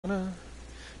Wonder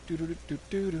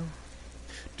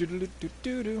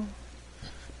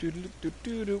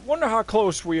how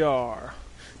close we are.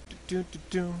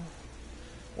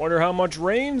 Wonder how much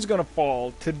rain's gonna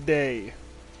fall today.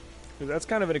 'Cause that's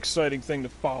kind of an exciting thing to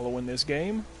follow in this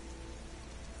game.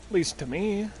 At least to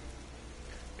me.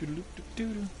 You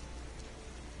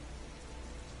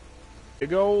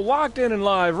go, locked in and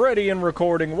live, ready and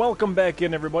recording. Welcome back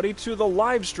in, everybody, to the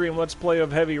live stream Let's Play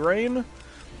of Heavy Rain.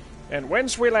 And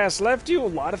whence we last left you, a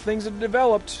lot of things have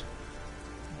developed.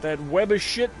 That web of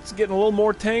shit's getting a little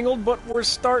more tangled, but we're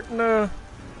starting to,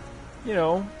 you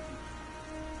know,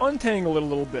 untangle it a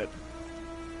little bit.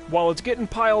 While it's getting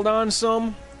piled on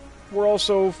some, we're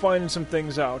also finding some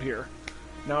things out here.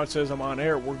 Now it says I'm on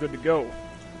air, we're good to go.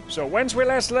 So, whence we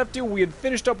last left you, we had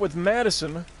finished up with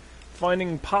Madison,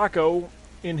 finding Paco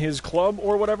in his club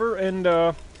or whatever, and,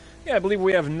 yeah, I believe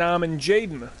we have Nam and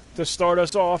Jaden to start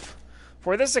us off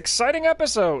for this exciting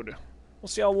episode. We'll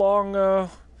see how long,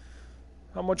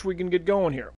 how much we can get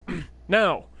going here.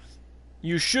 Now,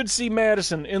 you should see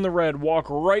Madison in the red walk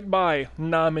right by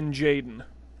Nam and Jaden.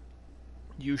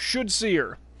 You should see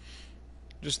her.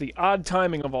 Just the odd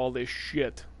timing of all this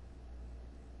shit.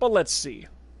 But let's see.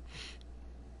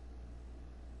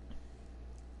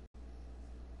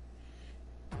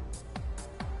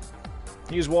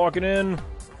 He's walking in.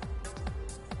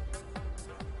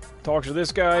 Talks to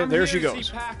this guy. There she goes.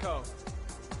 See Paco.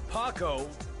 Paco?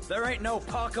 There ain't no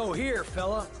Paco here,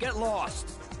 fella. Get lost.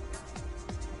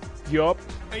 Yup.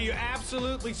 Are you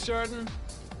absolutely certain?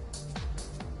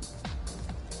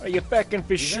 Are you feckin'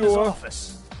 for He's in his sure?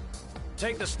 office.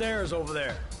 Take the stairs over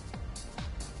there.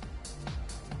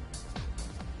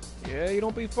 Yeah, you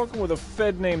don't be fucking with a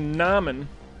Fed named Namen.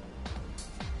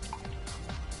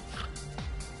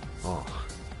 Oh,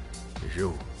 it's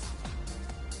you.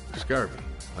 You scared me.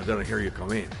 I didn't hear you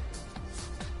come in.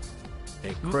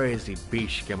 A crazy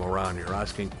bitch came around here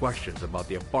asking questions about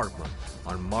the apartment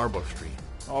on Marble Street.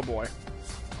 Oh boy.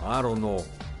 I don't know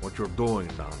what you're doing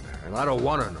down there, and I don't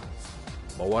want to know.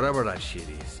 But whatever that shit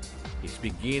is, it's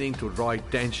beginning to draw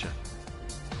attention.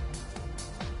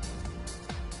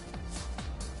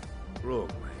 Look,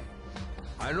 man,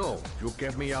 I know you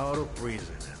kept me out of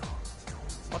prison and all,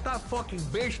 but that fucking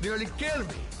bitch nearly killed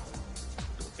me.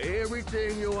 Do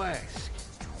everything you ask.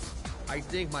 I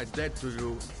think my debt to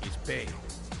you is paid.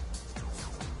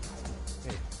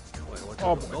 Hey, wait, what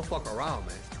Oh, don't fuck around,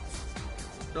 man.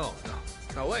 No,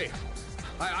 wait.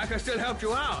 I can still help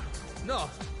you out. No,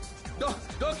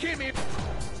 don't keep me.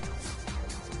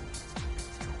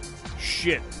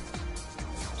 Shit.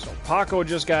 So Paco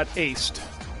just got aced.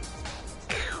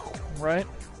 Right?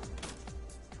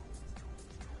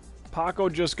 Paco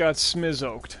just got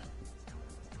smizzoked.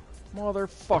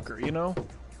 Motherfucker, you know?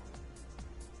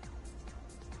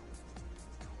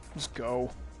 Just go.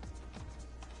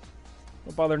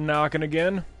 Don't bother knocking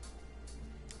again.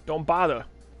 Don't bother.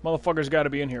 Motherfucker's gotta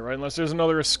be in here, right? Unless there's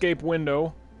another escape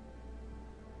window.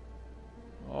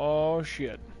 Oh,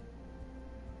 shit.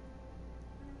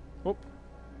 Oop.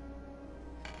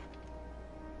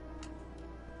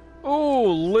 Oh,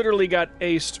 literally got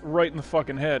aced right in the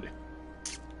fucking head.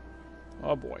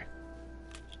 Oh, boy.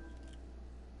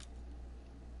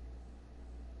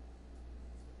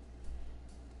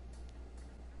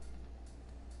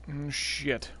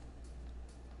 Shit.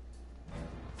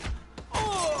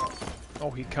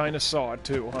 Oh, he kinda saw it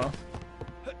too, huh?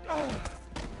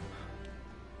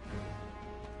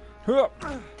 Huh.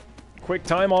 Quick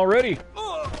time already.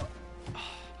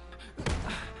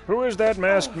 Who is that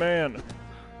masked man?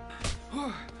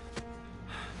 Oh,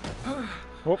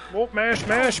 oh, mash,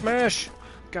 mash, mash.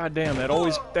 God damn,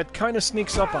 that kinda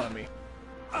sneaks up on me.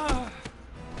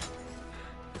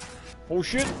 Oh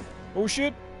shit, oh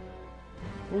shit.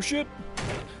 Oh shit!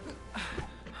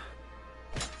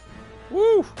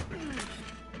 Woo!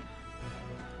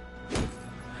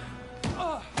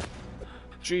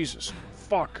 Jesus.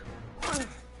 Fuck.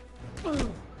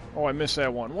 Oh, I missed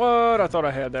that one. What? I thought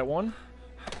I had that one.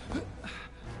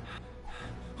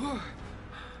 Did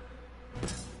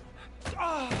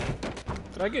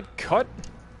I get cut?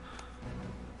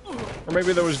 Or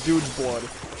maybe that was dude's blood.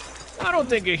 I don't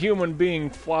think a human being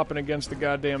flopping against the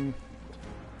goddamn...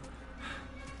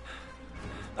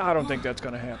 I don't think that's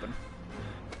gonna happen.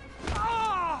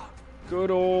 Good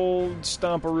old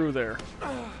Stomperoo there.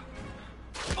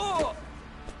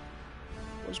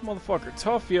 This motherfucker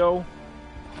tough, yo.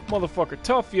 Motherfucker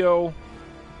tough, yo.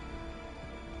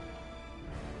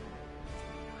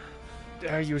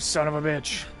 There, you son of a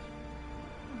bitch.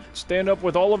 Stand up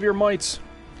with all of your mights.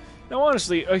 Now,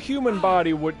 honestly, a human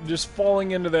body would just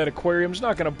falling into that aquarium is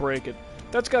not gonna break it.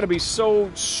 That's gotta be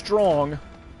so strong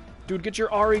Dude, get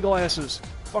your Ari glasses.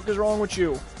 Fuck is wrong with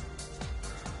you?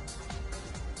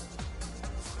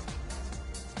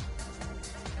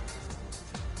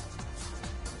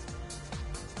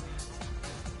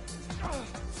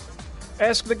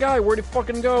 Ask the guy, where'd he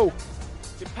fucking go?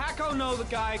 Did Paco know the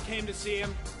guy came to see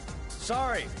him?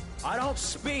 Sorry, I don't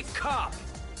speak cop.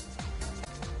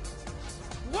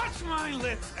 Watch my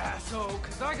lips, asshole,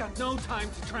 cause I got no time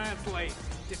to translate.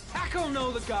 Did Paco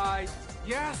know the guy?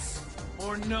 Yes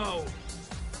or no?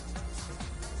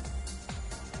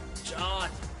 John.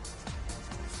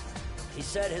 He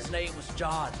said his name was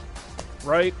John.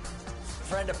 Right?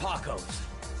 Friend of Paco's.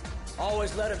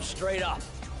 Always let him straight up.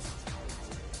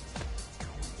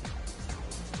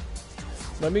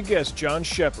 Let me guess, John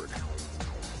Shepard.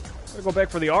 Gotta go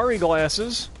back for the Ari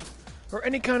glasses. Or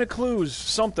any kind of clues,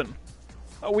 something.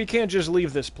 We can't just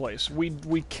leave this place.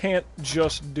 We can't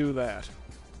just do that.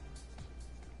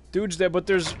 Dude's dead, but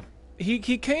there's... He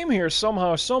came here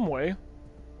somehow, someway.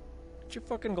 Get your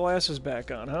fucking glasses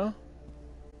back on, huh?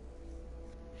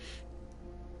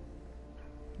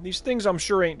 These things I'm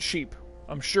sure ain't cheap.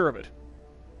 I'm sure of it.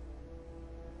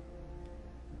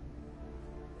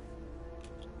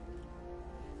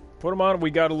 Put them on, we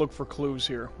gotta look for clues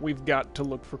here. We've got to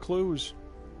look for clues.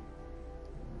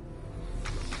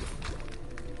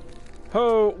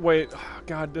 Oh, wait.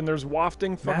 God, then there's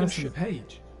wafting fucking Madison shit.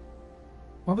 Page.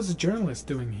 What was a journalist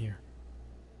doing here?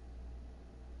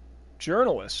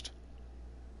 Journalist?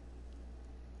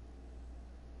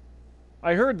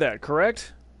 I heard that,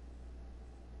 correct?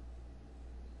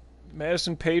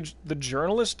 Madison Page, the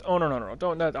journalist? Oh, no.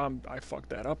 Don't, that, I fucked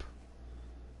that up.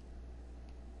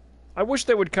 I wish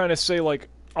they would kind of say, like,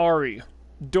 Ari,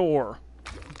 door,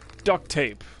 duct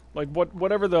tape. Like,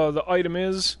 whatever the item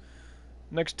is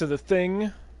next to the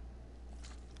thing.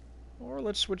 Or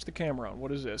let's switch the camera on.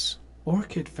 What is this?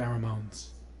 Orchid pheromones.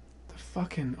 The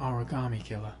fucking origami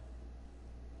killer.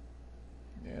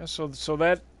 Yeah, so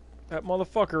that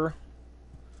motherfucker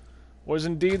was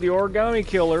indeed the origami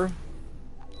killer.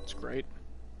 That's great.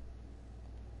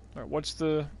 Alright, what's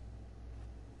the...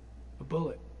 A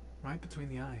bullet. Right between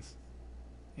the eyes.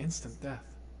 Instant death.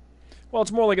 Well,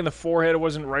 it's more like in the forehead. It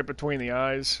wasn't right between the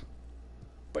eyes.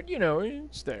 But, you know,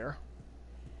 it's there.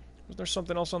 Was there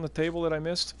something else on the table that I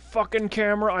missed? Fucking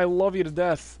camera, I love you to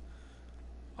death.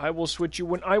 I will switch you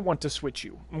when I want to switch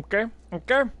you. Okay?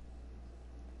 Okay?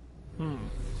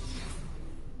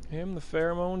 Him, the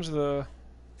pheromones, the...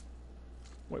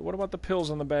 Wait, what about the pills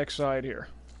on the backside here?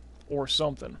 Or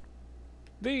something.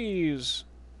 These!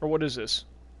 Or what is this?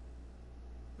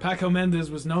 Paco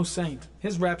Mendez was no saint.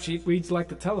 His rap sheet reads like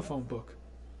the telephone book.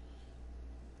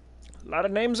 A lot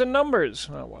of names and numbers.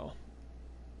 Oh, well.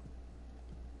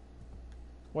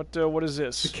 What is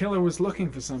this? The killer was looking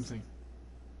for something.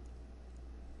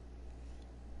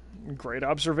 Great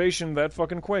observation that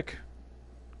fucking quick.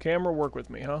 Camera, work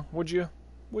with me, huh? Would you?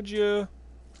 Would you?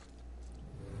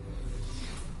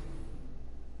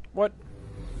 What?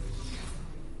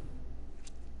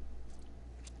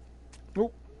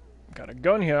 Oop. Got a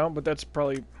gun here, but that's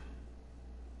probably...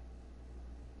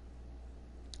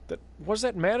 Was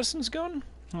that Madison's gun?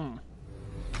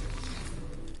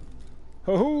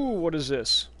 Ho-hoo! What is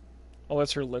this? Oh,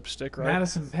 that's her lipstick, right?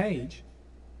 Madison Page?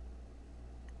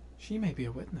 She may be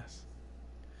a witness.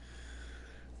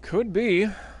 Could be.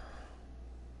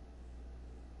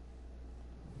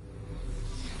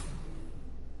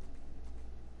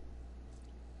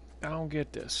 I don't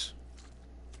get this.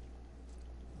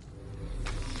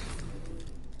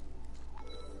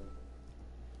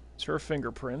 It's her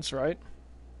fingerprints, right?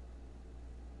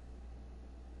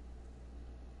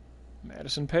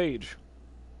 Madison Page.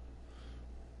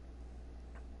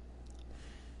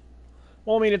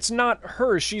 Well, I mean, it's not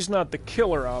her. She's not the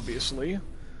killer, obviously.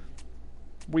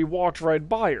 We walked right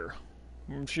by her.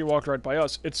 She walked right by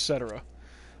us, etc.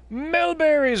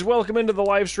 Melberries, welcome into the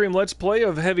live stream Let's Play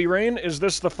of Heavy Rain. Is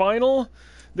this the final?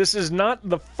 This is not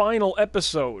the final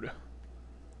episode.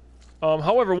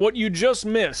 However, what you just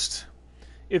missed,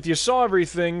 if you saw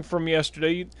everything from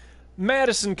yesterday,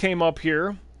 Madison came up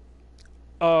here.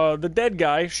 The dead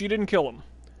guy, she didn't kill him.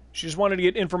 She just wanted to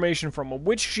get information from him,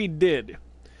 which she did.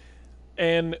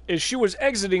 And as she was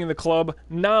exiting the club,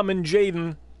 Nam and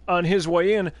Jaden on his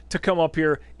way in to come up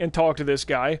here and talk to this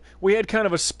guy. We had kind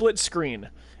of a split screen.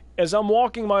 As I'm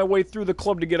walking my way through the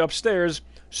club to get upstairs,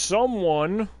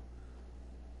 someone,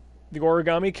 the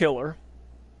origami killer,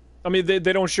 I mean, they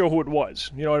don't show who it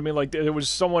was. You know what I mean? Like, there was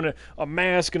someone, a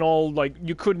mask and all, like,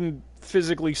 you couldn't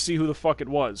physically see who the fuck it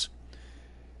was.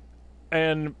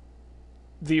 And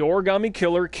the origami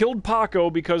killer killed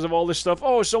Paco because of all this stuff.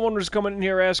 Oh, someone was coming in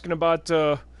here asking about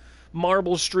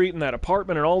Marble Street and that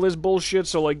apartment and all this bullshit.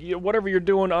 So, like, whatever you're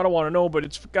doing, I don't want to know, but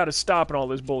it's got to stop and all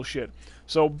this bullshit.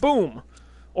 So, boom.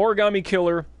 Origami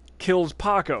Killer kills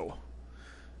Paco.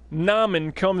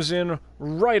 Namen comes in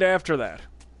right after that.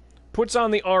 Puts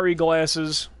on the Ari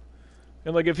glasses.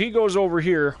 And, like, if he goes over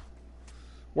here,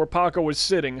 where Paco was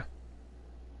sitting,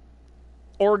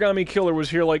 Origami Killer was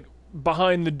here, like,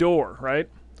 behind the door, right?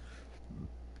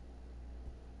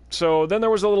 So then there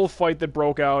was a little fight that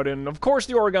broke out, and of course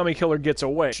the Origami Killer gets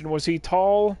away. Was he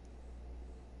tall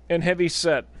and heavy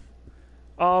set?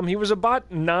 He was about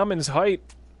Namen's height.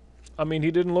 I mean,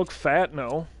 he didn't look fat,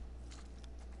 no.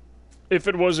 If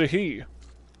it was a he.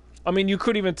 I mean, you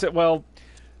could even well,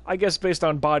 I guess based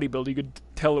on bodybuild, you could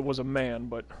tell it was a man,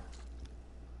 but...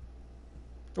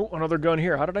 Oh, another gun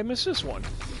here. How did I miss this one?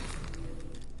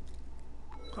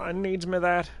 I needs me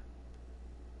that.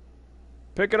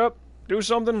 Pick it up. Do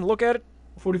something. Look at it.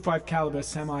 45 caliber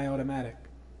semi-automatic.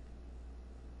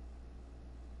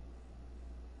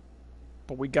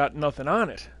 But we got nothing on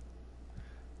it.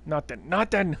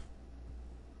 Nothing.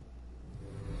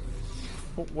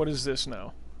 Oh, what is this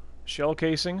now? Shell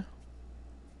casing.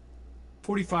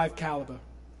 45 caliber.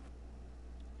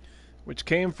 Which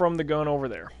came from the gun over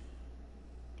there.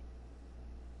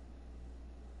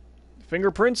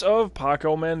 Fingerprints of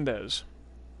Paco Mendez.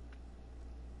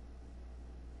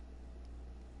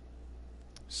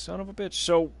 Son of a bitch.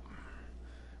 So,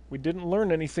 we didn't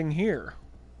learn anything here.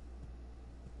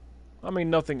 I mean,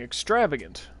 nothing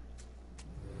extravagant.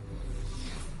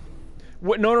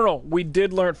 What? No. We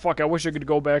did learn... Fuck, I wish I could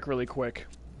go back really quick.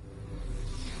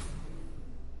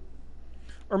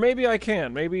 Or maybe I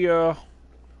can. Maybe,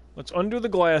 let's undo the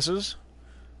glasses.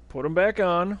 Put them back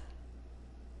on.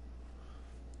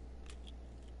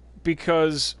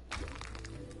 Because...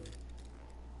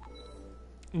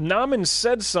 Namen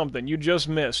said something you just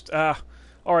missed.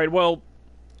 Alright, well...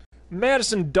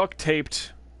 Madison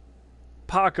duct-taped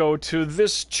Paco to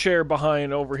this chair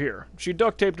behind over here. She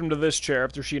duct-taped him to this chair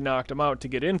after she knocked him out to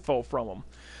get info from him.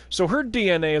 So her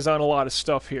DNA is on a lot of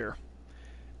stuff here.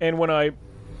 And when I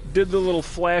did the little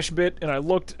flash bit and I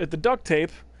looked at the duct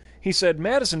tape, he said,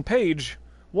 Madison Page,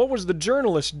 what was the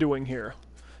journalist doing here?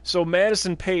 So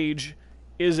Madison Page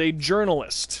is a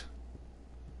journalist.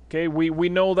 Okay, we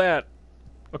know that,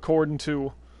 according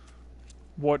to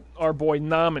what our boy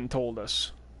Namen told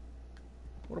us.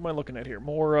 What am I looking at here?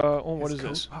 More, what is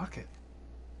this? Coat pocket.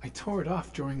 I tore it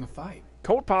off during the fight.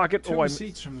 Coat pocket? Two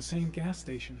receipts from the same gas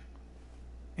station.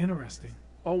 Interesting.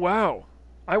 Oh, wow.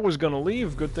 I was gonna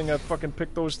leave. Good thing I fucking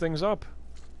picked those things up.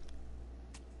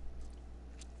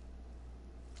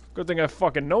 Good thing I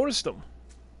fucking noticed them.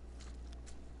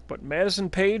 But Madison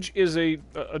Page is a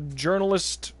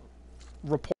journalist,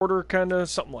 reporter, kinda,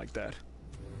 something like that.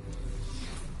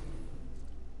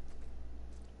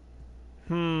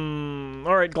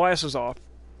 Alright, glasses off.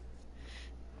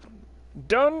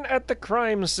 Done at the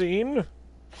crime scene.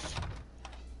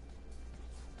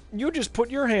 You just put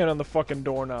your hand on the fucking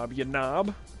doorknob, you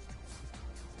knob.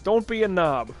 Don't be a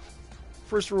knob.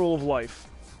 First rule of life.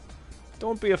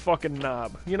 Don't be a fucking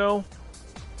knob, you know?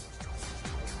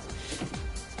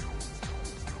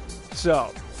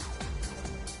 So.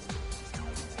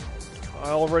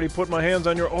 I already put my hands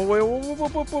on your... Oh, wait,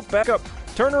 whoa, back up.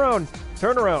 Turn around.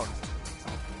 Turn around.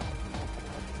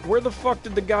 Where the fuck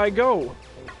did the guy go?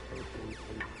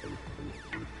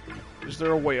 Is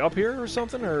there a way up here or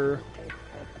something, or...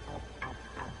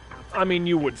 I mean,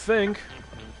 you would think.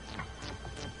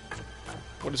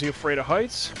 What, is he afraid of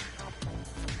heights?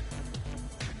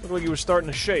 Looked like he was starting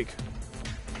to shake.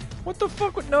 What the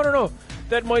fuck? No.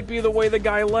 That might be the way the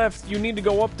guy left. You need to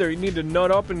go up there. You need to nut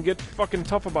up and get fucking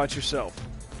tough about yourself.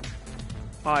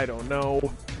 I don't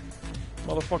know.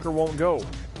 Motherfucker won't go.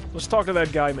 Let's talk to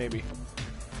that guy, maybe.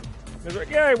 He's like,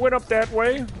 yeah, he went up that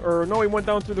way. Or, no, he went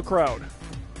down through the crowd.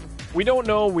 We don't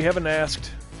know. We haven't asked.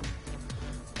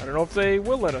 I don't know if they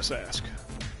will let us ask.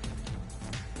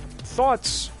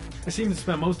 Thoughts? I seem to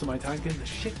spend most of my time getting the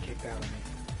shit kicked out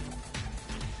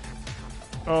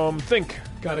of me. Think.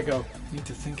 Gotta go. Need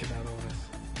to think about all this.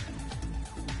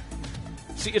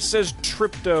 See, it says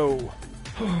Tripto.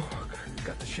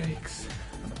 Got the shakes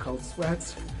and the cold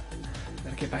sweats.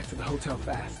 Gotta get back to the hotel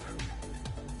fast.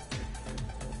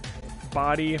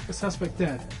 Body. The suspect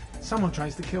dead. Someone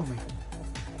tries to kill me.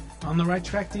 On the right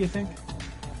track, do you think?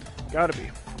 Gotta be.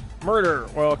 Murder.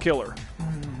 Well, killer.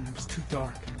 It was too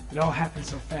dark. It all happened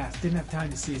so fast. Didn't have time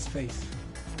to see his face.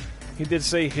 He did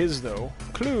say his, though.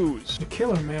 Clues. The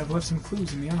killer may have left some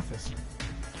clues in the office.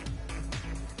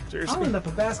 Seriously? I'll end up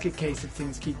a basket case if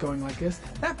things keep going like this.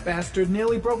 That bastard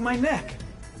nearly broke my neck.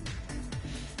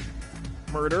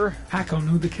 Murder. Paco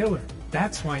knew the killer.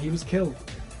 That's why he was killed.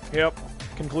 Yep.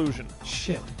 Conclusion.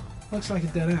 Shit. Looks like a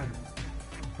dead end.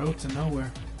 Road to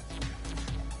nowhere.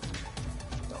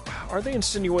 Are they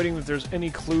insinuating that there's any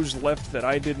clues left that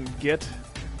I didn't get?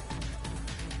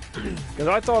 Because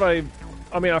I thought I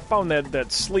found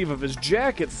that sleeve of his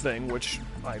jacket thing, which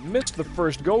I missed the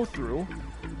first go-through.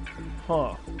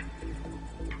 Huh.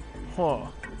 Huh.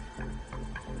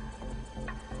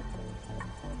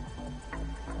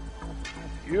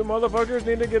 You motherfuckers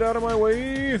need to get out of my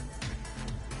way!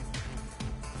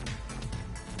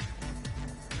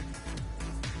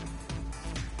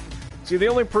 See, the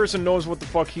only person knows what the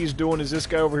fuck he's doing is this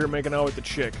guy over here making out with the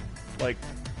chick. Like,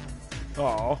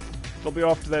 oh, they'll be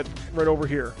off to that right over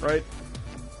here, right?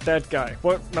 That guy.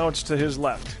 What? Now it's to his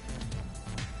left.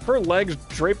 Her legs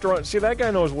draped around. See, that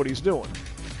guy knows what he's doing.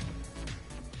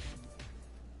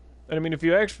 And I mean, if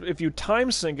you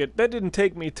time sync it, that didn't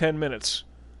take me 10 minutes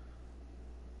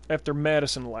after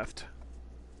Madison left.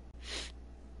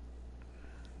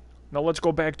 Now let's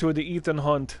go back to the Ethan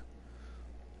hunt.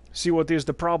 See what is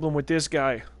the problem with this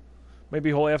guy. Maybe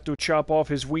he'll have to chop off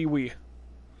his wee-wee.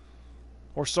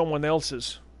 Or someone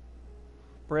else's.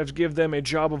 Perhaps give them a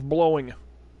job of blowing.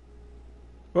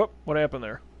 Oh, what happened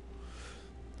there?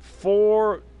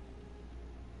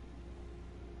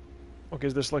 Okay,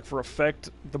 is this like for effect?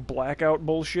 The blackout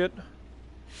bullshit?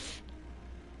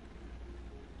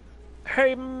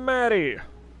 Hey, Maddie!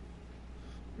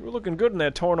 You were looking good in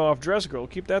that torn-off dress, girl.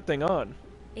 Keep that thing on.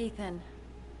 Ethan.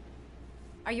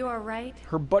 Are you alright?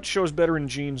 Her butt shows better in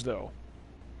jeans, though.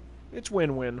 It's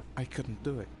win-win. I couldn't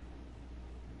do it.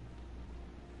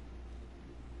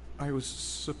 I was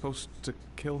supposed to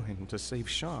kill him to save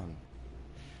Sean.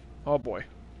 Oh, boy.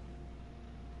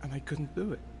 And I couldn't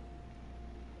do it.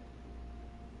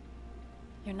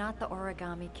 You're not the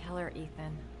origami killer,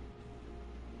 Ethan.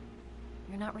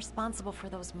 You're not responsible for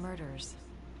those murders.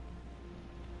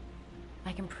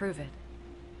 I can prove it.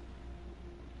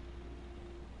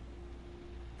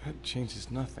 That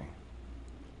changes nothing.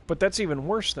 But that's even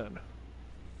worse, then.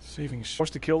 Saving Sean.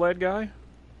 Supposed to kill that guy?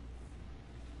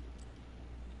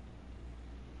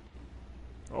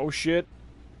 Oh, shit.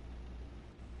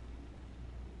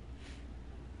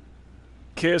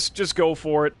 Kiss. Just go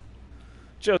for it.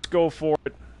 Just go for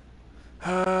it.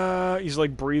 He's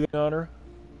like breathing on her.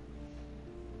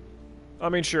 I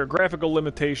mean, sure, graphical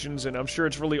limitations, and I'm sure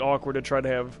it's really awkward to try to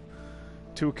have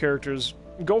two characters.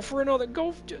 Go for another.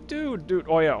 Go, dude.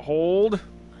 Oh, yeah, hold.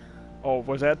 Oh,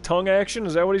 was that tongue action?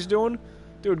 Is that what he's doing?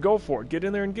 Dude, go for it. Get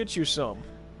in there and get you some.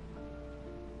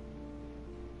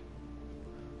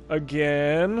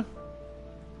 Again.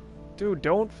 Dude,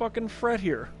 don't fucking fret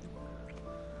here.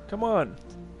 Come on.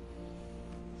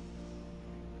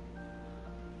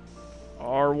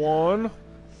 R1.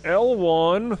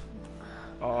 L1.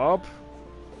 Up.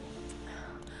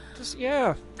 Just,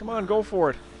 yeah. Come on, go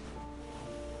for it.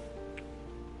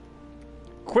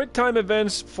 Quick time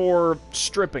events for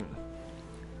stripping.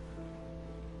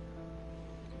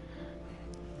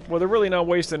 Well, they're really not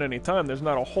wasting any time. There's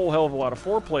not a whole hell of a lot of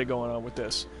foreplay going on with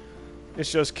this.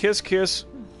 It's just kiss, kiss.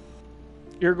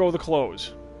 Here go the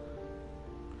clothes.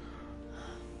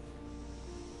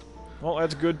 Well,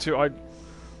 that's good too. I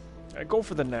go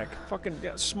for the neck. Fucking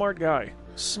yeah, smart guy.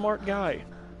 Smart guy.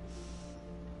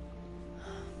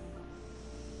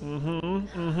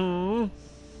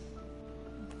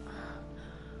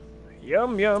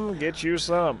 Yum, yum, get you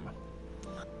some.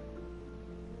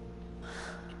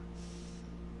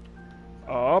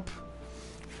 Up.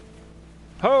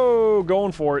 Ho!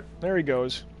 Going for it. There he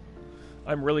goes.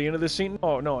 I'm really into this scene.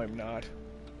 Oh, no, I'm not.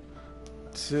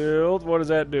 Tilt. What does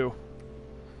that do?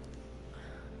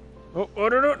 Oh,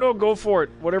 no, go for it.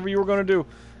 Whatever you were going to do.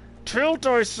 Tilt,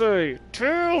 I say.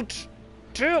 Tilt!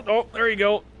 Tilt! Oh, there you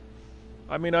go.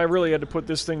 I mean, I really had to put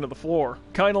this thing to the floor.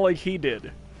 Kind of like he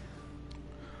did.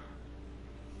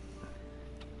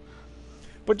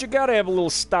 But you gotta have a little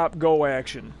stop-go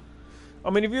action. I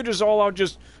mean, if you just all out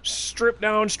just strip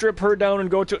her down and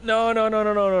go to...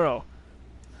 No.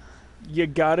 You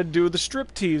gotta do the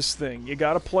striptease thing. You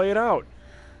gotta play it out.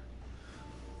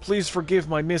 Please forgive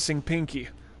my missing pinky.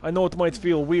 I know it might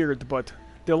feel weird, but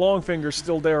the long finger's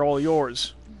still there, all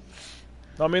yours.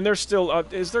 I mean, there's still...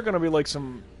 is there gonna be, like,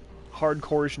 some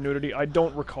hardcore-ish nudity? I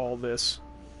don't recall this.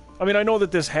 I mean, I know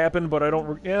that this happened, but I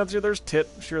don't... Yeah, there's tit.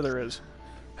 Sure there is.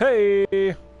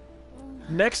 Hey!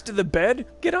 Next to the bed?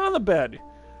 Get on the bed!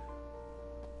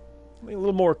 I mean, a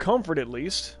little more comfort, at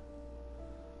least.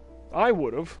 I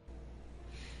would've.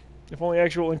 If only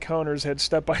actual encounters had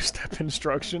step-by-step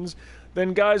instructions,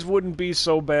 then guys wouldn't be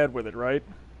so bad with it, right?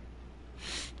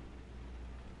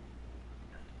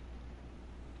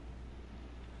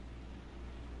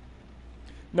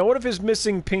 Now, what if his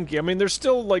missing pinky? I mean, there's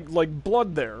still, like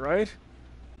blood there, right?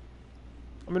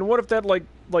 I mean, what if that, like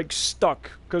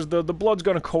stuck? Because the blood's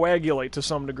gonna coagulate to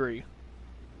some degree.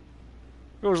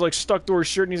 If it was, like, stuck to his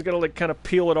shirt and he's gotta, like, kind of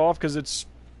peel it off because it's...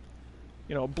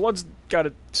 You know, blood's got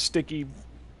a sticky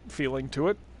feeling to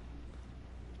it.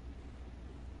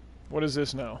 What is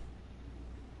this now?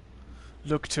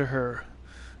 Look to her.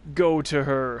 Go to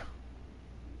her.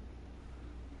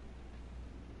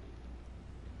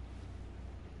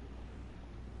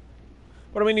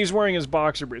 But I mean, he's wearing his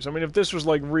boxer briefs. I mean, if this was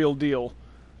like real deal,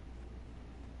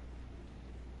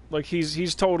 like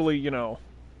he's totally, you know,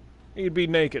 he'd be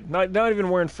naked, not even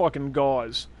wearing fucking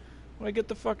gauze. When I get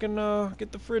the fucking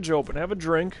get the fridge open, have a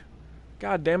drink.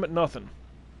 God damn it, nothing.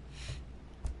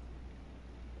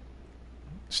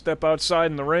 Step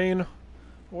outside in the rain.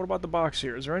 What about the box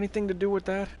here? Is there anything to do with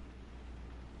that?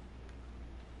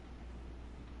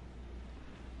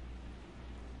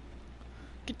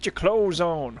 Get your clothes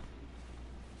on.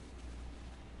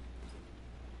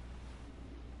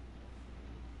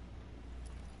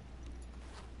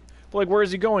 But, like, where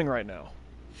is he going right now?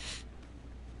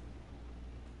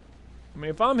 I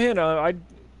mean, if I'm him, I'd...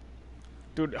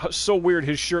 Dude, so weird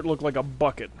his shirt looked like a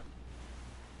bucket.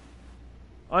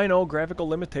 I know, graphical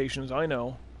limitations, I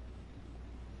know.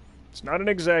 It's not an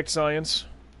exact science.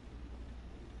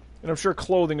 And I'm sure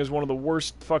clothing is one of the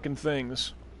worst fucking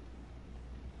things.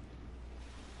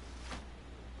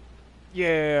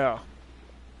 Yeah.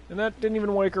 And that didn't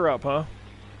even wake her up, huh?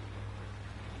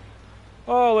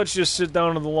 Oh, let's just sit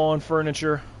down on the lawn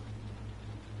furniture.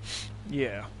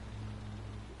 Yeah.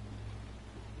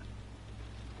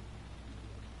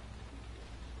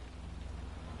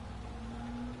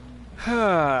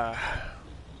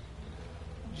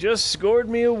 Just scored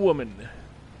me a woman.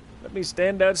 Let me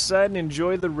stand outside and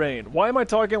enjoy the rain. Why am I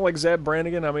talking like Zap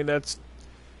Brannigan? I mean, that's...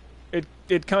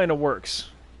 It kind of works.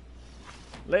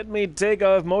 Let me take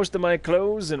off most of my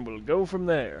clothes and we'll go from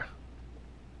there.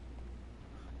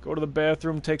 Go to the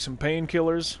bathroom, take some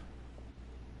painkillers.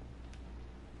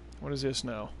 What is this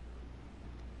now?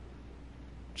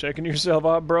 Checking yourself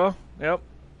out, bro? Yep.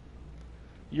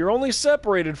 You're only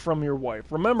separated from your wife.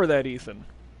 Remember that, Ethan.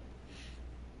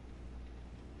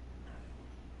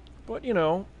 But, you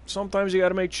know, sometimes you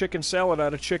gotta make chicken salad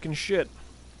out of chicken shit.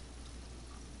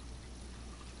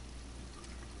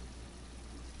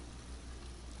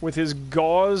 With his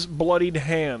gauze-bloodied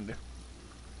hand.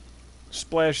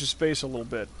 Splash his face a little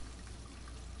bit.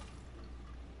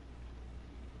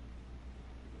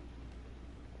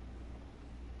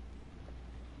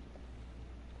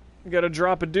 You got a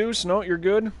drop of deuce? No, you're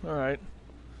good? Alright.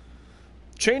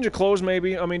 Change of clothes,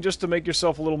 maybe. I mean, just to make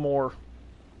yourself a little more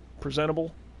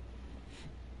presentable.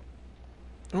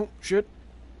 Oh, shit.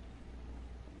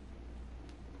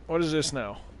 What is this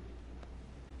now?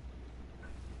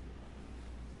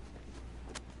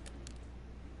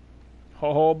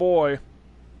 Oh boy.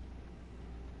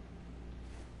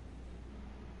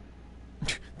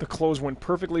 The clothes went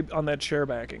perfectly on that chair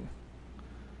backing.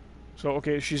 So,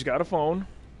 okay, she's got a phone.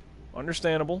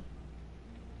 Understandable.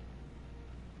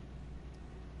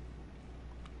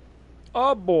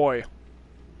 Oh boy.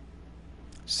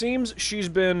 Seems she's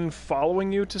been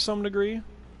following you to some degree.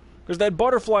 Because that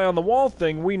butterfly on the wall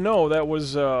thing, we know that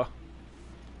was in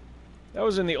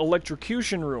the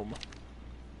electrocution room.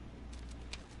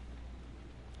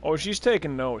 Oh, she's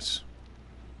taking notes.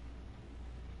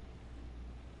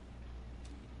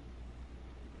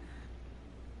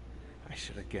 I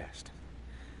should have guessed.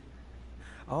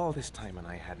 All this time and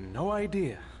I had no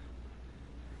idea.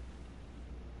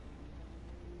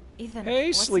 Ethan, Hey,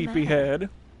 what's the matter? sleepyhead.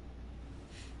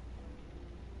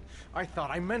 I thought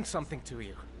I meant something to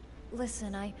you.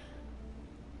 Listen,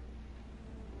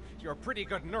 You're a pretty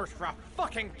good nurse for a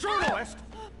fucking journalist!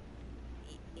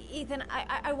 Ethan,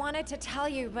 I wanted to tell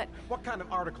you, but... What kind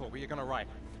of article were you gonna write?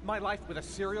 My life with a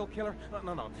serial killer?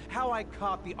 No. How I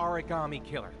caught the origami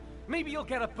killer. Maybe you'll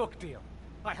get a book deal.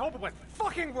 I hope it was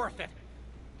fucking worth it!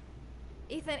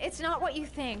 Ethan, it's not what you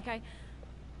think.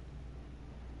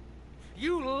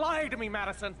 You lied to me,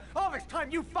 Madison! All this time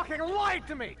you fucking lied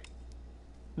to me!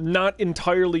 Not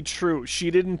entirely true. She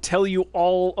didn't tell you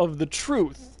all of the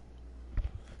truth.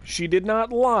 She did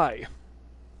not lie.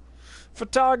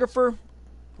 Photographer,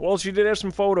 well, she did have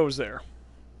some photos there.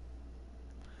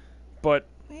 But,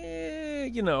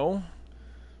 you know,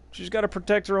 she's got to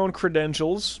protect her own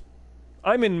credentials.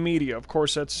 I'm in media, of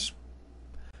course, that's...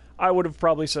 I would have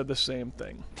probably said the same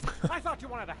thing. I thought you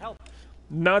wanted to help.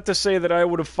 Not to say that I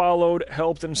would have followed,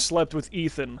 helped, and slept with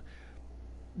Ethan.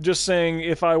 Just saying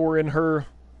if I were in her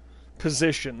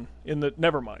position in the...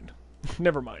 Never mind.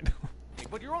 Never mind.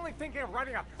 But you're only thinking of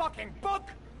writing a fucking book?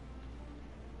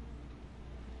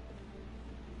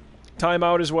 time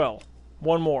out as well.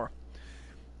 One more.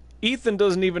 Ethan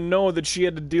doesn't even know that she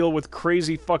had to deal with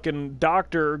crazy fucking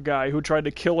doctor guy who tried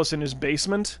to kill us in his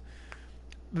basement.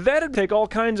 That'd take all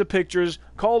kinds of pictures,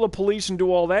 call the police, and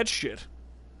do all that shit.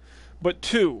 But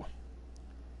 2,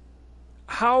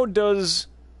 how does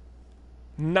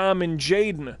Namin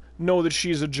Jaden know that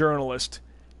she's a journalist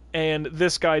and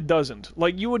this guy doesn't?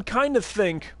 Like, you would kind of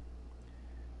think,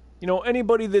 you know,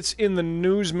 anybody that's in the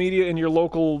news media in your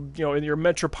local, you know, in your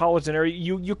metropolitan area,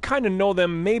 you kind of know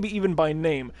them, maybe even by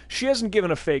name. She hasn't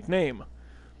given a fake name.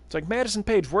 It's like, Madison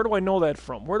Page, where do I know that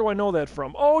from? Where do I know that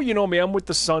from? Oh, you know me, I'm with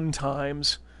the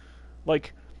Sun-Times.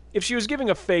 Like, if she was giving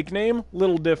a fake name,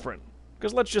 little different.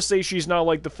 Because let's just say she's not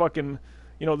like the fucking,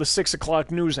 you know, the 6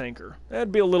 o'clock news anchor.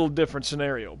 That'd be a little different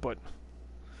scenario, but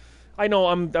I know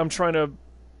I'm trying to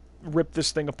rip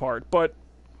this thing apart, but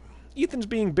Ethan's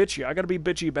being bitchy. I gotta be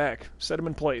bitchy back. Set him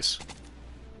in place.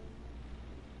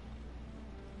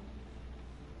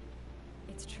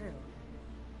 It's true.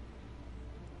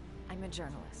 I'm a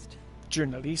journalist.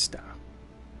 Journalista.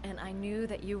 And I knew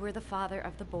that you were the father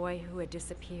of the boy who had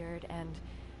disappeared, and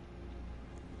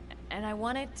I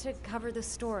wanted to cover the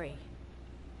story.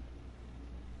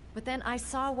 But then I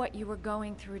saw what you were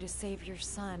going through to save your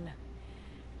son.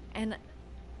 And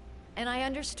I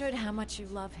understood how much you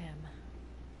love him.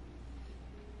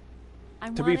 I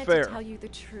wanted to tell you the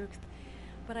truth,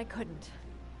 but I couldn't.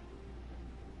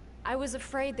 I was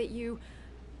afraid that you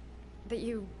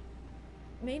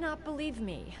may not believe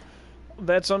me.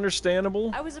 That's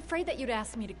understandable. I was afraid that you'd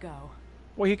ask me to go.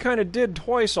 Well, he kind of did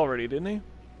twice already, didn't he?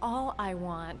 All I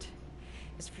want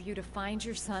is for you to find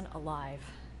your son alive.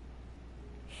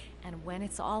 And when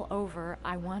it's all over,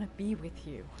 I want to be with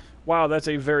you. Wow, that's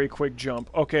a very quick jump.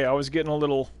 Okay, I was getting a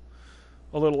little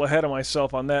ahead of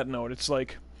myself on that note. It's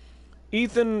like,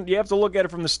 Ethan, you have to look at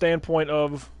it from the standpoint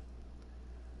of,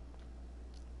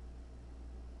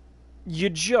 you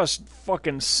just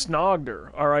fucking snogged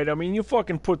her, alright? I mean, you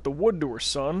fucking put the wood to her,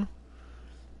 son.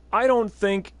 I don't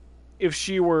think if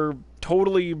she were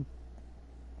totally,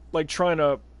 like, trying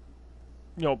to,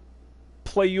 you know,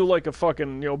 play you like a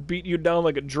fucking, you know, beat you down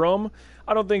like a drum,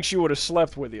 I don't think she would have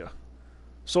slept with you.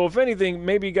 So if anything,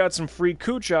 maybe you got some free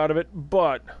cooch out of it,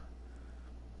 but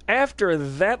after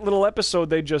that little episode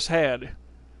they just had,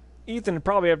 Ethan would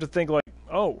probably have to think like,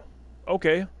 oh,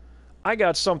 okay, I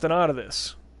got something out of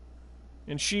this.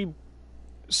 And she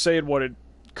said what it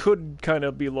could kind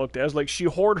of be looked as, like she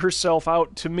whored herself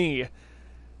out to me,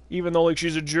 even though like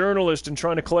she's a journalist and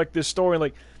trying to collect this story, and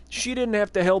like she didn't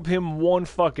have to help him one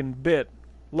fucking bit,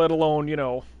 let alone, you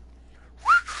know,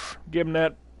 give him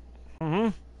that,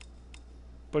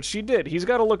 But she did. He's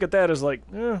got to look at that as like,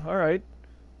 alright,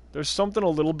 there's something a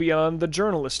little beyond the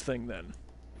journalist thing then.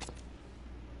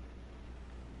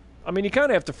 I mean, you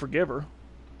kind of have to forgive her.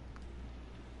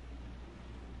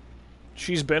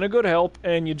 She's been a good help,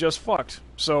 and you just fucked.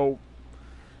 So,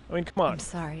 I mean, come on. I'm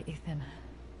sorry, Ethan.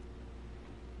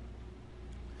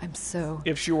 I'm so...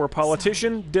 If she were a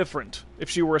politician, different. If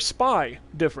she were a spy,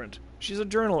 different. She's a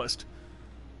journalist.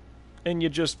 And you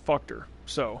just fucked her.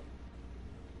 So,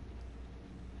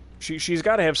 she's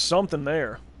got to have something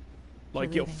there.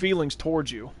 Like, you know, feelings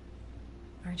towards you.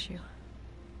 Aren't you?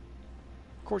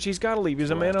 Of course, he's got to leave.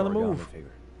 He's a man on the move.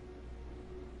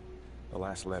 The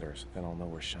last letters, then I'll know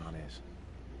where Sean is.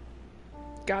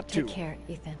 Got to. Take care,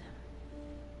 Ethan.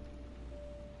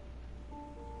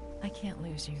 I can't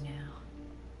lose you now.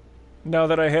 Now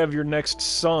that I have your next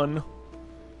son,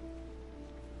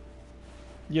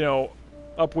 you know,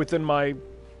 up within my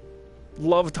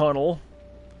love tunnel.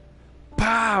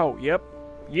 Pow! Yep.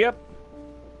 Yep.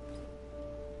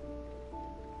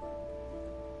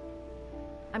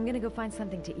 I'm gonna go find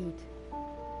something to eat.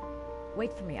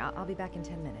 Wait for me. I'll be back in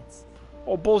 10 minutes.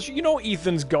 Oh, bullshit. You know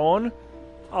Ethan's gone.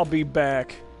 I'll be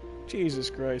back. Jesus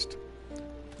Christ.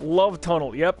 Love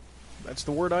tunnel. Yep. That's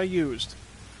the word I used.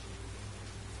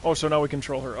 Oh, so now we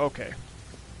control her. Okay.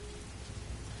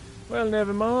 Well,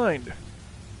 never mind.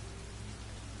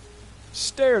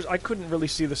 Stairs. I couldn't really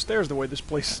see the stairs the way this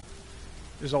place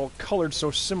is all colored so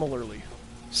similarly.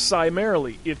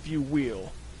 Chimerally, if you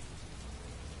will.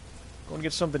 Go and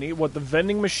get something to eat. What, the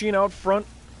vending machine out front?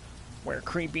 Where a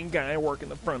creepy guy working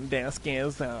the front desk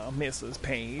is Mrs.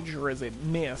 Page, or is it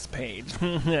Miss Page?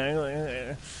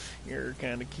 You're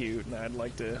kind of cute, and I'd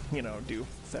like to, you know, do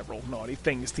several naughty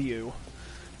things to you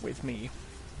with me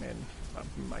and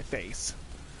my face.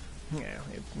 Yeah,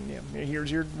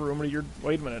 here's your room.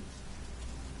 Wait a minute.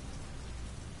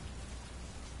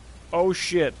 Oh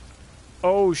shit.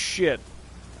 Oh shit.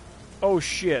 Oh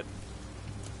shit.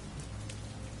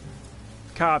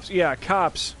 Cops. Yeah,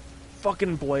 cops.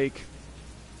 Fucking Blake.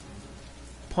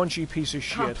 Punchy piece of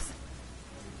shit. Cops.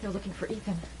 They're looking for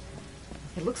Ethan.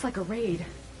 It looks like a raid.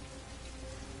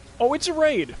 Oh, it's a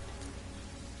raid.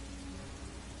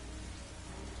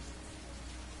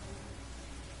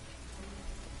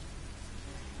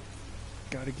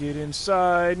 Gotta get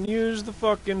inside and use the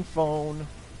fucking phone.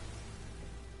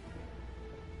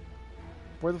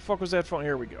 Where the fuck was that phone?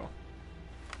 Here we go.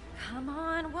 Come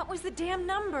on, what was the damn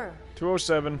number?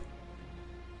 207.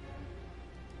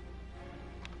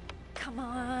 Come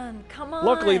on, come on.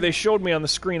 Luckily, they showed me on the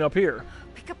screen up here.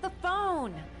 Pick up the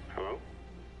phone. Hello?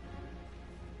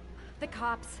 The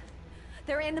cops.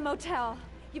 They're in the motel.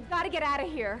 You've got to get out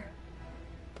of here.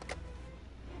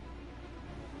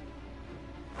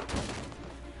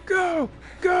 Go!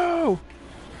 Go!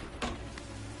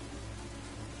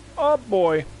 Oh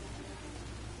boy.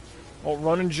 Oh,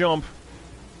 run and jump.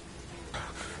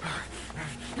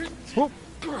 Whoop.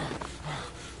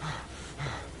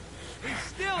 He's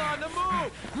still on the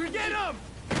move! Get him!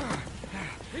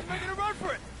 He's making a run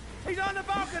for it! He's on the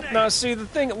balcony! Now, see, the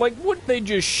thing, like, wouldn't they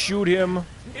just shoot him,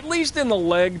 at least in the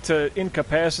leg, to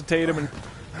incapacitate him and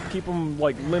keep him,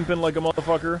 like, limping like a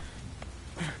motherfucker?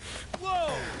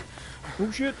 Whoa!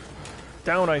 Oh, shit.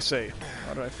 Down, I say.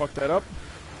 How did I fuck that up?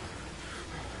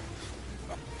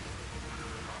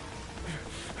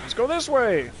 Let's go this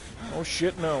way! Oh,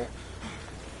 shit, no.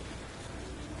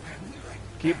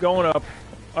 Keep going up.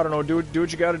 I don't know, do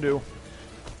what you gotta do.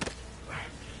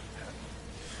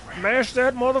 Mash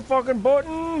that motherfucking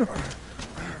button!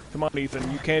 Come on,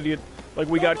 Ethan, you can't get... Like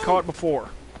we got caught before.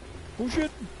 Oh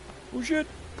shit! Oh shit!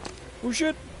 Oh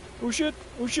shit! Oh shit!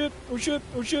 Oh shit! Oh shit!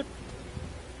 Oh shit!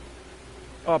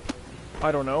 Up.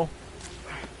 I don't know.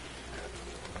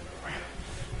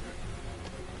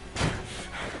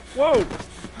 Whoa!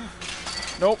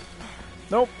 Nope.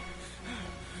 Nope.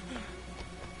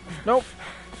 Nope.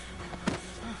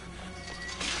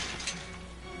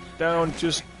 Down,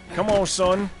 just... Come on,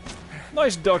 son.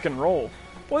 Nice duck and roll.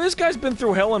 Well, this guy's been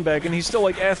through hell and back, and he's still,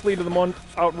 like, athlete of the month,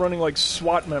 outrunning, like,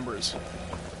 SWAT members.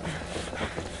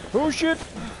 Oh, shit!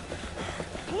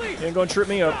 You ain't gonna trip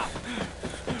me up.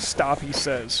 Stop, he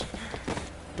says.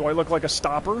 Do I look like a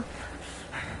stopper?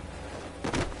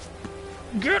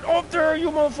 Get up there, you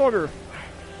motherfucker!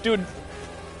 Dude,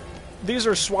 these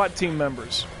are SWAT team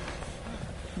members.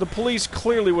 The police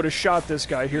clearly would have shot this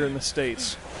guy here in the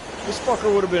States. This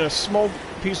fucker would have been a smoked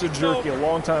piece of jerky a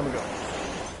long time ago.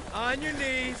 On your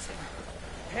knees,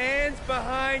 hands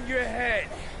behind your head.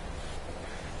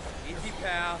 Easy,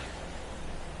 pal.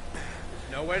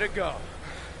 There's nowhere to go.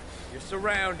 You're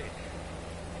surrounded.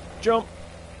 Jump.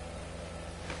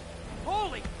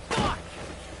 Holy fuck!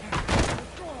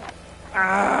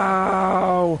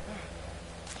 Ow!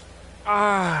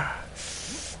 Ah!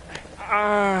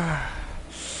 Ah!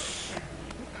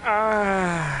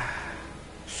 Ah!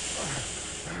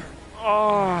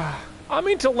 Ah! I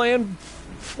mean to land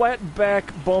flat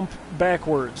back bump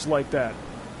backwards like that.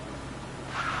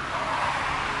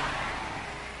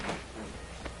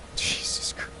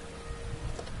 Jesus Christ.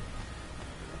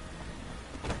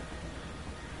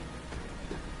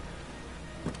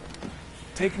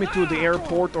 Take me to the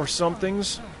airport or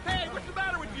somethings. Hey, what's the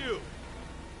matter with you?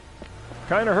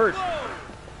 Kinda hurt. Whoa!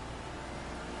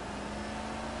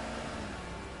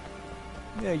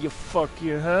 Yeah, you fuck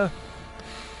you, huh?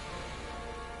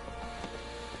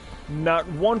 Not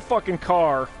one fucking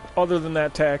car other than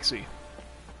that taxi.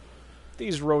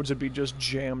 These roads would be just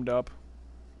jammed up.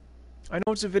 I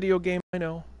know it's a video game, I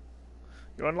know.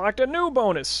 You unlocked a new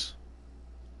bonus!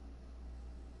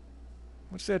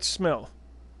 What's that smell?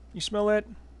 You smell that?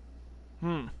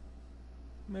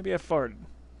 Maybe I farted.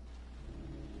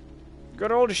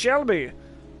 Good old Shelby!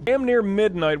 Damn near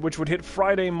midnight, which would hit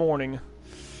Friday morning.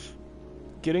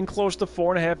 Getting close to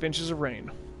 4.5 inches of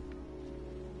rain.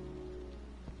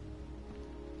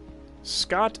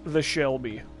 Scott the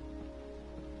Shelby.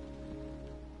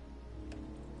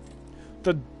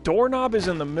 The doorknob is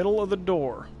in the middle of the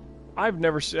door. I've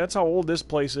never seen... That's how old this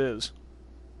place is.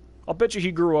 I'll bet you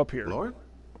he grew up here. Lord?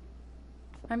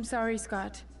 I'm sorry,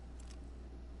 Scott.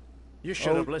 You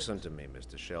should have listened to me,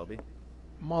 Mr. Shelby.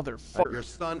 Motherfucker. Your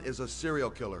son is a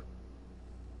serial killer.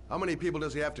 How many people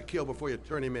does he have to kill before you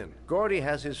turn him in? Gordy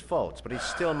has his faults, but he's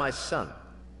still my son.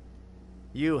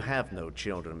 You have no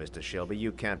children, Mr. Shelby.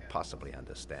 You can't possibly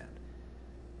understand.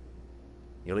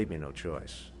 You leave me no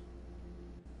choice.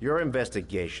 Your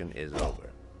investigation is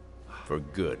over. For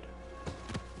good.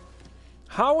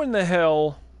 How in the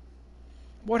hell...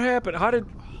 What happened? How did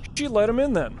she let him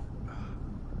in then?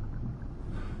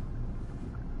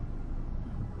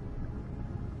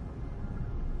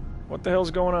 What the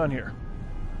hell's going on here?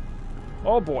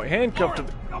 Oh boy, handcuffed to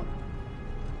the...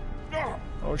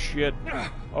 Oh shit.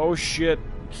 Oh shit.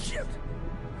 Shit!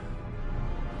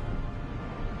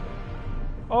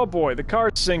 Oh boy, the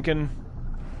car's sinking.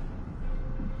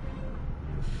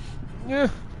 Yeah,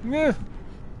 yeah,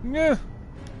 yeah.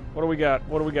 What do we got?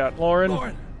 What do we got?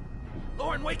 Lauren?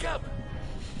 Lauren, wake up!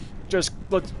 Just,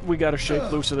 we gotta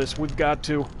shake loose of this. We've got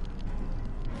to.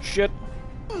 Shit.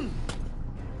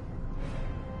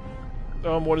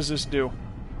 What does this do?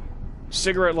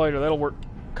 Cigarette lighter, that'll work.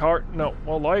 Car, no,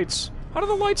 well, lights. How do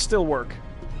the lights still work?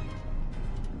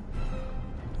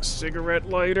 Cigarette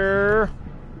lighter.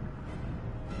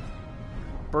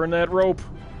 Burn that rope.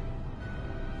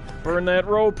 Burn that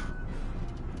rope.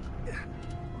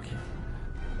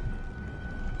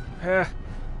 Ha.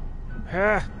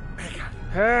 Ha.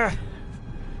 Ha.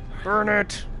 Burn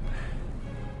it.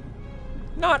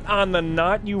 Not on the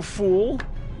knot, you fool.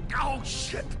 Oh,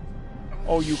 shit.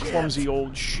 Oh, you clumsy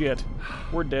old shit.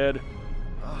 We're dead.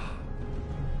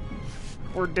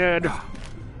 We're dead.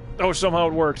 Oh, somehow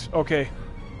it worked. Okay.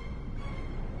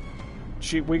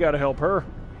 We gotta help her.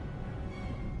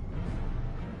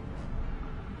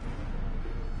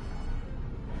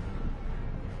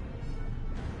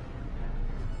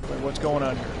 Wait, what's going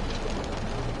on here?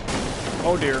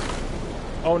 Oh dear.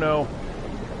 Oh no.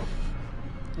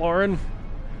 Lauren?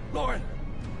 Lauren,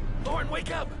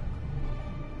 wake up!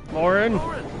 Lauren?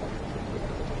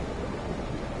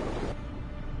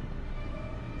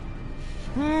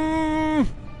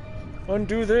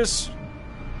 Undo this.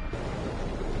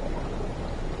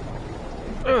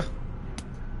 Ugh.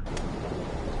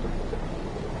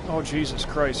 Oh Jesus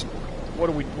Christ! What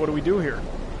do we do here?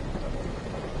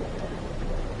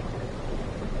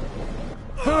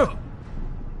 Huh!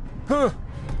 Huh!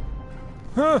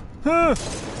 Huh! Huh!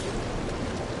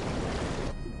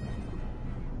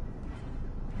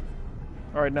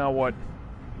 All right, now what?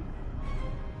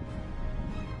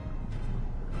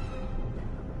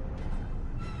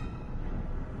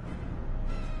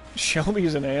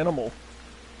 Shelby's an animal.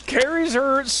 Carries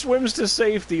her, swims to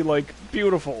safety, like,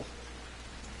 beautiful.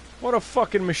 What a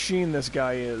fucking machine this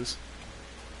guy is.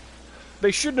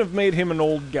 They shouldn't have made him an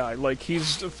old guy. Like,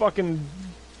 he's a fucking...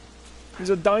 He's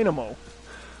a dynamo.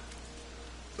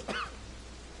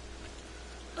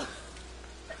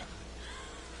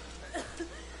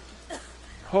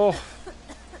 Oh.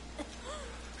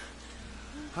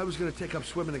 I was gonna take up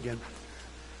swimming again.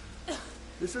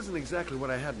 This isn't exactly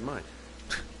what I had in mind.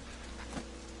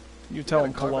 You tell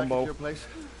him, car back Columbo. at your place?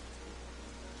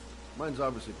 Mine's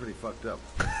obviously pretty fucked up.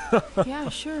 Yeah,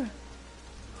 sure.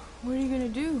 What are you gonna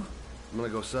do? I'm gonna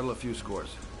go settle a few scores.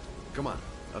 Come on,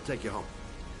 I'll take you home.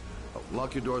 Oh,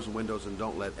 lock your doors and windows and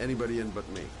don't let anybody in but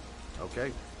me.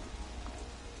 Okay?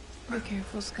 Be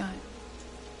careful, Scott.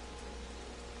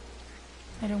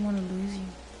 I don't want to lose you.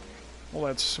 Well,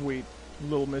 that's sweet.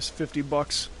 Little Miss 50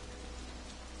 bucks.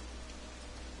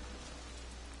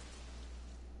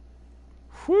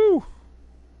 Whew!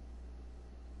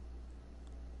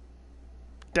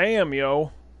 Damn,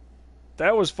 yo.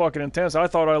 That was fucking intense. I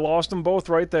thought I lost them both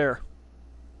right there.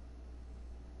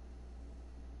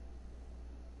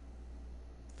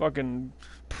 Fucking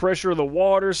pressure of the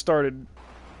water started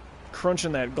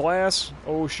crunching that glass.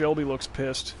 Oh, Shelby looks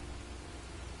pissed.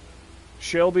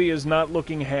 Shelby is not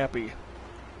looking happy.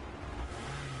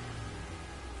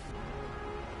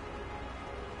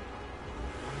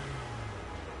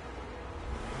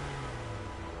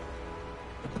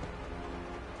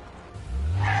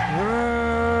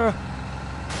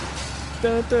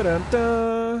 Dun dun dun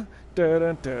dun dun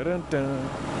dun dun dun dun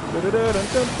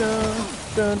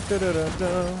dun dun dun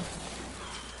dun.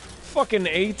 Fucking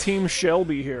A-Team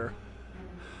Shelby here.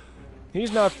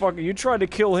 He's not fucking. You tried to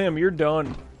kill him, you're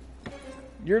done.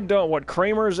 You're done. What,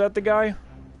 Kramer? Is that the guy?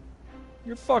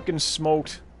 You're fucking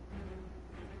smoked.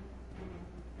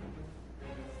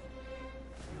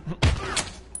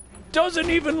 Doesn't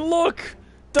even look!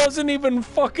 Doesn't even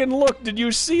fucking look! Did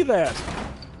you see that?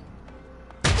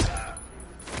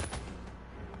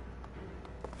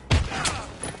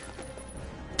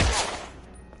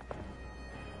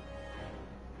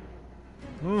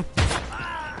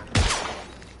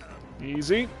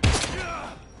 Easy.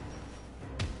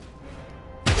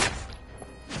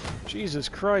 Jesus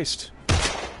Christ.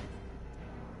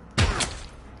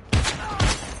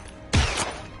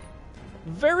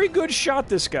 Very good shot,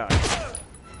 this guy.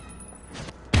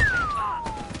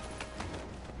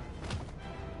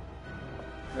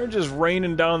 They're just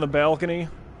raining down the balcony.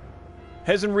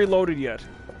 Hasn't reloaded yet.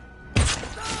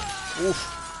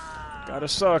 Oof. Gotta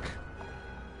suck.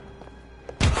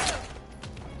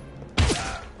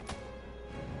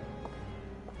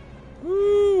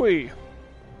 Woo-wee.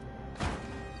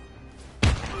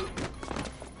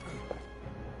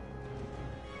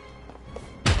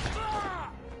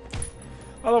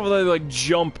 I love how they, like,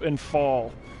 jump and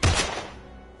fall.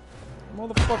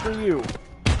 Motherfucker, you.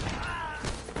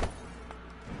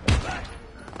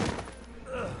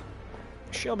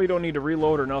 Shelby don't need to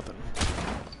reload or nothing.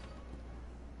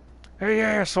 Hey,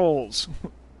 assholes!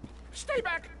 Stay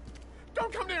back!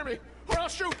 Don't come near me, or I'll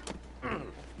shoot!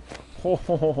 Ho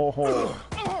ho ho ho ho.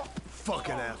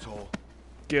 Fucking asshole.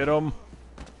 Get him.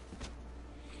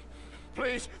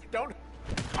 Please, don't...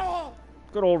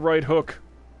 Good old right hook.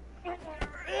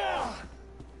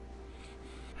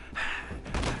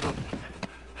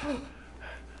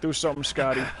 Do something,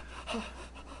 Scotty.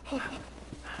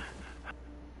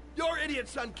 Your idiot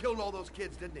son killed all those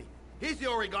kids, didn't he? He's the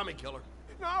origami killer.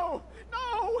 No!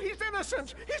 No! He's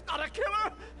innocent! He's not a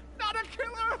killer! Not a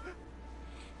killer!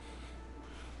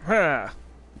 Ha!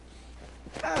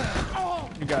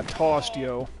 You got tossed,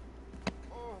 yo.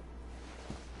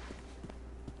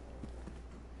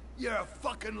 You're a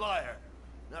fucking liar.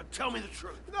 Now tell me the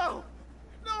truth. No!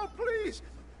 No, please!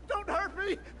 Don't hurt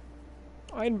me!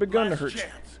 I hadn't begun to hurt you.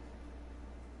 Chance.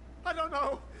 I don't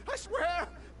know! I swear!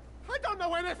 I don't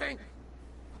know anything!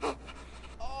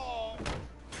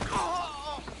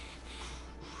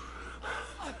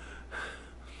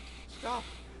 Stop!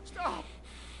 Stop!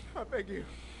 I beg you.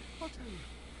 I'll tell you.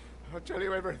 I'll tell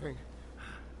you everything.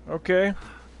 Okay.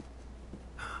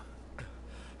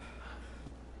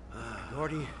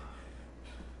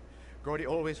 Gordy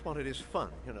always wanted his fun,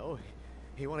 you know.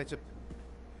 He wanted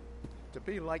to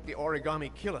be like the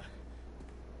origami killer.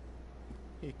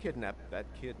 He kidnapped that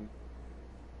kid and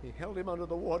he held him under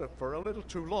the water for a little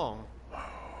too long.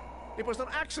 It was an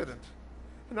accident.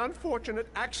 An unfortunate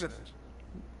accident.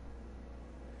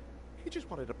 He just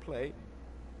wanted to play.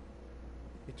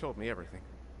 He told me everything.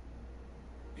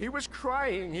 He was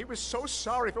crying. He was so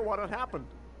sorry for what had happened.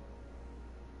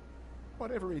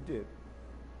 Whatever he did,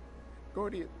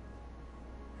 Gordy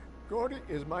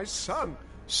is my son.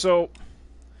 So,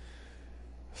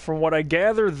 from what I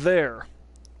gather there,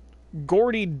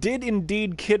 Gordy did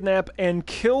indeed kidnap and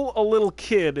kill a little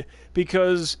kid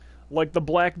because, like the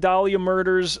Black Dahlia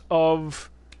murders of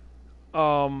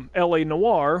L.A.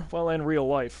 Noire, well, and real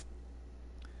life,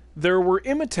 there were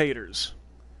imitators.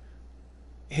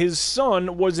 His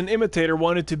son was an imitator,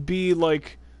 wanted to be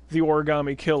like the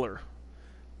origami killer.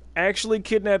 Actually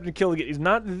kidnapped and killed a kid. He's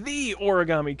not the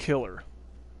origami killer.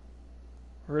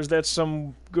 Or is that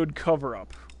some good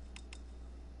cover-up?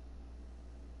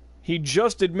 He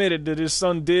just admitted that his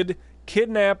son did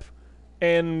kidnap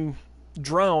and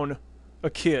drown a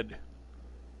kid.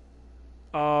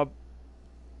 Let's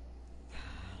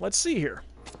see here.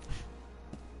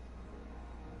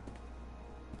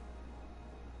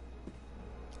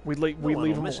 We leave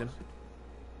him alone.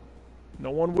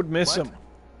 No one would miss him.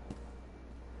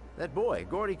 That boy,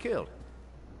 Gordy killed.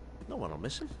 No one will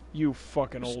miss him. You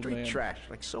fucking old Street man. trash,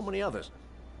 like so many others.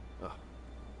 Oh,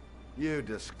 you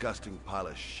disgusting pile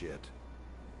of shit.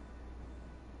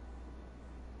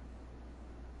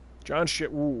 John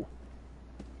shit. Woo.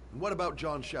 And what about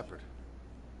John Shepard?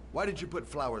 Why did you put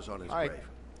flowers on his grave?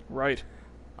 Right.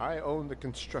 I own the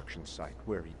construction site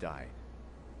where he died.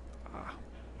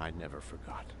 I never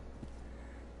forgot.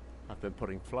 I've been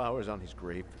putting flowers on his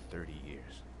grave for 30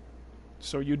 years.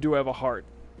 So you do have a heart.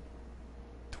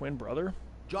 Twin brother?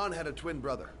 John had a twin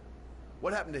brother.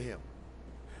 What happened to him?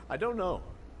 I don't know.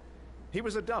 He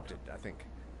was adopted, I think.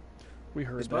 We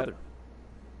heard His that. mother.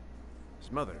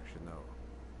 His mother should know.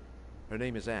 Her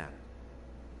name is Anne.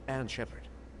 Anne Shepard.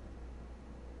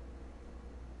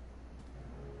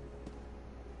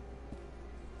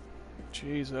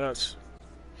 Jesus.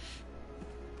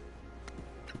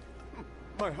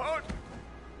 My heart!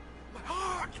 My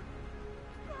heart!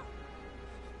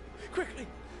 Quickly!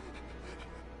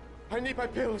 I need my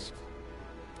pills.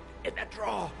 In that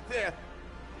drawer, there.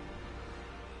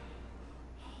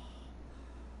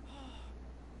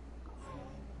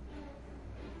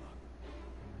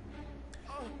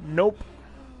 Nope.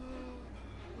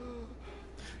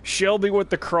 Shelby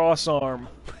with the cross arm.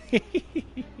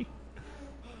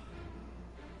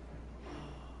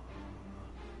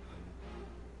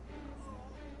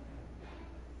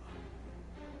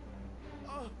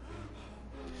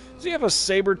 Does he have a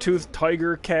saber-toothed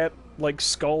tiger cat, like,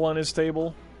 skull on his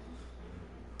table?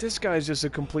 This guy's just a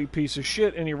complete piece of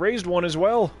shit, and he raised one as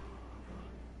well.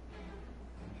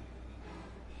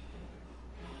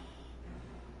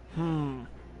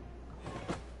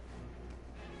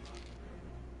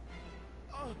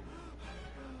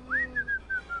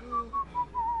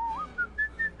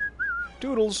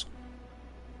 Doodles.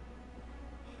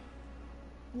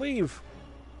 Leave.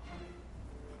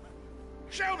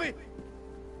 Shelby!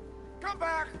 Come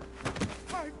back!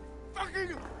 I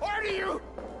fucking order you!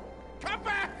 Come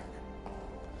back!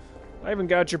 I even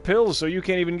got your pills, so you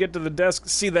can't even get to the desk.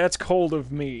 See, that's cold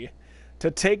of me.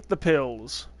 To take the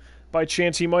pills. By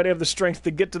chance he might have the strength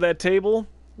to get to that table?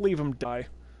 Leave him die.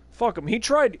 Fuck him. He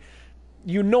tried...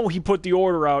 You know he put the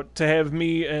order out to have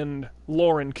me and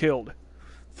Lauren killed.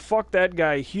 Fuck that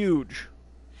guy huge.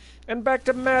 And back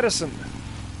to Madison.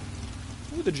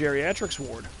 Ooh, the geriatrics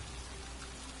ward.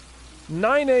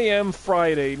 9 a.m.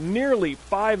 Friday. Nearly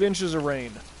 5 inches of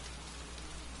rain.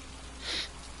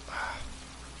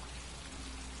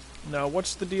 Now,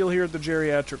 what's the deal here at the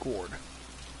geriatric ward?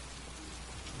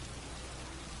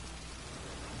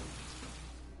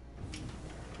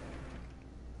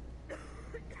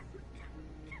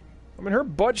 I mean, her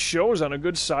butt shows on a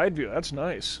good side view. That's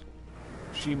nice.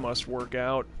 She must work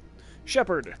out.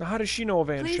 Shepard. Now, how does she know of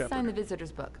Ann Please Shepard? sign the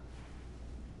visitor's book.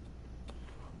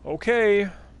 Okay.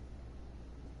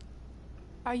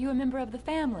 Are you a member of the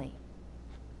family?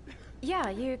 Yeah,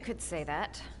 you could say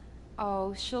that.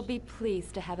 Oh, she'll be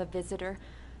pleased to have a visitor.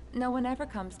 No one ever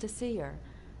comes to see her.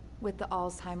 With the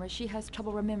Alzheimer's, she has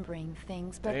trouble remembering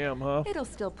things, but Damn, huh? it'll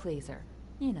still please her.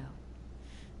 You know.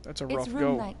 That's a rough It's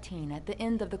room go. 19 at the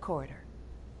end of the corridor.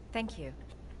 Thank you.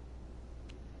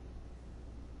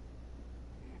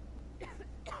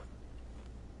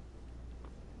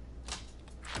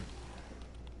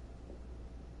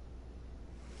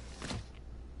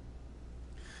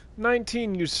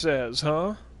 "19, you says,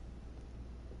 huh?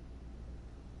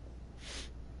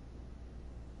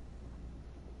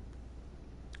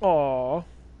 Aw.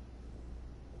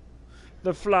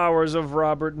 The Flowers of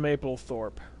Robert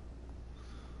Mapplethorpe.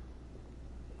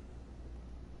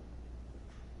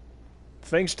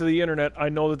 Thanks to the internet, I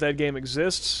know that that game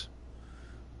exists.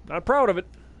 Not proud of it.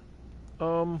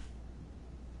 I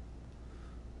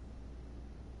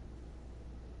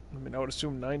mean, I would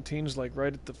assume 19's like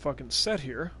right at the fucking set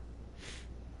here.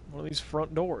 One of these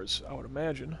front doors, I would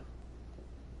imagine.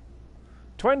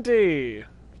 20!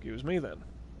 Excuse me then.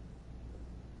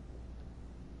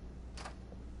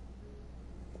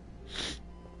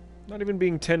 Not even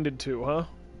being tended to, huh?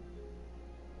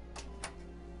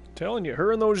 Telling you,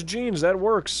 her and those jeans, that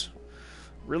works.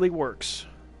 Really works.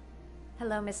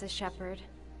 Hello, Mrs. Shepard.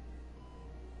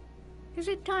 Is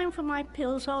it time for my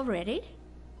pills already?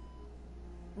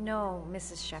 No,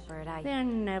 Mrs. Shepard, They're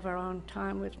never on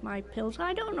time with my pills.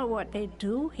 I don't know what they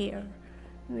do here.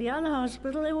 In the other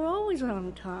hospital, they were always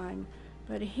on time.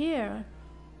 But here...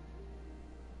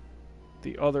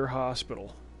 The other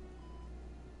hospital.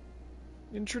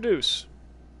 Introduce.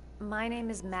 My name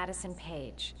is Madison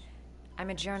Page. I'm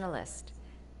a journalist.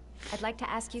 I'd like to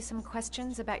ask you some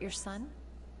questions about your son.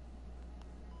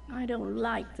 I don't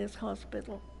like this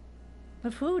hospital.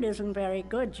 The food isn't very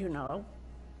good, you know.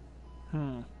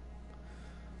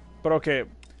 But okay.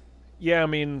 Yeah, I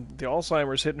mean, the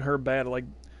Alzheimer's hitting her bad. Like,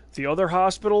 the other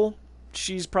hospital,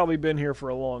 she's probably been here for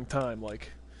a long time. Like,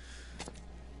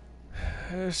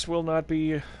 this will not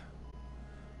be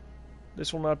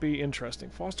interesting.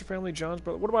 Foster family, John's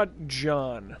brother. What about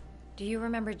John? Do you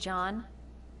remember John?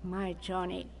 My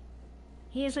Johnny.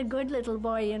 He is a good little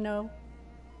boy, you know.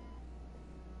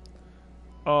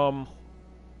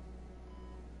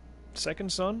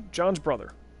 Second son? John's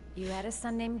brother. You had a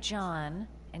son named John,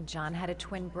 and John had a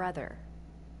twin brother.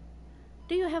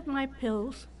 Do you have my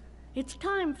pills? It's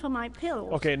time for my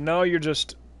pills. Okay, now you're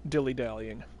just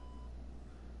dilly-dallying.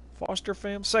 Foster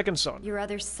fam? Second son. Your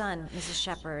other son, Mrs.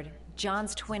 Shepard.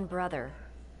 John's twin brother.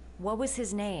 What was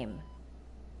his name?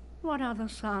 What other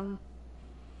son?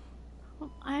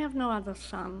 I have no other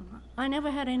son. I never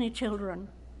had any children.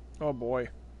 Oh boy.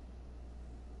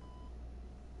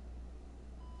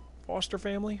 Foster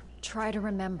family? Try to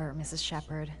remember, Mrs.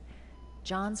 Shepard.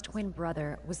 John's twin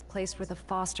brother was placed with a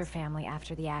foster family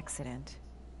after the accident.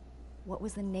 What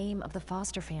was the name of the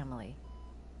foster family?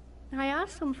 I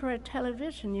asked them for a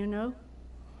television, you know.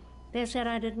 They said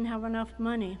I didn't have enough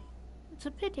money. It's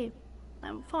a pity.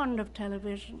 I'm fond of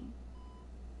television.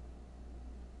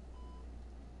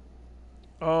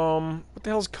 What the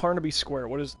hell's Carnaby Square?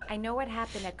 What is... I know what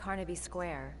happened at Carnaby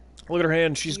Square. Look at her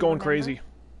hand, she's going crazy.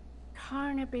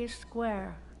 Carnaby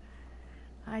Square.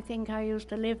 I think I used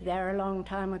to live there a long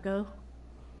time ago.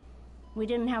 We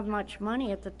didn't have much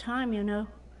money at the time, you know.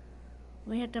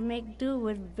 We had to make do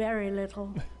with very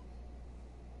little.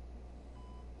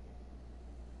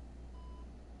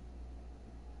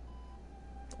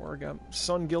 Oregon.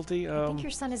 Son guilty? I think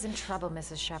your son is in trouble,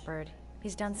 Mrs. Shepard.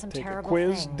 He's done some take terrible a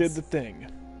quiz, things. did the thing.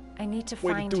 I need to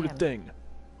Way find to do him. the thing.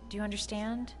 Do you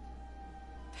understand?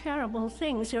 Terrible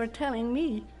things you're telling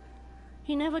me.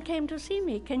 He never came to see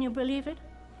me, can you believe it?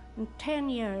 In 10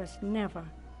 years, never.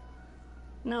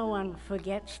 No one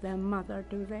forgets their mother,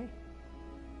 do they?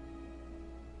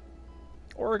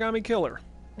 Origami Killer.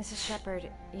 Mrs. Shepherd,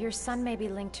 your son may be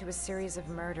linked to a series of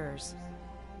murders.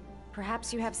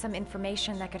 Perhaps you have some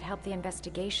information that could help the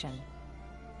investigation.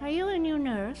 Are you a new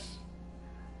nurse?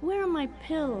 Where are my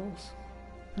pills?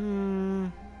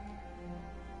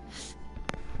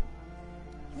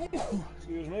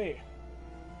 Excuse me.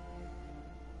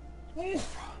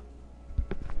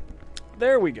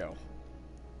 There we go.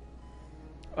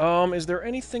 Is there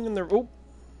anything in there? Oh,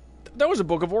 that was a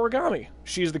book of origami.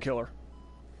 She's the killer.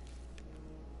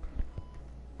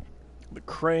 The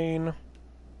crane.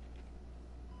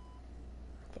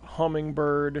 The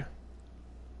hummingbird.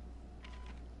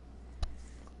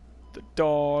 The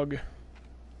dog.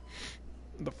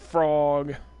 The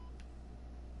frog.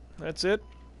 That's it?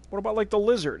 What about, like, the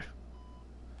lizard?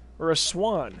 Or a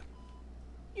swan?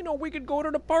 You know, we could go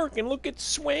to the park and look at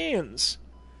swans.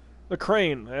 The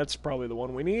crane, that's probably the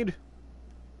one we need.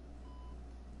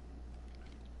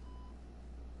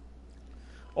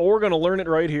 Oh, we're going to learn it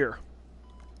right here.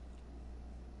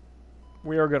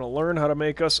 We are going to learn how to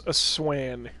make us a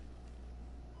swan.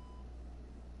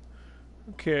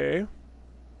 Okay.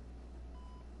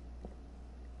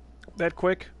 That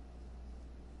quick?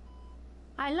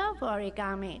 I love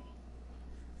origami,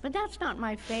 but that's not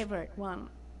my favorite one.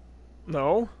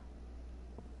 No?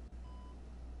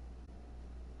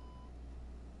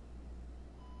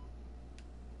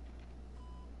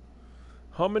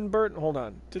 Hummingbird? Hold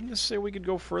on. Didn't this say we could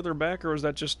go further back, or was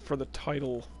that just for the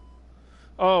title?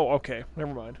 Oh, okay.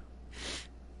 Never mind.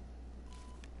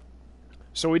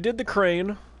 So we did the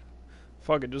crane.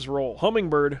 Fuck it, just roll.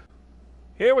 Hummingbird.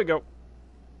 Here we go.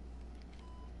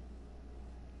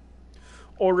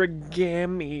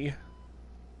 Origami.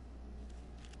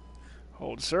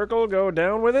 Hold circle, go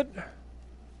down with it.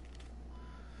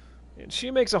 And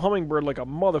she makes a hummingbird like a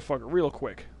motherfucker real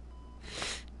quick.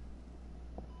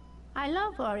 I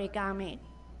love origami,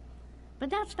 but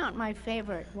that's not my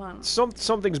favorite one.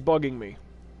 Something's bugging me.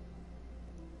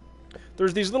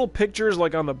 There's these little pictures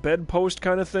like on the bedpost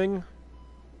kind of thing.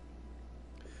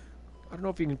 I don't know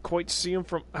if you can quite see them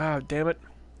from... Ah, damn it.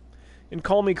 And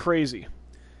call me crazy.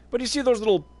 But you see those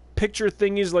little picture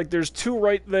thingies, like there's two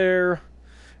right there,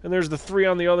 and there's the three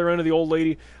on the other end of the old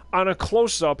lady. On a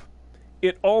close-up,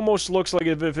 it almost looks like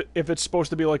if it's supposed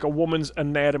to be like a woman's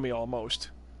anatomy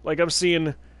almost. Like I'm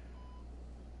seeing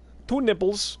two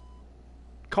nipples.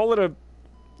 Call it a...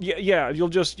 Yeah, you'll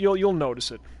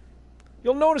notice it.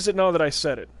 You'll notice it now that I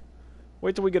said it.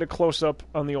 Wait till we get a close-up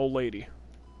on the old lady.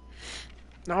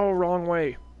 No, wrong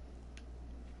way.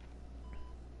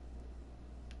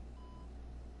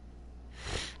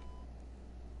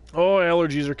 Oh,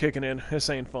 allergies are kicking in. This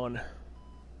ain't fun.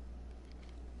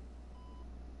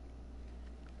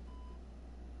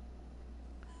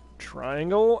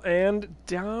 Triangle and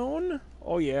down?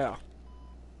 Oh, yeah.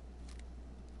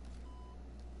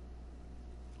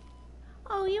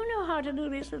 Oh, you know how to do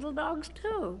these little dogs,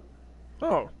 too.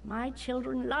 Oh. My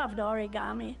children loved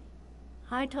origami.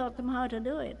 I taught them how to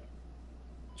do it.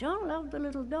 John loved the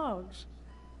little dogs.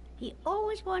 He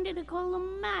always wanted to call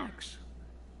them Max.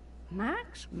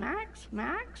 Max, Max,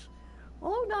 Max?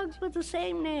 All dogs with the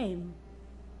same name.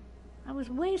 I was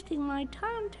wasting my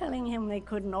time telling him they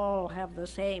couldn't all have the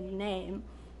same name.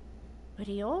 But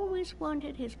he always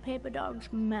wanted his paper dogs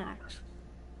Max.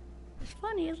 It's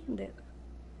funny, isn't it?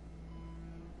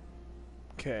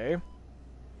 Okay.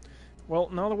 Well,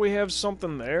 now that we have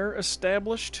something there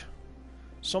established,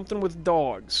 something with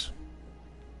dogs.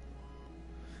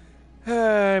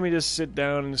 Let me just sit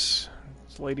down. This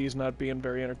lady is not being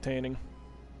very entertaining.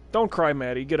 Don't cry,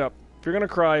 Maddie. Get up. If you're gonna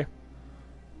cry,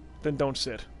 then don't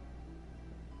sit.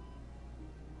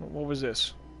 What was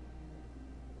this?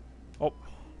 Oh.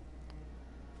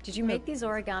 Did you make these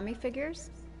origami figures?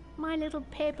 My little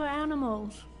paper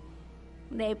animals.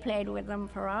 They played with them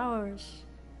for hours.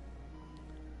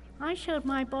 I showed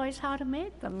my boys how to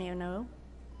make them, you know.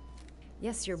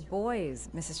 Yes, your boys,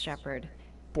 Mrs. Shepherd.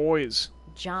 Boys.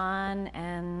 John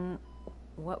and...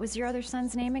 What was your other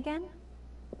son's name again?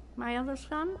 My other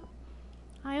son?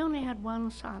 I only had one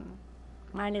son.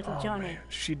 My little Johnny. Man.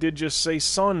 She did just say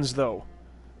sons, though.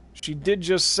 She did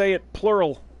just say it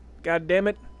plural. God damn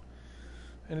it.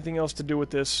 Anything else to do with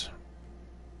this?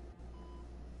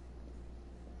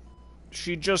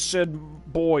 She just said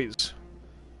boys.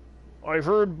 I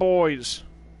heard boys.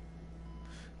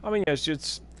 I mean,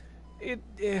 yes,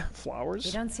 flowers.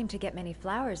 You don't seem to get many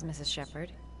flowers, Mrs.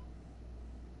 Shepherd.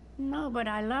 No, but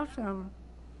I love them.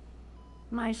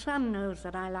 My son knows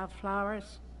that I love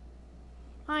flowers.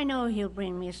 I know he'll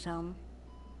bring me some.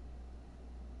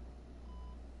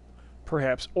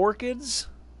 Perhaps orchids?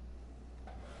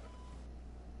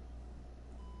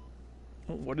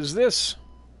 What is this?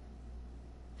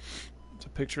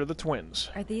 picture of the twins.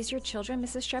 Are these your children,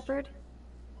 Mrs. Shepherd?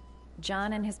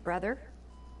 John and his brother?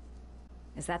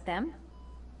 Is that them?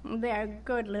 They're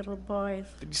good little boys.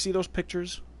 Did you see those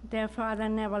pictures? Their father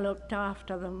never looked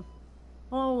after them.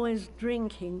 Always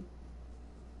drinking.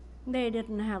 They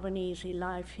didn't have an easy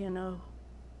life, you know.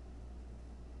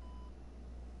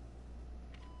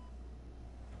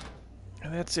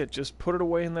 And that's it. Just put it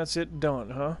away and that's it. Done,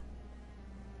 huh?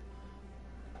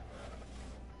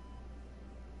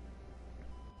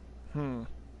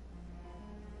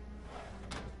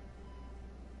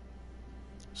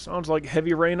 Sounds like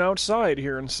heavy rain outside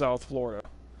here in South Florida.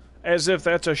 As if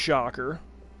that's a shocker.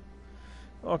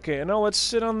 Okay, and now let's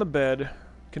sit on the bed.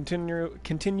 Continue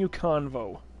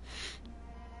convo.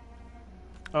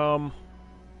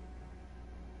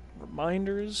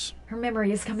 Reminders. Her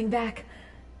memory is coming back.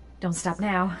 Don't stop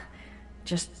now.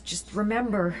 Just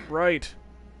remember. Right.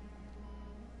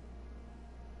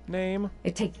 Name.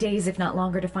 It'd take days, if not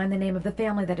longer, to find the name of the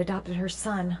family that adopted her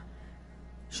son.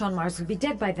 Sean Mars would be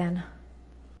dead by then.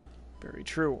 Very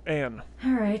true. Anne.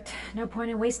 All right. No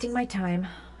point in wasting my time.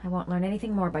 I won't learn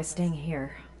anything more by staying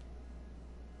here.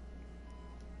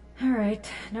 All right.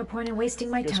 No point in wasting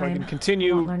my time. So I can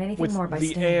continue I won't learn anything with more by the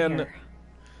staying Anne here.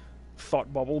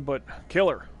 thought bubble, but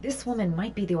killer. This woman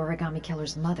might be the origami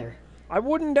killer's mother. I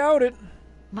wouldn't doubt it.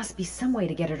 Must be some way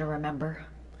to get her to remember.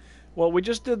 Well, we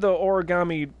just did the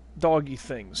origami doggy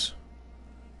things.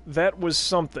 That was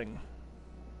something.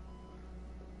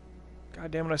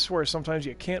 God damn it, I swear, sometimes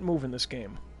you can't move in this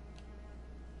game.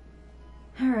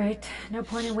 Alright, no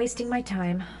point in wasting my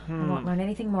time. I won't learn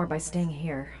anything more by staying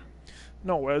here.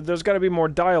 No, there's got to be more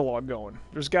dialogue going.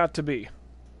 There's got to be.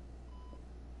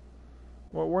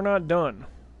 Well, we're not done.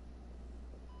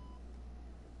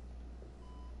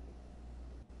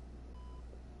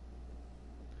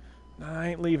 Nah, I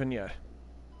ain't leaving yet.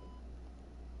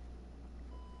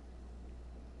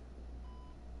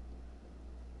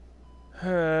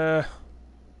 So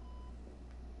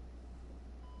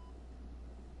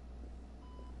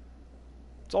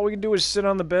all we can do is sit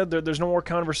on the bed. There's no more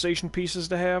conversation pieces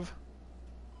to have.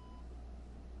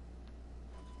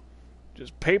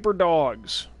 Just paper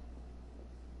dogs.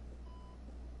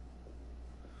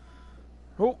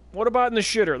 Oh, what about in the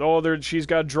shitter? Oh, she's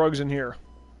got drugs in here.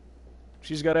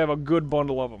 She's got to have a good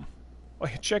bundle of them. Oh,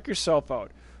 check yourself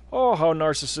out. Oh, how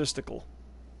narcissistical.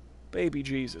 Baby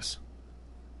Jesus.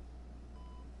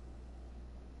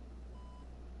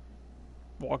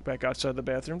 Walk back outside the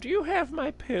bathroom. Do you have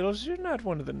my pills? You're not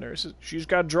one of the nurses. She's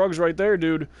got drugs right there,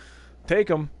 dude. Take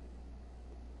them.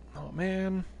 Oh,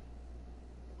 man.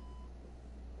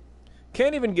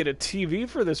 Can't even get a TV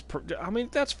for this. I mean,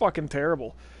 that's fucking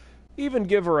terrible. Even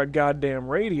give her a goddamn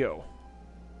radio.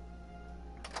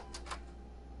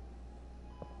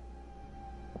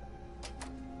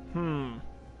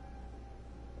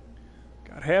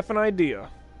 Got half an idea.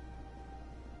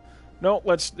 No,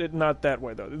 not that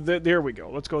way, though. There we go.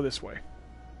 Let's go this way.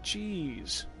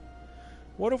 Jeez.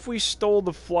 What if we stole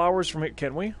the flowers from it?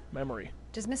 Can we? Memory.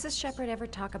 Does Mrs. Shepherd ever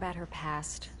talk about her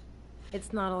past?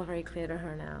 It's not all very clear to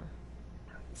her now.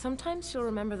 Sometimes she'll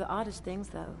remember the oddest things,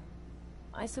 though.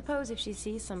 I suppose if she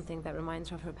sees something that reminds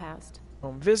her of her past.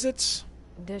 Visits?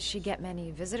 Does she get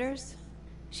many visitors?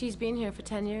 She's been here for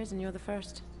 10 years, and you're the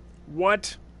first.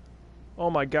 What? Oh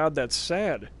my god, that's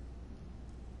sad.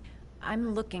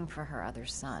 I'm looking for her other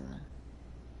son.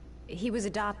 He was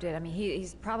adopted. I mean,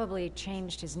 he's probably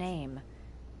changed his name.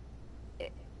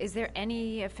 Is there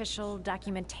any official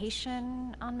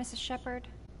documentation on Mrs. Shepherd?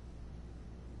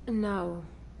 No,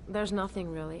 there's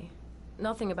nothing really.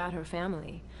 Nothing about her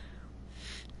family.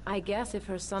 I guess if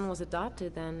her son was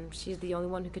adopted, then she's the only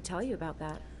one who could tell you about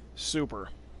that. Super.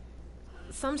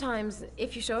 Sometimes,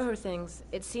 if you show her things,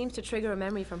 it seems to trigger a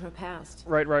memory from her past.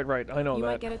 Right. I know that. You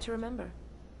might get it to remember.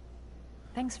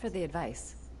 Thanks for the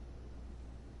advice.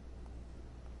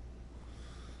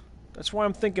 That's why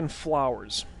I'm thinking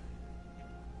flowers.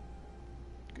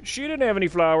 She didn't have any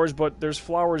flowers, but there's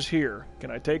flowers here.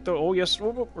 Can I take the... Oh, yes.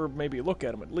 Or maybe look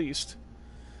at them at least.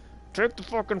 Take the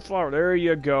fucking flower. There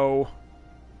you go.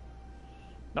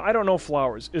 Now, I don't know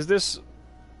flowers. Is this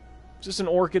an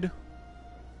orchid?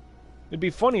 It'd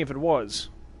be funny if it was.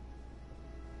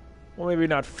 Well, maybe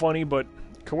not funny, but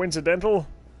coincidental?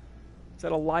 Is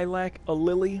that a lilac? A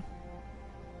lily?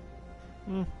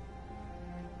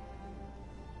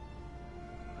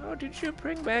 Oh, did you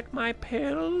bring back my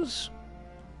pills?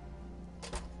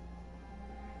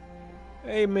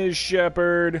 Hey, Ms.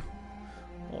 Shepherd.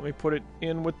 Let me put it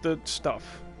in with the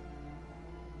stuff.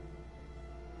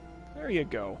 There you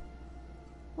go.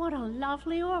 What a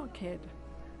lovely orchid.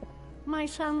 My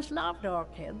sons loved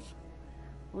orchids.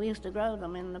 We used to grow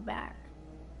them in the back.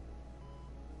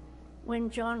 When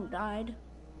John died,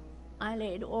 I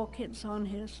laid orchids on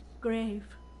his grave.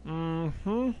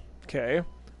 Mm-hmm. Okay,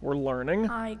 we're learning.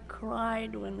 I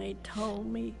cried when they told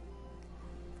me.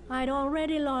 I'd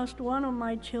already lost one of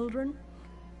my children,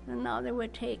 and now they were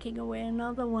taking away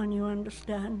another one, you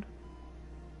understand.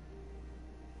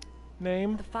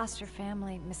 Name? The foster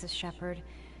family, Mrs. Shepherd.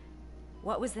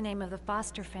 What was the name of the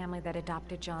foster family that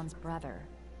adopted John's brother?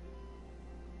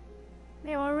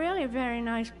 They were really very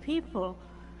nice people.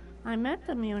 I met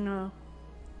them, you know.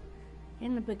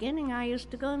 In the beginning, I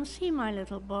used to go and see my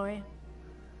little boy.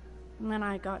 And then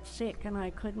I got sick and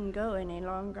I couldn't go any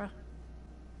longer.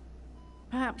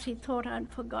 Perhaps he thought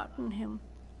I'd forgotten him.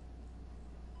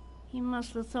 He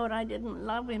must have thought I didn't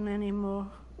love him anymore.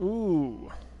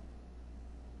 Ooh.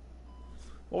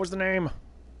 What was the name?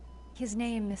 His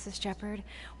name, Mrs. Shepherd.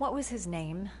 What was his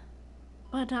name?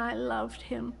 But I loved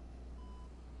him.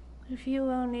 If you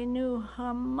only knew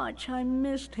how much I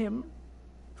missed him.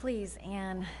 Please,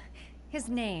 Anne. His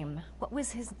name. What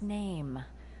was his name?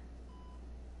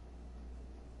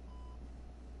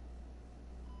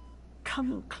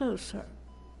 Come closer.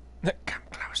 Come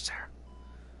closer.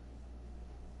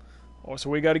 Oh, so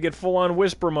we gotta get full-on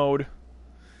whisper mode.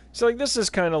 So, like, this is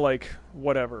kind of like,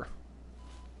 whatever.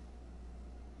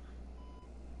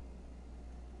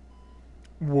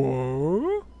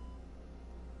 What?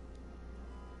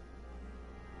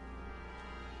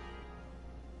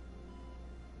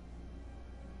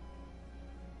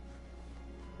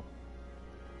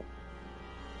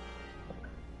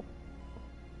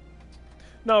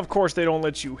 Now, of course, they don't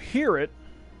let you hear it.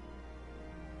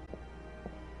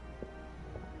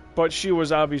 But she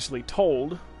was obviously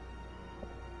told.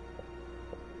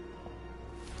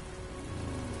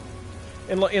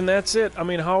 And that's it. I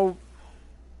mean, how...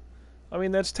 I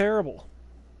mean, that's terrible.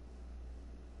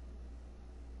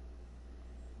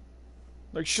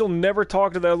 Like, she'll never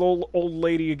talk to that old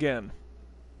lady again.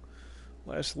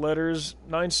 Last letters,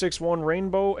 961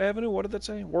 Rainbow Avenue. What did that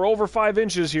say? We're over 5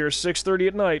 inches here, 6:30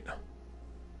 at night.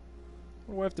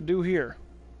 What do I have to do here?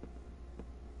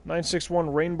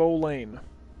 961 Rainbow Lane.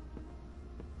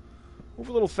 Move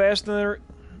a little faster there,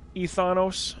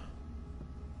 Ethanos.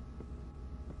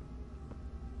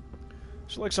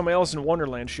 It's like some Alice in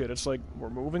Wonderland shit. It's like, we're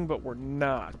moving, but we're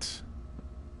not.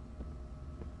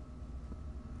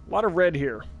 A lot of red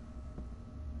here.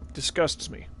 Disgusts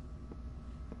me.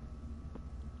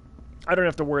 I don't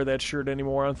have to wear that shirt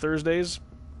anymore on Thursdays.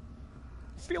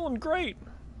 Feeling great.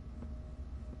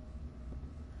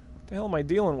 What the hell am I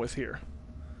dealing with here?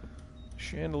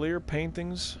 Chandelier,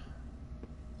 paintings.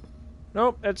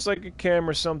 Nope, that's like a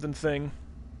camera something thing.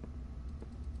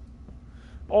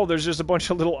 Oh, there's just a bunch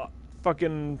of little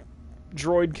fucking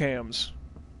droid cams.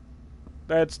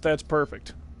 That's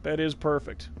perfect. That is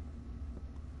perfect.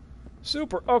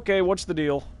 Super. Okay, what's the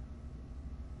deal?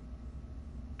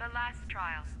 The last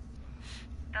trial.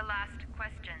 The last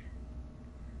question.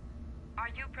 Are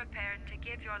you prepared to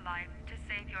give your life to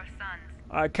save your sons?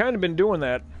 I kind of been doing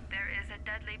that. There is a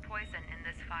deadly poison in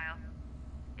this vial.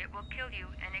 It will kill you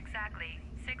in exactly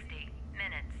 60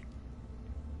 minutes.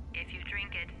 If you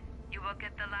drink it, you will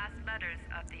get the last letters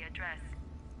of the address.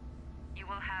 You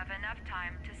will have enough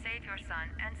time to save your son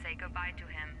and say goodbye to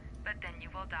him, but then you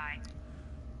will die.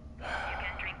 You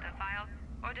can drink the vial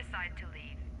or decide to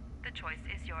leave. The choice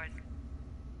is yours.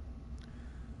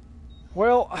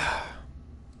 Well,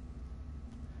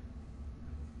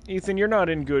 Ethan, you're not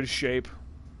in good shape.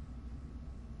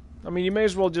 I mean, you may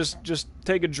as well just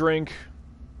take a drink,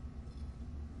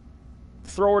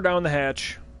 throw her down the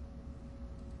hatch.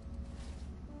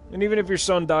 And even if your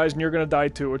son dies and you're going to die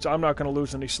too, I'm not going to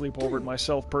lose any sleep over it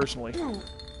myself, personally.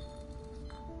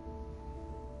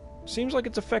 Seems like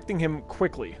it's affecting him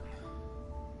quickly.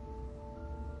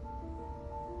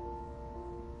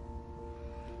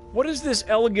 What is this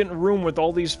elegant room with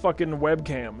all these fucking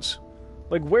webcams?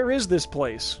 Like, where is this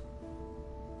place?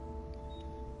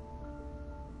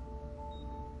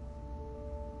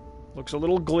 Looks a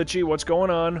little glitchy. What's going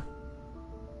on?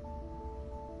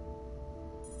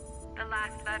 The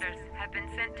last letters have been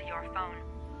sent to your phone.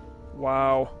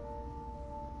 Wow.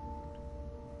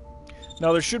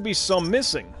 Now, there should be some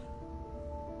missing.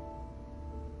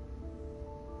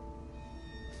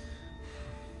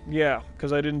 Yeah,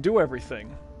 because I didn't do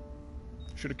everything.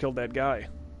 Should have killed that guy.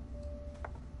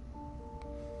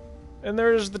 And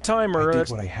there's the timer. I did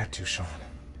what I had to, Sean.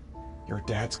 Your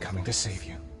dad's coming to save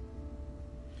you.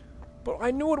 But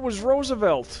I knew it was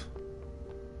Roosevelt.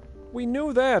 We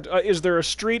knew that. Is there a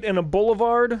street and a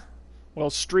boulevard?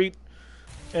 Well, street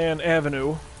and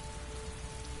avenue.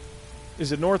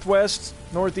 Is it northwest,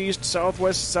 northeast,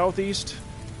 southwest, southeast?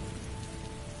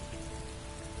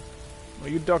 Well,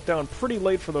 you ducked down pretty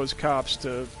late for those cops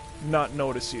to not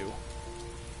notice you.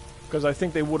 Because I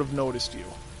think they would have noticed you.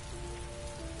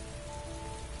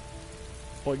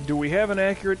 Like, do we have an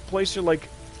accurate place here? Like,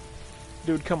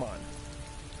 dude, come on.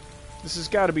 This has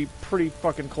got to be pretty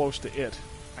fucking close to it.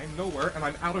 I'm nowhere, and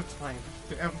I'm out of time.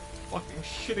 Damn fucking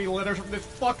shitty letters from this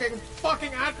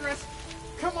fucking address.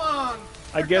 Come on.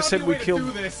 I guess had we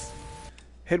killed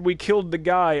the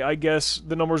guy, I guess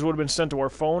the numbers would have been sent to our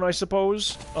phone, I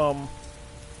suppose.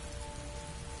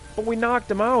 But we knocked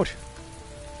him out.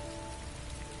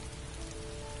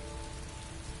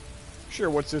 Sure,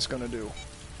 what's this gonna do?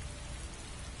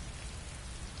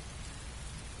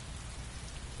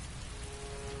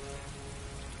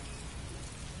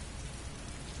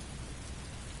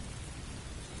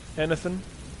 Anything?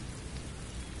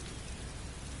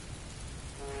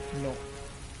 No.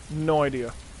 No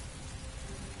idea.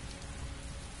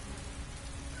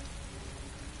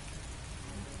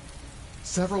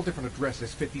 Several different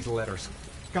addresses fit these letters.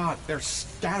 God, they're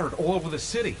scattered all over the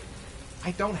city.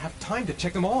 I don't have time to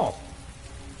check them all.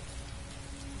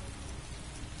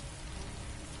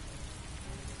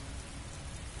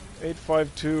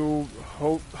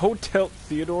 $852 Hotel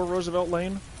Theodore Roosevelt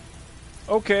Lane?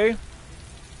 Okay.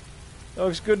 That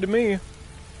looks good to me.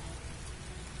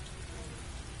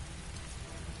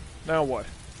 Now what?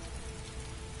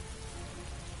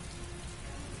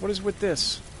 What is with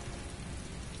this?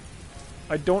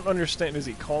 I don't understand. Is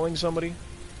he calling somebody?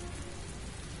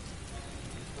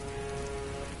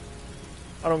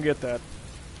 I don't get that.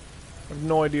 I have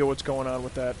no idea what's going on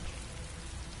with that.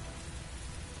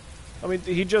 I mean,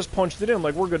 he just punched it in,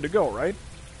 like we're good to go, right?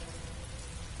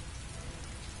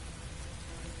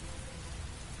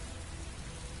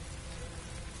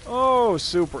 Oh,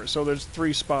 super. So there's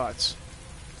 3 spots.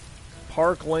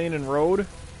 Park, Lane, and Road?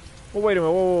 Well, wait a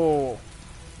minute. Whoa, whoa, whoa.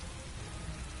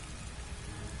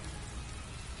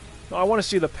 No, I want to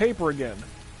see the paper again.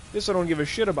 This I don't give a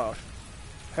shit about.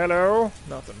 Hello?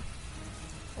 Nothing.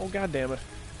 Oh, God damn it.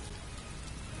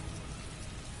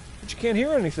 But you can't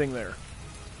hear anything there.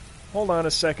 Hold on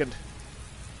a second.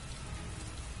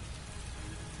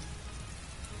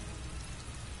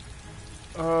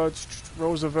 It's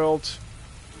Roosevelt.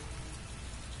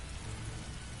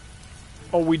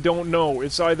 Oh, we don't know.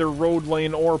 It's either Road,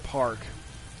 Lane, or Park.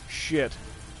 Shit.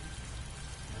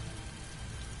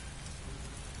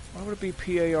 Why would it be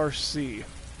PARC?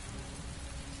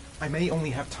 I may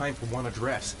only have time for one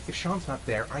address. If Sean's not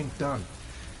there, I'm done.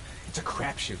 It's a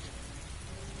crapshoot.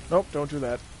 Nope, don't do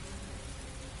that.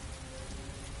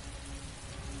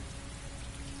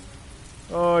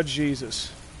 Oh,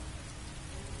 Jesus.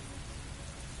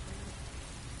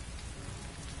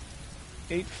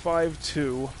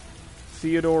 852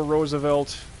 Theodore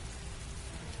Roosevelt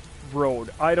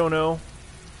Road. I don't know.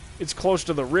 It's close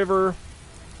to the river.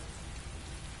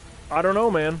 I don't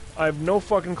know, man. I have no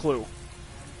fucking clue.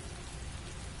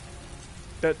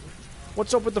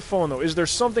 What's up with the phone, though? Is there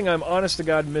something I'm honest to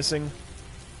God missing?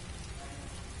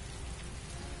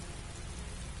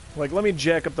 Like, let me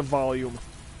jack up the volume.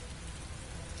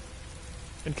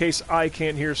 In case I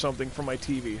can't hear something from my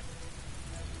TV.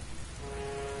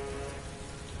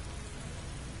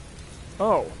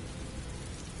 Oh.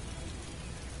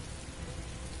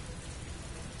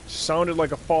 Sounded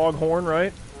like a foghorn,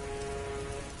 right?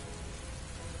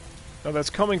 Now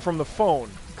that's coming from the phone,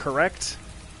 correct?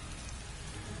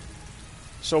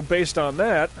 So based on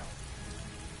that,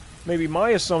 maybe my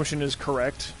assumption is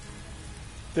correct.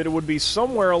 That it would be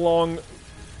somewhere along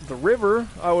the river,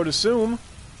 I would assume.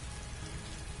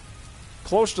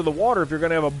 Close to the water if you're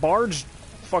going to have a barge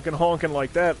fucking honking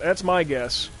like that. That's my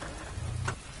guess.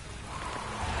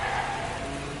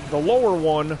 The lower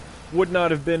one would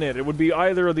not have been it. It would be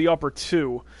either of the upper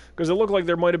 2. Because it looked like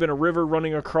there might have been a river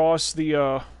running across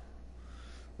the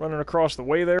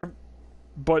way there.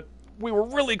 But we were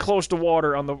really close to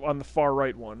water on the far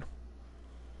right one.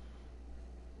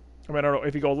 I mean, I don't know,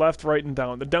 if you go left, right, and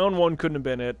down. The down one couldn't have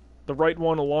been it. The right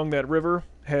one along that river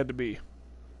had to be.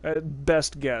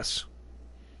 Best guess.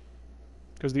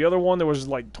 Because the other one that was,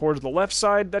 like, towards the left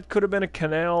side, that could have been a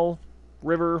canal,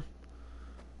 river.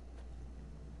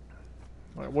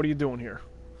 All right, what are you doing here?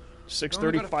 6:35.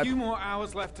 Only got a few more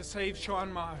hours left to save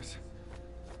Sean Mars.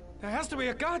 There has to be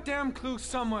a goddamn clue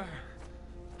somewhere.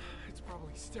 It's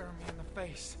probably staring me in the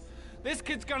face. This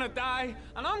kid's gonna die,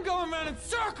 and I'm going around in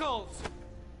circles!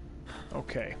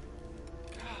 Okay.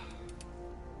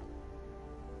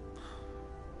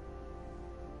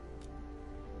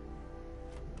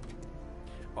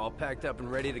 All packed up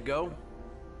and ready to go?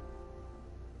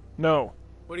 No.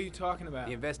 What are you talking about?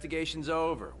 The investigation's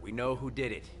over. We know who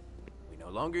did it. We no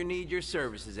longer need your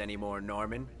services anymore,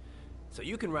 Norman. So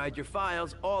you can ride your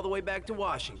files all the way back to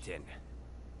Washington.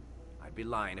 I'd be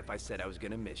lying if I said I was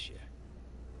gonna miss you.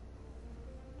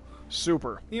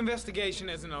 Super. The investigation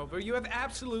isn't over. You have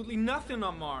absolutely nothing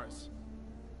on Mars.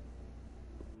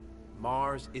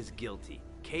 Mars is guilty.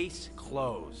 Case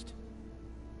closed.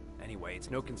 Anyway, it's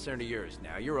no concern of yours.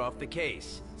 Now you're off the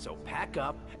case. So pack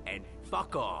up and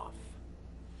fuck off.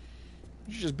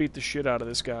 You just beat the shit out of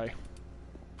this guy.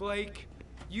 Blake,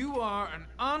 you are an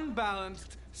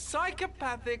unbalanced,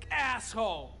 psychopathic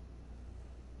asshole.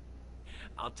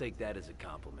 I'll take that as a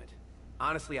compliment.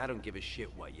 Honestly, I don't give a shit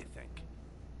what you think.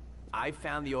 I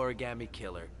found the origami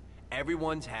killer.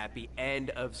 Everyone's happy.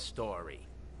 End of story.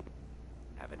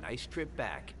 Have a nice trip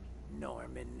back,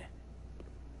 Norman.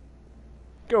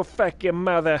 Go fuck your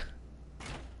mother.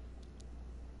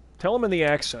 Tell him in the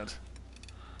accent.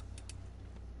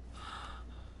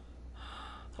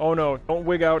 Oh no, don't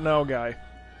wig out now, guy.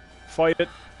 Fight it.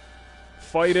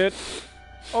 Fight it.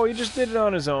 Oh, he just did it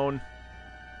on his own.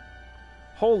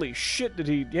 Holy shit, did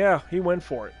he... Yeah, he went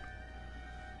for it.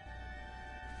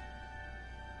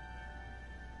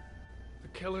 The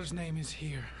killer's name is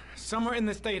here. Somewhere in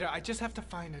this data. I just have to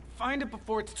find it. Find it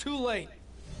before it's too late.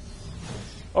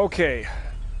 Okay.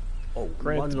 Oh,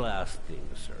 Granted. one last thing,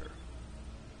 sir.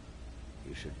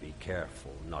 You should be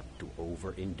careful not to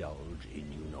overindulge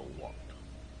in you-know-what.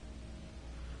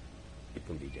 It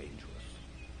can be dangerous.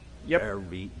 Yep.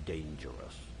 Very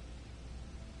dangerous.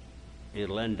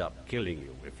 It'll end up killing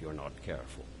you if you're not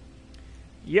careful.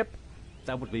 Yep.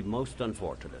 That would be most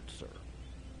unfortunate, sir.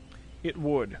 It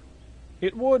would.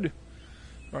 It would.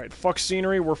 Alright, fuck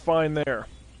scenery, we're fine there.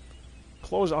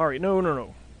 Close... Alright,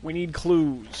 no. We need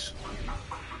clues.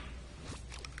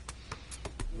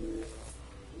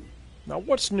 Now,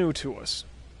 what's new to us?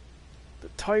 The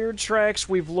tire tracks,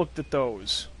 we've looked at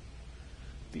those.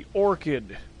 The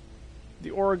orchid.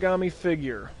 The origami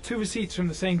figure. 2 receipts from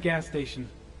the same gas station.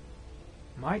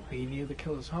 Might be near the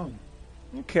killer's home.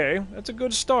 Okay, that's a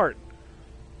good start.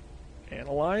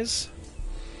 Analyze.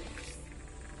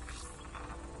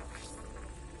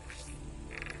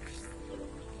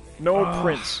 No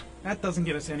prints. That doesn't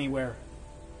get us anywhere.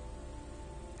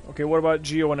 Okay, what about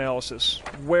geoanalysis?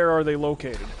 Where are they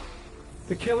located?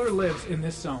 The killer lives in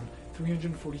this zone.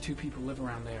 342 people live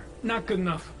around there. Not good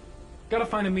enough. Gotta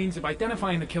find a means of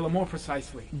identifying the killer more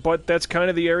precisely. But that's kind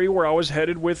of the area where I was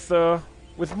headed with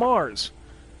Mars.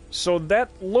 So that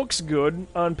looks good,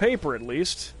 on paper at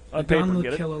least. On The paper, gun get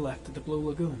the it? killer left at the Blue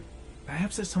Lagoon.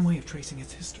 Perhaps there's some way of tracing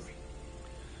its history.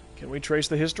 Can we trace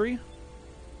the history?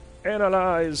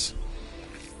 Analyze.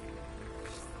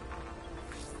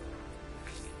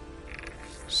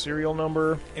 Serial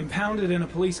number. Impounded in a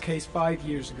police case 5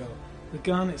 years ago. The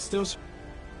gun is still...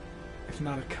 if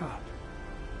not a cop.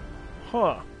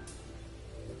 Huh.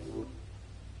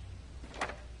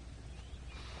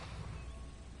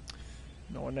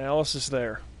 No analysis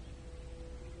there.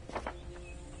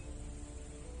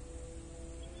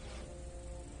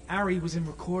 Ari was in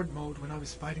record mode when I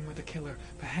was fighting with the killer.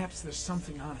 Perhaps there's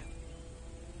something on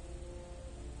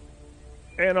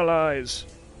it. Analyze.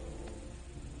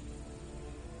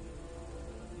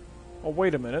 Oh,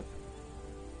 wait a minute.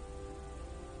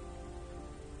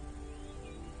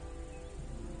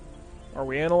 Are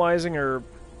we analyzing or...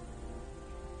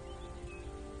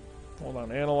 Hold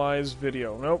on, analyze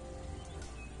video. Nope.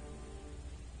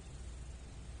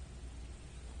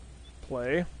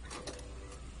 Play.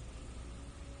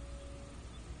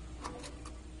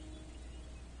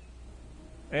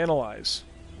 Analyze.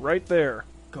 Right there.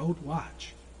 Gold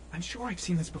watch. I'm sure I've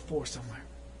seen this before somewhere.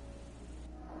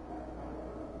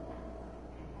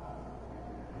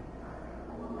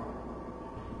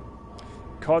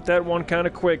 Caught that one kind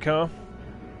of quick, huh?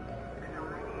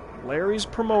 Larry's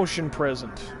promotion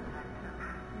present.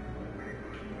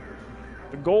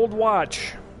 The gold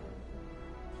watch.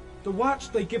 The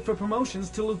watch they give for promotions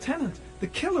to lieutenant. The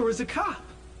killer is a cop.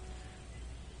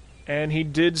 And he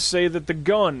did say that the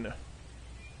gun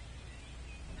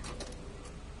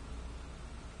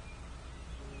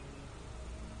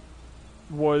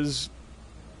was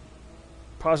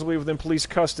possibly within police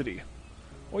custody.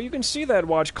 Well, you can see that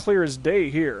watch clear as day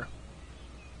here.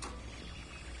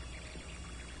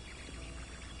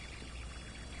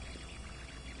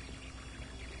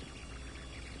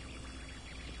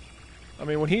 I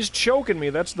mean, when he's choking me,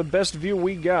 that's the best view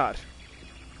we got.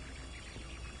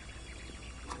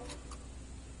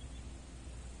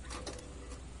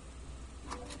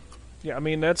 Yeah, I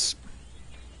mean, that's...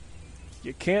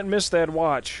 You can't miss that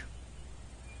watch.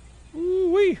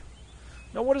 Ooh-wee.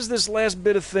 Now, what is this last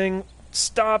bit of thing?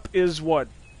 Stop is what?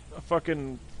 A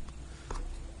fucking...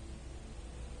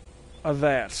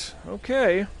 that.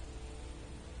 Okay.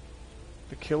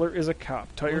 The killer is a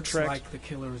cop. Tire Looks tracks. like the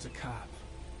killer is a cop.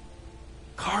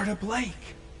 Carter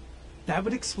Blake! That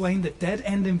would explain the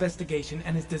dead-end investigation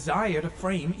and his desire to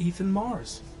frame Ethan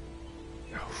Mars.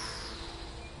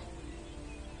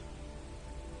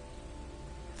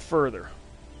 Further.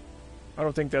 I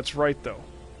don't think that's right, though.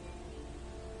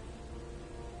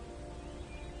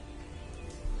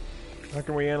 How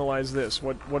can we analyze this?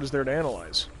 What is there to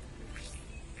analyze?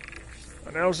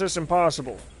 Analysis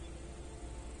impossible.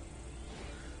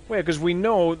 Wait, because we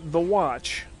know the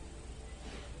watch.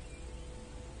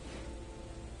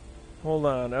 Hold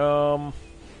on,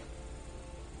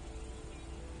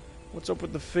 what's up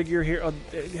with the figure here?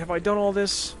 Have I done all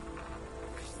this?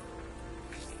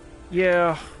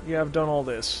 Yeah, I've done all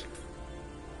this.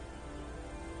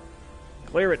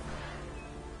 Clear it.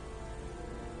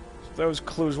 So those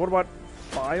clues. What about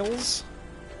files?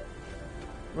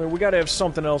 I mean, we gotta have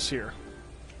something else here.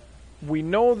 We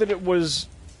know that it was...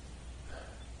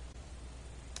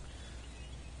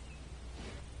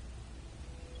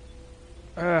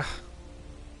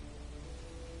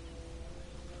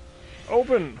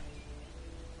 Open!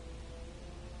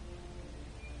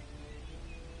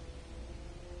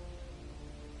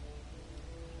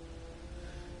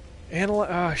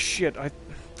 Shit, I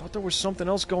thought there was something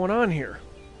else going on here.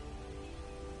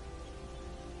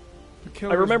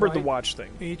 I remembered the watch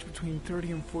thing. Age between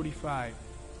 30 and 45.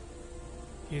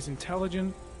 He is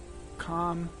intelligent,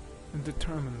 calm, and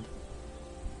determined.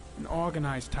 An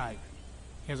organized type.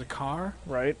 He has a car.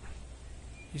 Right.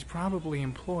 He's probably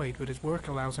employed, but his work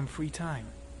allows him free time.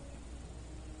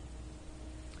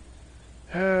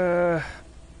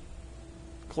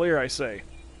 Clear, I say.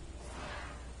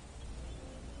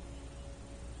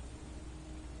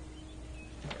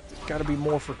 There's got to be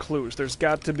more for clues. There's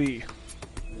got to be.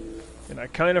 And I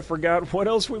kind of forgot what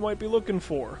else we might be looking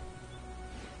for.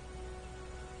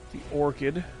 The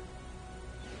orchid.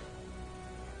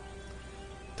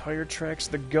 Tire tracks,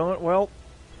 the gun. Well...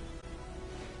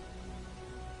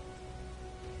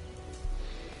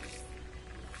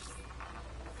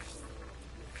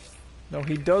 No,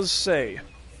 he does say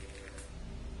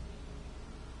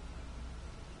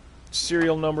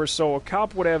serial number, so a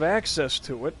cop would have access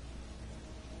to it.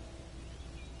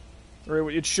 Or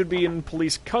it should be in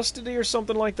police custody or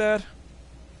something like that.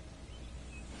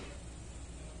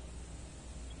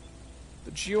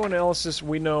 The geoanalysis,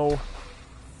 we know.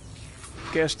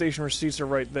 Gas station receipts are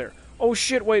right there. Oh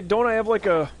shit, wait, don't I have like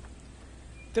a...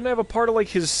 Didn't I have a part of like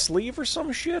his sleeve or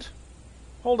some shit?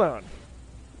 Hold on.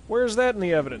 Where's that in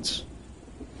the evidence?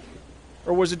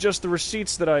 Or was it just the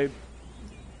receipts that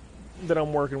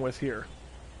I'm working with here?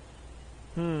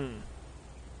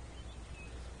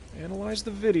 Analyze the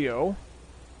video.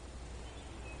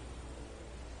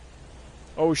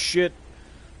 Oh shit.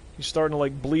 He's starting to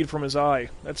like bleed from his eye.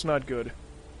 That's not good.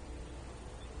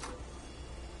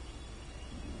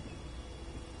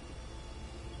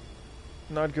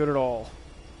 Not good at all.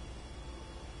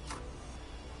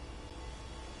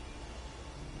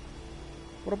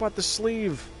 What about the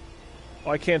sleeve? Oh,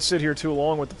 I can't sit here too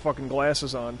long with the fucking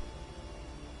glasses on.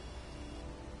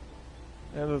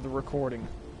 End of the recording.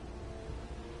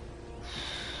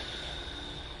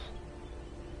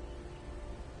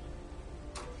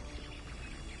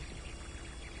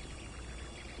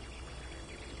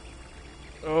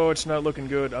 Oh, it's not looking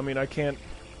good. I mean, I can't...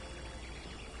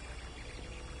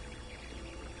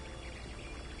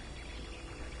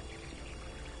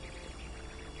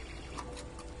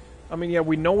 I mean, yeah,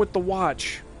 we know with the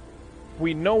watch.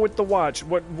 We know with the watch.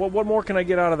 What more can I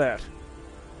get out of that?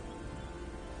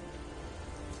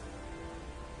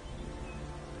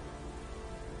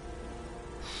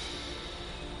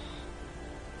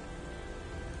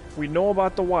 We know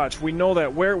about the watch. We know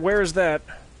that. Where is that?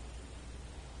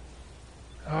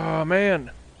 Oh,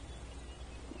 man.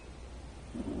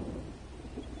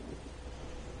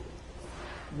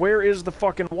 Where is the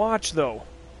fucking watch, though?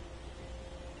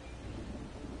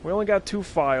 We only got 2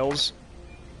 files.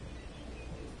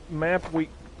 Map, we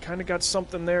kind of got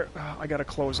something there. I gotta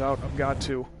close out. I've got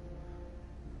to.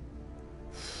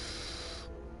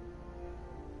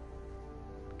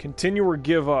 Continue or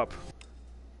give up.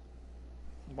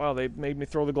 Wow, they made me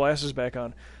throw the glasses back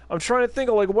on. I'm trying to think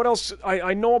of, like, what else...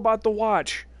 I know about the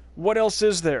watch. What else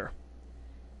is there?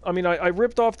 I mean, I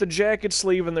ripped off the jacket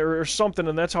sleeve and there or something,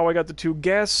 and that's how I got the 2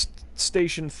 gas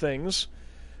station things.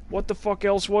 What the fuck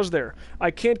else was there?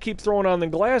 I can't keep throwing on the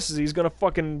glasses. He's gonna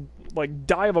fucking, like,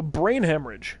 die of a brain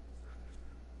hemorrhage.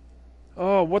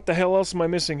 Oh, what the hell else am I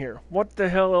missing here? What the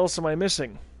hell else am I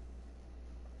missing?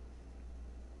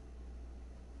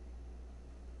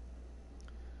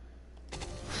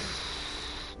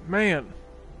 Man.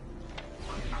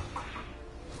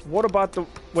 What about the...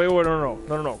 Wait,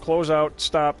 no. Close out.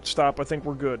 Stop. I think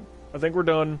we're good. I think we're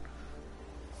done.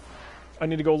 I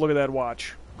need to go look at that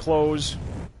watch. Close.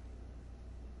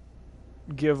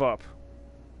 Give up.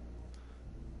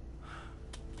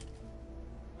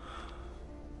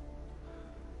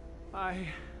 I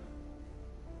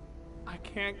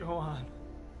can't go on.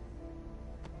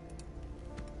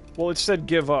 Well, it said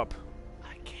give up.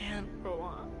 I can't go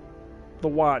on. The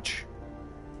watch.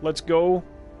 Let's go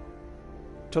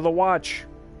to the watch.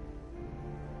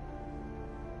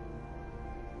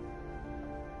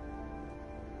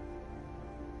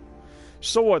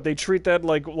 So what? They treat that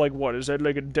like what? Is that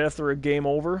like a death or a game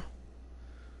over?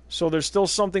 So there's still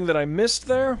something that I missed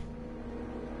there?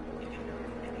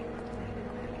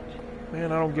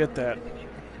 Man, I don't get that.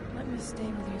 Let me stay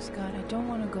with you, Scott. I don't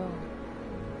want to go.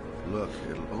 Look,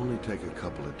 it'll only take a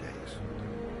couple of days.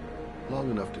 Long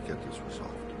enough to get this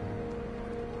resolved.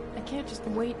 I can't just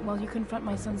wait while you confront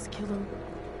my son's killer.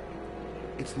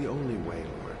 It's the only way,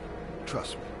 Lauren.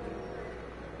 Trust me.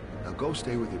 Now go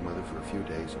stay with your mother for a few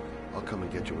days. I'll come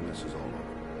and get you when this is all over.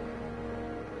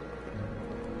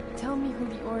 Tell me who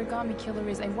the origami killer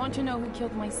is. I want to know who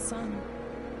killed my son.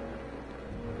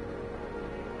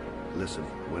 Listen,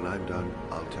 when I'm done,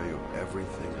 I'll tell you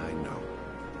everything I know.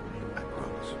 I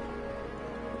promise.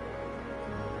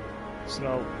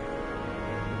 So...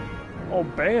 Oh,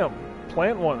 bam!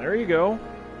 Plant one. There you go.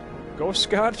 Go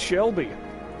Scott Shelby.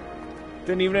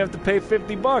 Didn't even have to pay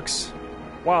 $50.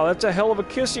 Wow, that's a hell of a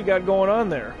kiss you got going on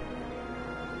there.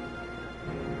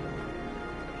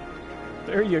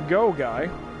 There you go, guy.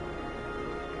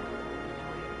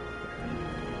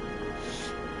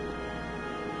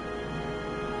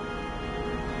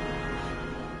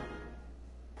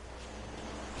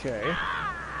 Okay.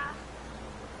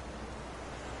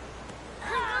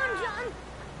 Hang on, John.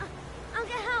 I'll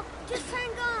get help. Just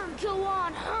hang on. Go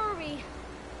on, hurry.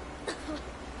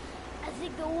 I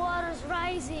think the water's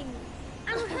rising.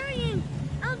 I'm hurrying.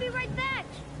 I'll be right back.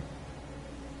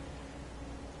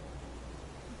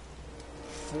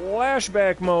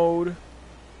 Flashback mode.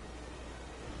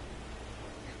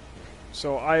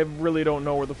 So I really don't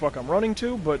know where the fuck I'm running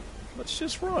to, but let's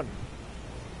just run.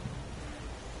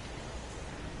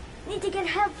 Need to get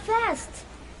help fast.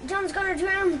 John's gonna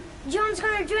drown. John's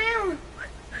gonna drown.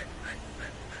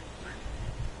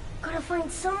 Gotta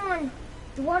find someone.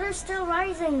 The water's still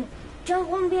rising. John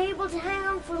won't be able to hang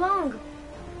on for long.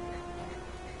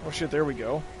 Oh shit, there we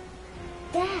go.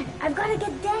 Dad, I've gotta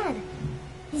get Dad.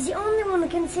 He's the only one who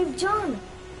can save John.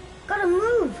 Gotta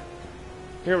move.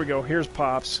 Here we go, here's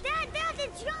Pops. Dad,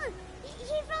 it's John. He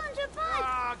fell into a pipe.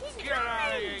 Oh, He's get out of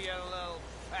drowning. here, you little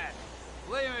pet.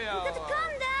 Leave me You alone. gotta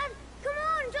come, Dad. Come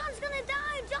on, John's gonna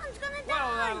die. John's gonna die.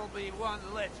 Well, that'll be one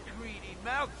less greedy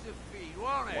mouth to feed,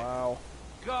 won't it? Wow.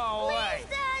 Go away. Please,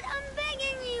 Dad, I'm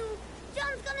begging you.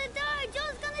 John's gonna die.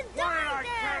 John's gonna What die, did I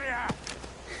Dad. tell ya?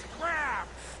 Crap.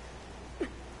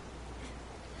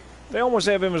 They almost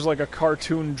have him as like a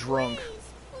cartoon drunk.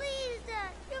 Please, Dad,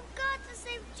 you've got to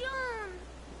save John.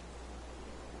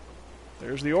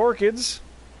 There's the orchids.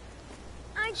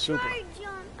 I Super. tried,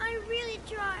 John. I really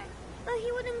tried. But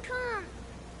he wouldn't come.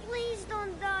 Please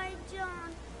don't die, John.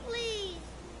 Please.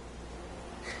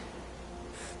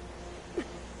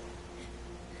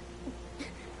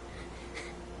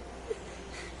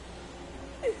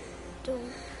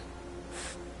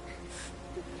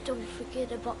 Don't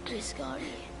forget about me, Scotty.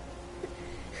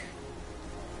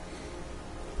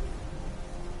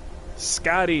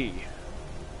 Scotty.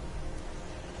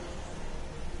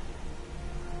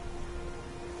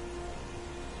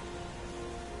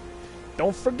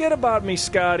 Don't forget about me,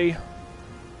 Scotty.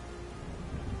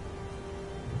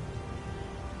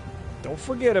 Don't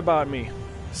forget about me,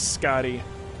 Scotty.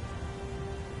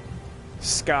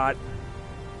 Scott.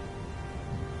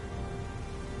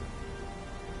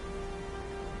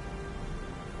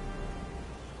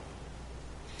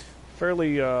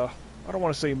 Fairly, I don't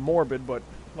want to say morbid, but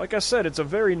like I said, it's a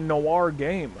very noir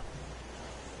game.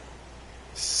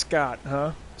 Scott,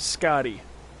 huh? Scotty.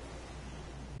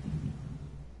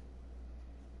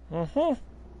 Uh-huh.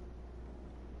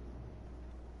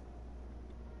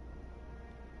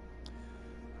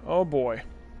 Oh boy.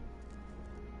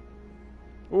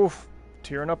 Oof.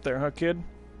 Tearing up there, huh, kid?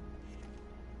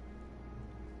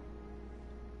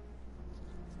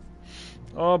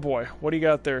 Oh boy. What do you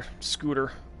got there,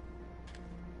 Scooter?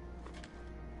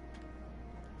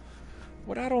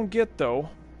 What I don't get, though...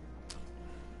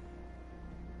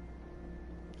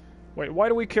 Wait, why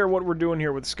do we care what we're doing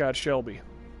here with Scott Shelby?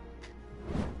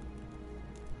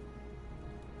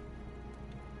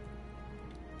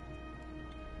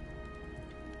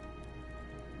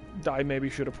 I maybe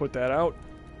should have put that out.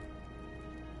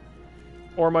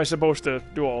 Or am I supposed to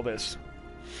do all this?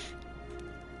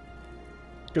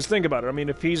 Because think about it, I mean,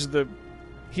 if he's the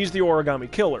origami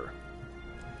killer,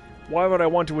 why would I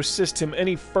want to assist him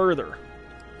any further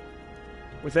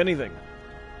with anything?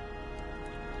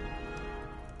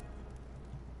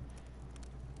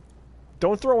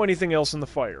 Don't throw anything else in the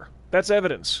fire. That's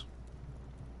evidence.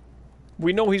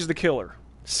 We know he's the killer,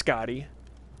 Scotty.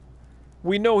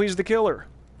 We know he's the killer.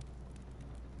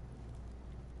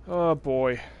 Oh,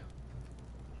 boy.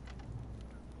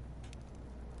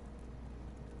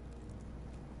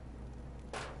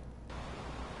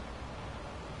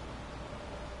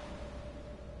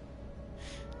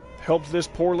 Helped this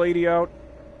poor lady out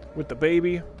with the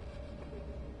baby.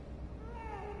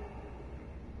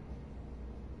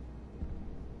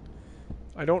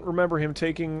 I don't remember him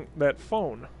taking that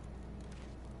phone.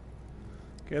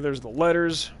 Okay, there's the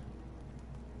letters.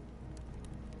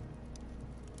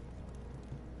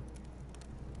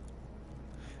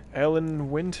 Alan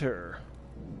Winter.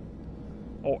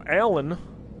 Oh, Alan?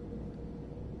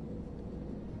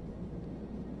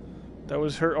 That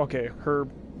was her... Okay, her...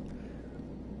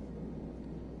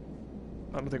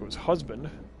 I don't think it was husband.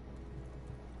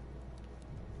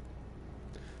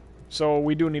 So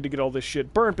we do need to get all this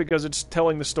shit burnt because it's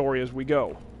telling the story as we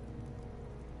go.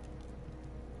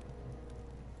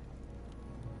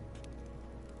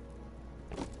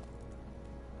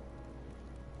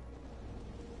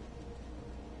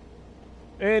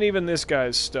 And even this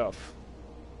guy's stuff.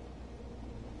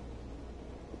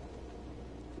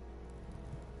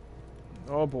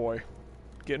 Oh boy.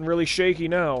 Getting really shaky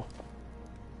now.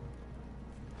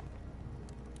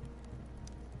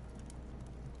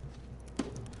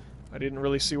 I didn't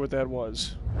really see what that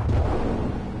was.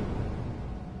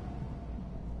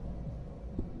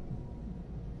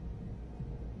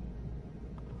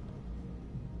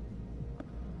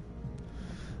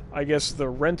 I guess the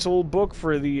rental book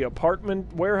for the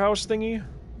apartment warehouse thingy?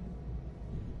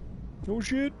 Oh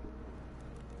shit.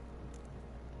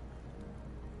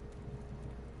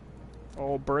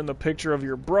 Oh, burn the picture of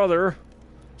your brother.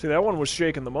 See, that one was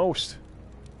shaking the most.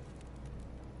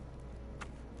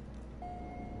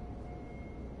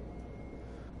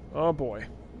 Oh boy.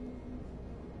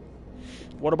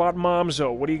 What about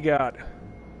Momzo? What do you got?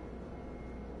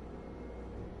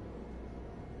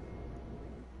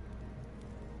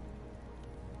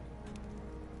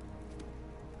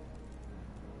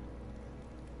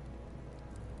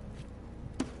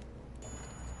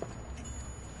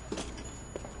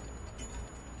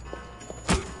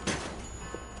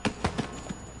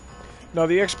 Now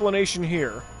the explanation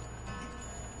here.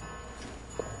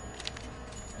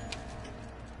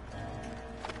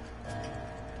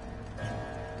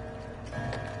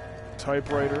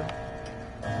 Typewriter.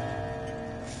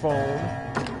 Phone.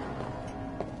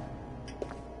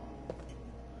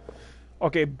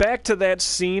 Okay, back to that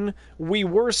scene. We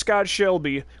were Scott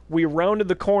Shelby. We rounded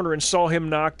the corner and saw him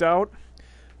knocked out.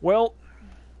 Well,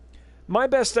 my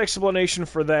best explanation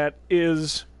for that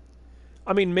is...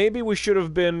 I mean, maybe we should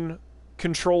have been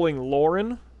controlling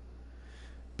Lauren,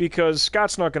 because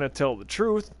Scott's not going to tell the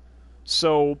truth.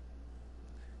 So,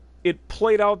 it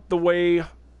played out the way...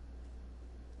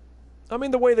 I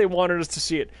mean, the way they wanted us to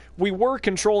see it. We were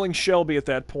controlling Shelby at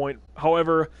that point.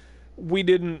 However, we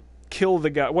didn't kill the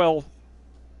guy. Well,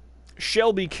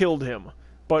 Shelby killed him.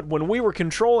 But when we were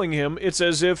controlling him, it's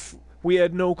as if we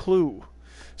had no clue.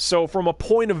 So, from a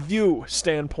point of view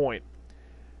standpoint,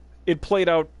 it played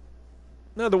out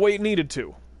the way it needed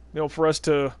to. You know, for us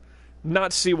to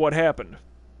not see what happened.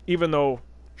 Even though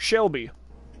Shelby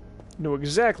knew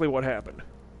exactly what happened.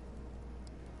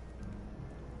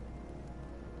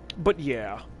 But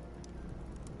yeah.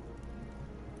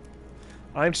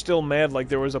 I'm still mad. Like,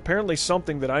 there was apparently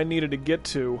something that I needed to get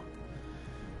to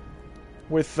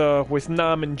with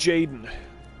Nam and Jaden.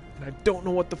 And I don't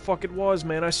know what the fuck it was,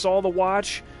 man. I saw the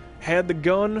watch, had the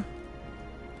gun.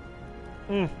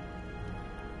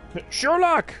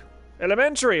 Sherlock!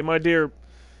 Elementary, my dear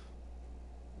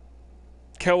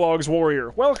Kellogg's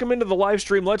Warrior. Welcome into the live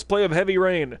stream Let's Play of Heavy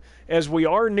Rain, as we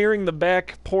are nearing the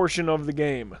back portion of the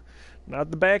game.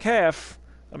 Not the back half.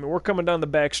 I mean, we're coming down the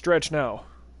back stretch now.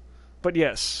 But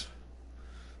yes,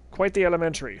 quite the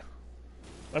elementary.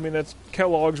 I mean, that's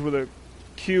Kellogg's with a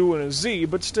Q and a Z,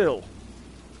 but still.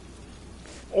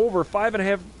 Over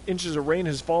 5.5 inches of rain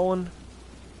has fallen.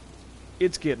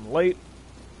 It's getting late.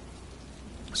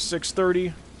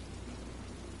 6:30.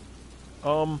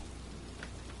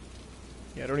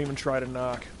 Yeah, don't even try to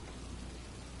knock.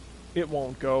 It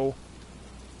won't go.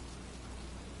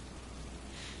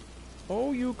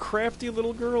 Oh, you crafty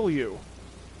little girl, you.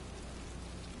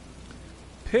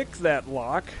 Pick that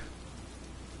lock.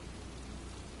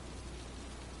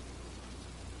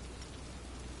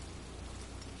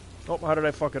 Oh, how did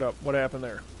I fuck it up? What happened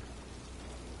there?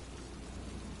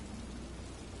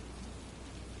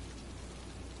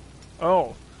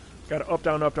 Oh. Gotta up,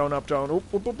 down, up, down, up, down. Oop,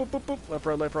 oop, oop, oop, oop, oop. Left,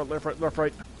 right, left, right, left, right, left,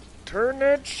 right. Turn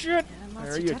that shit!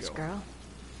 There you go. Girl.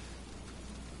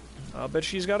 I'll bet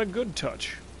she's got a good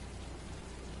touch.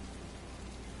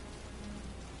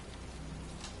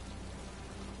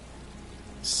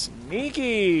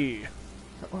 Sneaky!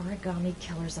 The Origami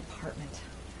Killer's apartment.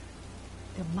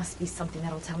 There must be something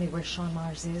that'll tell me where Sean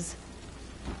Mars is.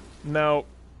 Now,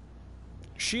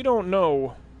 she don't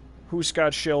know who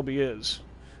Scott Shelby is.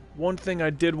 One thing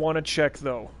I did want to check,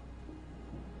 though.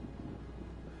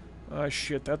 Ah,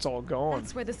 shit, that's all gone.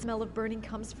 That's where the smell of burning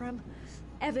comes from.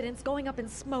 Evidence going up in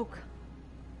smoke.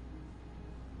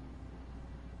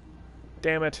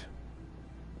 Damn it.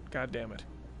 God damn it.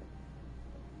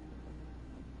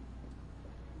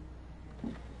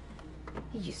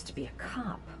 He used to be a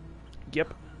cop.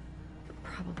 Yep.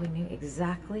 Probably knew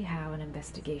exactly how an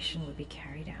investigation would be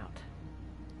carried out.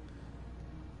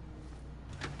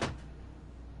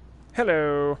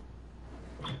 Hello.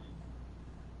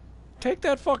 Take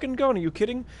that fucking gun, are you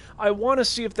kidding? I want to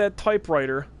see if that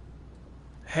typewriter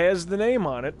has the name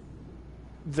on it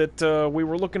that we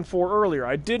were looking for earlier.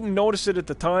 I didn't notice it at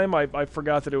the time. I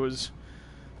forgot that it was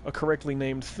a correctly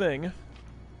named thing.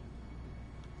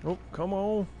 Oh, come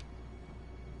on.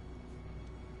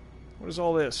 What is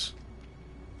all this?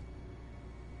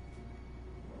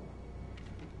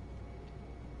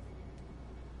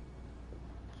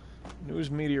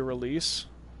 News media release.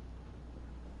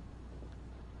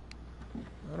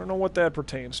 I don't know what that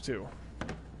pertains to.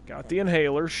 Got the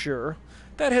inhaler, sure.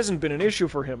 That hasn't been an issue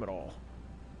for him at all.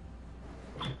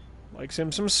 Likes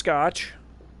him some scotch.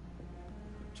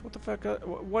 So what the fuck?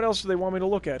 What else do they want me to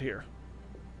look at here?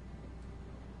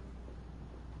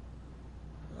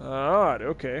 Odd,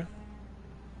 okay.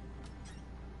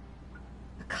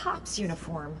 A cop's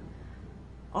uniform.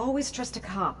 Always trust a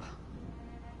cop.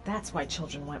 That's why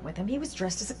children went with him. He was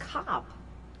dressed as a cop.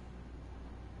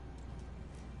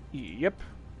 Yep.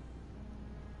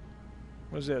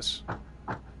 What's this?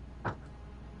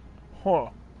 Huh.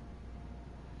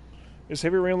 Is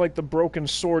Heavy Rain like the Broken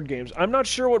Sword games? I'm not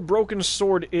sure what Broken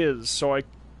Sword is, so I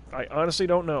honestly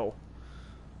don't know.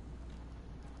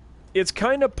 It's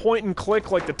kind of point and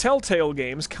click like the Telltale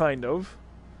games, kind of.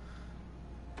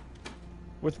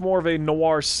 With more of a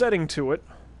noir setting to it.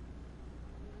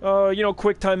 You know,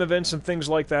 quick time events and things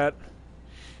like that.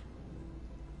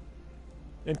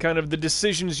 And kind of the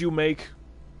decisions you make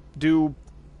do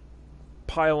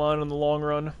pile on in the long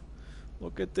run.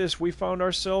 Look at this, we found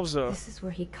ourselves a... This is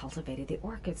where he cultivated the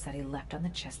orchids that he left on the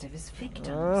chest of his victims.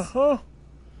 Uh-huh.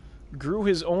 Grew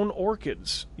his own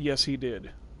orchids. Yes, he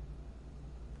did.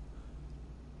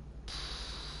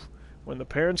 When the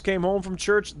parents came home from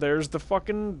church, there's the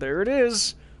fucking... There it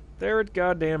is. There it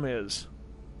goddamn is.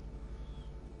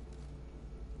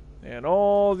 And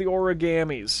all the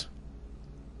origamis.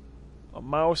 A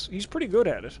mouse. He's pretty good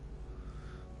at it.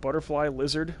 Butterfly,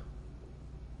 lizard.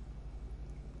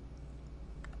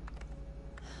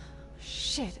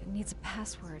 Shit, it needs a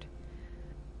password.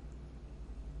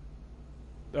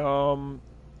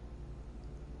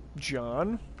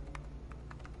 John?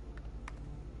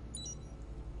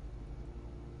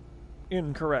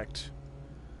 Incorrect.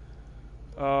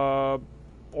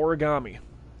 Origami.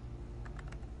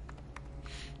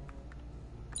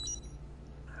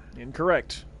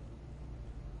 Incorrect.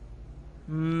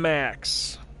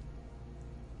 Max.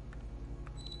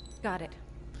 Got it.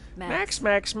 Max.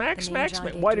 John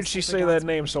Why gave did to she Sacred say that Gods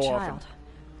name when so he was a often? child.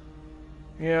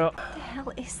 Yeah. What the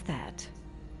hell is that?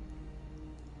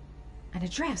 An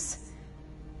address.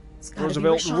 It's gotta Roosevelt be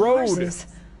where Sean Road. Mars is.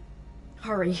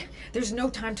 Hurry. There's no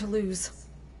time to lose.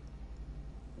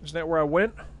 Isn't that where I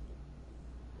went?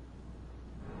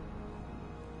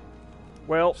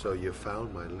 Well... So you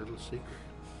found my little secret?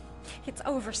 It's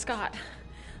over, Scott.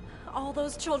 All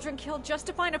those children killed just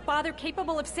to find a father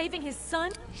capable of saving his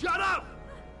son? Shut up!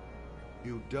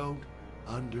 You don't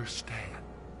understand.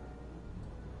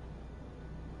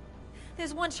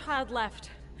 There's one child left.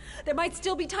 There might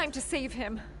still be time to save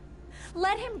him.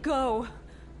 Let him go.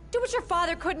 Do what your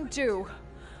father couldn't do.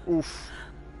 Oof.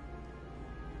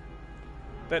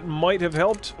 That might have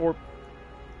helped, or...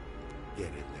 Get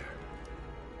in there.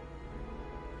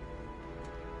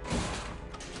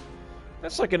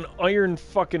 That's like an iron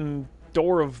fucking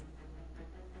door of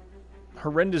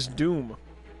horrendous doom.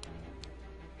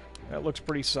 That looks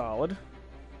pretty solid.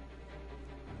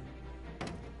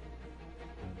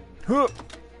 Huh.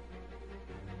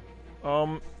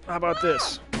 How about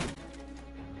this?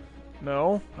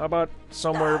 No? How about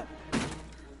somewhere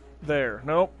there?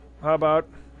 Nope. How about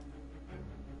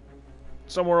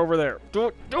Somewhere over there. Do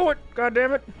it! Do it! God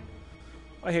damn it!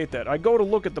 I hate that. I go to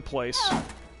look at the place,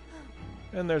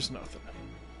 and there's nothing.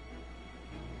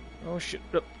 Oh shit.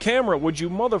 Camera, would you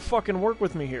motherfucking work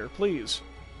with me here, please?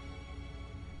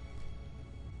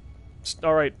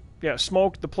 Alright, yeah,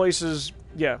 smoke, the place is...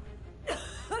 yeah.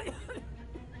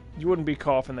 You wouldn't be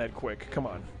coughing that quick, come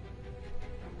on.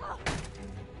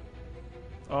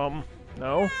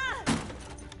 No.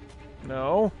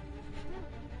 No.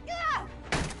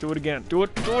 Do it again. Do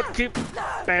it, keep...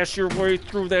 bash your way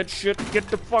through that shit.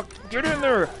 Get in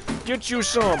there! Get you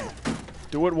some!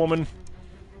 Do it, woman.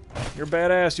 You're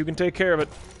badass, you can take care of it.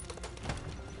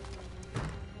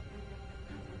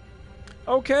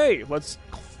 Okay, let's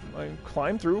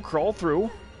climb through, crawl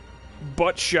through.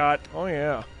 Butt shot. Oh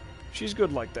yeah. She's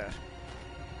good like that.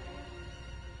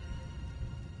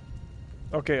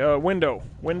 Okay, window.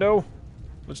 Window?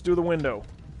 Let's do the window.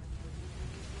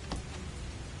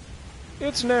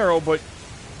 It's narrow, but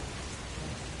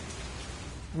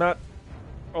not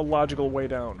a logical way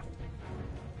down.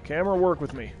 Camera, work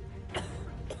with me.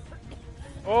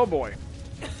 Oh boy.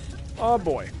 Oh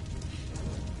boy.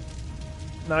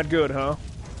 Not good, huh?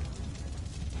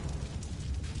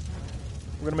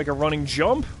 We're gonna make a running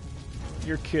jump?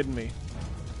 You're kidding me.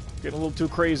 Getting a little too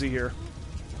crazy here.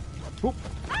 Oop.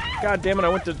 God damn it,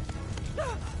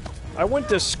 I went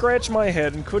to scratch my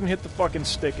head and couldn't hit the fucking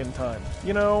stick in time.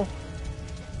 You know?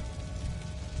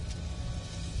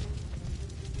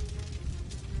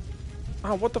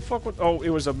 Oh, what the fuck was... oh, it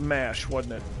was a mash,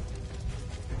 wasn't it?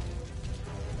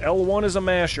 L1 is a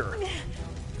masher.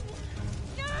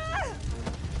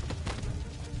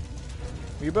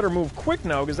 You better move quick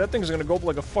now, because that thing's gonna go up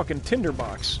like a fucking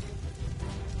tinderbox.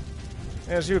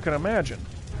 As you can imagine.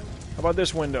 How about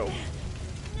this window?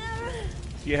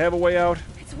 Do you have a way out?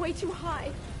 It's way too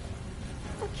high.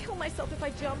 I'll kill myself if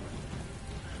I jump.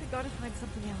 I gotta find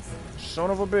something else. Son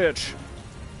of a bitch.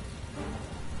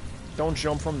 Don't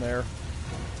jump from there.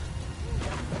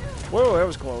 Whoa, that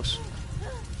was close.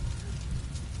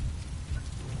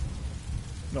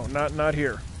 No, not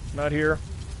here. Not here.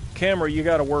 Camera, you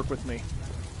gotta work with me.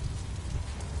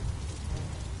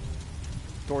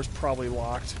 Door's probably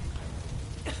locked.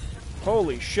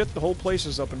 Holy shit, the whole place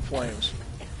is up in flames.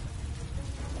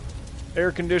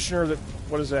 Air conditioner that...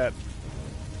 what is that?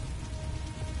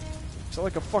 Is that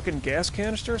like a fucking gas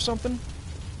canister or something?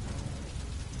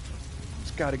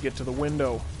 It's gotta get to the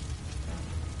window.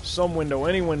 Some window,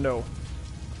 any window.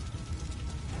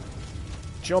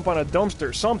 Jump on a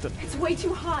dumpster, something. It's way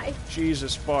too high.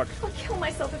 Jesus fuck. I'll kill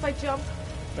myself if I jump.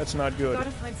 That's not good.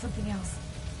 Gotta find something else.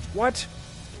 What?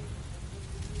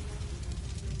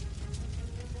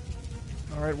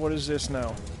 Alright, what is this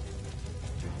now?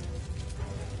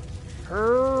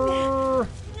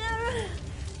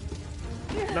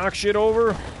 Knock shit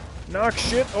over. Knock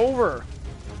shit over.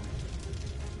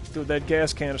 Dude, that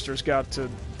gas canister's got to...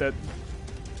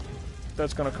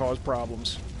 that's gonna cause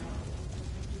problems.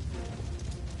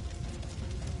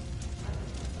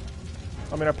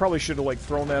 I mean, I probably should have, like,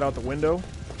 thrown that out the window.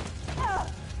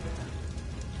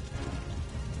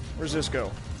 Where's this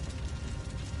go?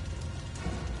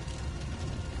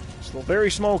 Still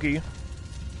very smoky.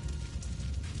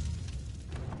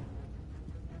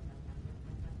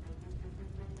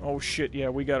 Oh shit, yeah,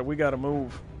 we gotta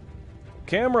move.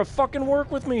 Camera, fucking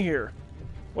work with me here.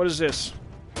 What is this?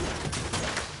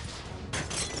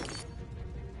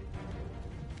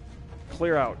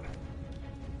 Clear out.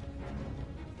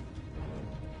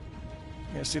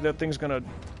 Yeah, see, that thing's gonna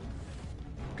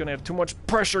have too much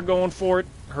pressure going for it.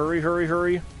 Hurry, hurry,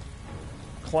 hurry.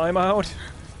 Climb out.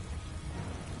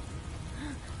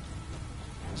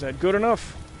 Is that good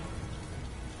enough?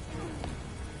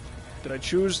 Did I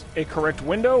choose a correct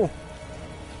window?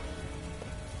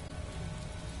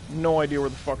 No idea where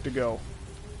the fuck to go.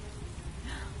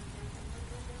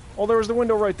 Oh, there was the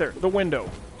window right there. The window.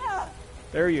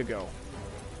 There you go.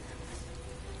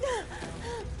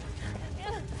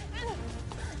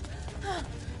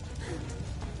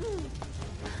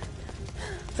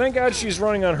 Thank God she's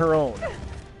running on her own.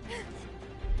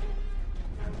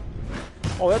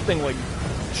 Oh, that thing, like,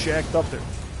 shacked up there.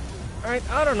 Alright,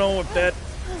 I don't know if that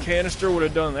canister would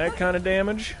have done that kind of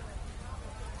damage.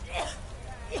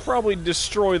 Probably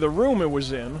destroy the room it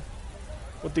was in.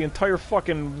 With the entire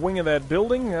fucking wing of that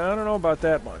building? I don't know about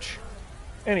that much.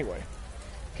 Anyway.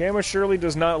 Camera surely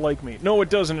does not like me. No, it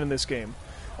doesn't in this game.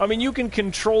 I mean, you can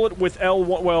control it with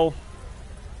L1... well...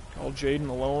 Call Jaden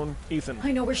alone. Ethan.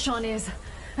 I know where Sean is.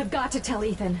 I've got to tell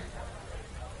Ethan.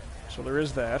 So there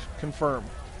is that. Confirm.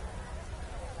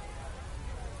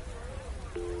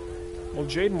 Well,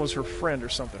 Jaden was her friend or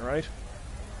something, right?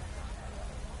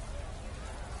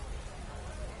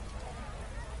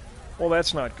 Well,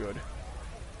 that's not good.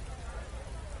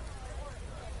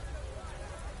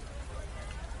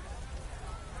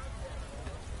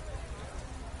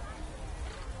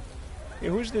 Hey,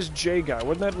 who's this Jay guy?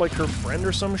 Wasn't that like her friend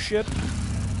or some shit?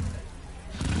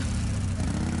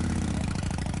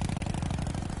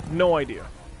 No idea.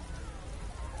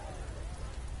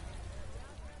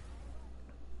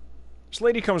 This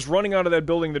lady comes running out of that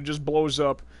building that just blows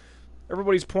up.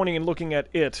 Everybody's pointing and looking at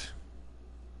it.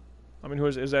 I mean, who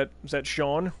is that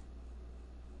Sean?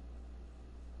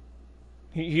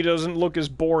 He doesn't look as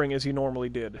boring as he normally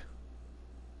did.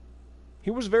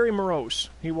 He was very morose.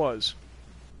 He was.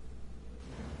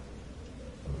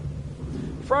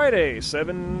 Friday,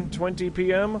 7:20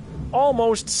 p.m.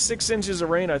 Almost 6 inches of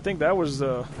rain. I think that was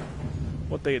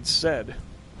what they had said.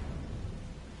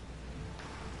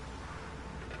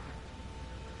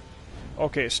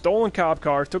 Okay, stolen cop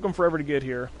car. Took them forever to get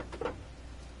here.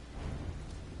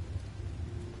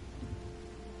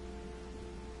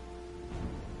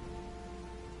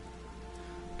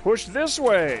 Push this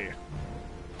way.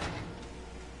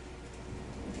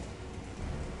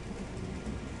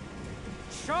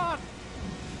 Sean!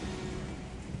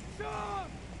 Sean!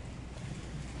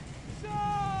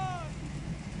 Sean!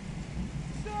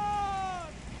 Sean!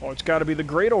 Oh, it's got to be the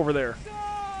grate over there.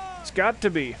 It's got to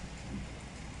be.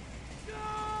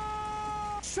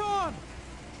 Sean!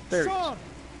 There Sean!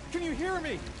 Can you hear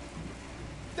me?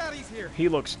 Daddy's here. He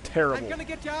looks terrible. I'm gonna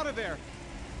get you out of there.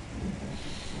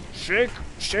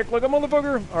 Shake like a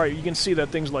motherfucker. All right, you can see that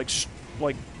thing's like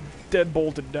dead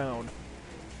bolted down.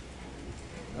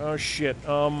 Oh shit.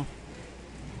 A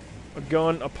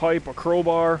gun, a pipe, a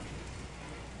crowbar,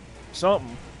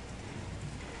 something.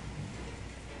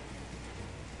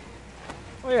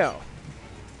 Oh yeah.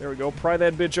 There we go. Pry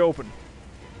that bitch open.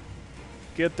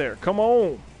 Get there. Come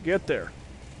on. Get there.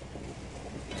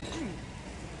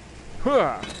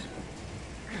 Huh.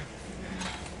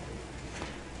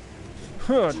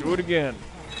 Huh. Do it again.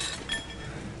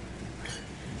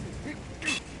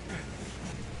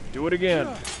 Do it again.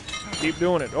 Keep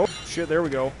doing it. Oh, shit. There we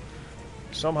go.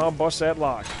 Somehow bust that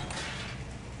lock.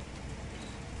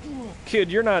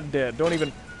 Kid, you're not dead. Don't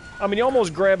even... I mean, you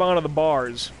almost grab onto the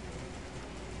bars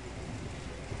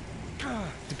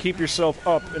to keep yourself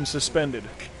up and suspended.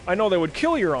 I know they would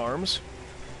kill your arms.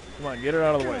 Come on, get it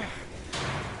out of the way.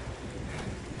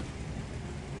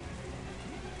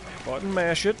 Button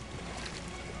mash it.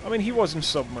 I mean, he wasn't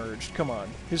submerged. Come on.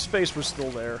 His face was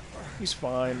still there. He's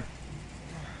fine.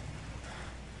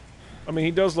 I mean,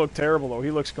 he does look terrible, though. He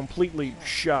looks completely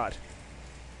shot.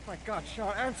 My God,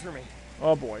 Sean, answer me.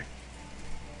 Oh, boy.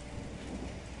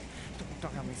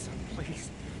 Don't die on me, son, please.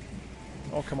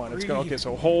 Oh, come on. Breathe. It's gonna... Okay,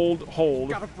 so hold. You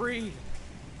gotta breathe.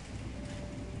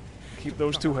 Keep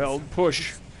those two held.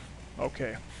 Push.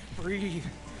 Okay. Breathe.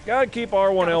 Gotta keep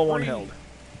R1, Gotta L1 breathe. held.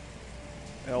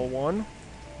 L1.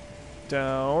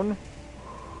 Down.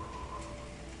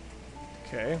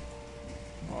 Okay.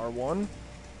 R1.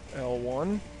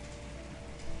 L1.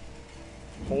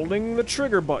 Holding the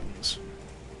trigger buttons.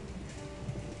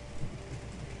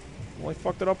 Only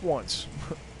fucked it up once.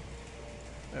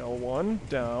 L1.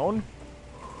 Down.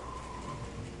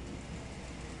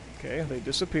 Okay, they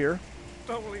disappear.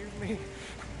 Don't leave me.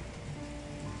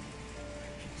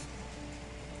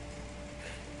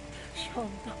 Sean,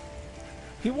 don't.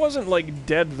 He wasn't, like,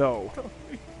 dead, though.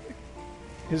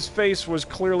 His face was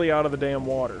clearly out of the damn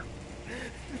water.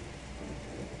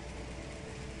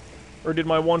 Or did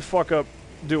my one fuck-up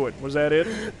do it? Was that it?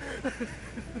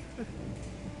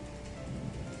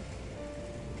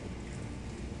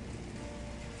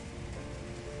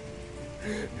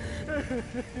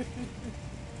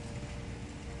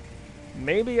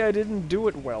 Maybe I didn't do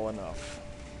it well enough.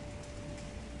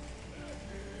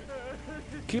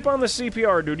 Keep on the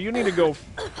CPR, dude. You need to go...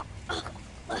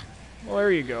 Well,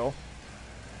 there you go.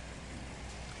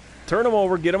 Turn him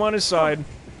over. Get him on his side.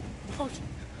 Oh,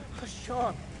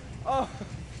 Sean. Oh.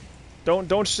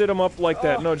 Don't sit him up like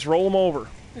that. No, just roll him over.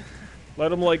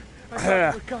 Let him, like,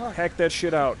 hack that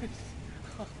shit out.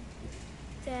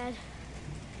 Dad,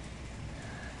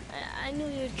 I knew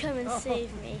you'd come and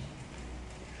save me.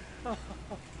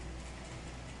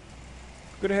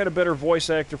 Could have had a better voice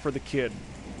actor for the kid.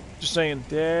 Just saying,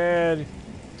 Dad,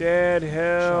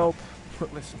 help.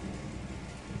 Listen.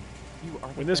 You are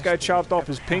When this guy chopped off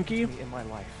his pinky, in my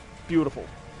life. Beautiful.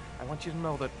 I want you to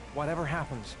know that whatever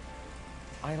happens,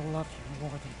 I love you more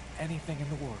than anything in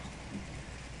the world.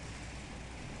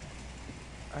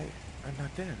 I'm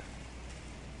not dead.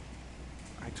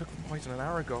 I took the poison an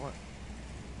hour ago,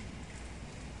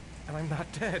 and I'm not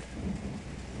dead.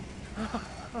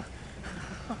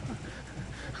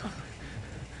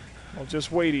 Well,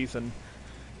 just wait, Ethan.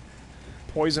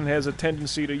 Poison has a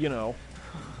tendency to, you know,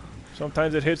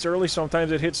 sometimes it hits early,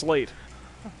 sometimes it hits late.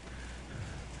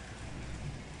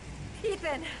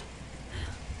 Ethan!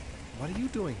 What are you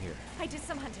doing here? I did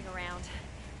some hunting around.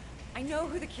 I know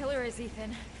who the killer is,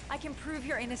 Ethan. I can prove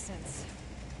your innocence.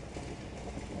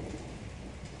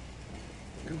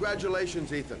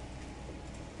 Congratulations, Ethan.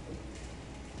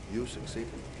 You succeeded.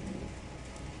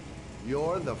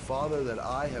 You're the father that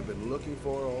I have been looking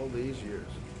for all these years.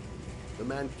 The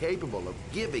man capable of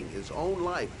giving his own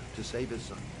life to save his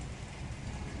son.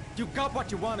 You got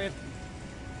what you wanted.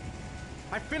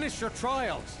 I finished your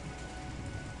trials.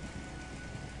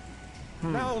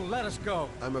 Now let us go.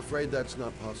 I'm afraid that's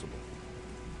not possible.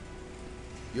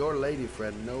 Your lady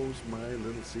friend knows my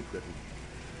little secret.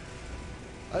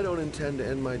 I don't intend to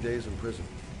end my days in prison.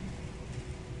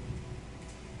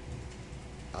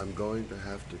 I'm going to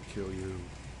have to kill you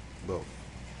both.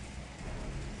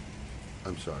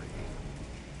 I'm sorry, Ethan.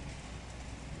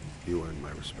 You earned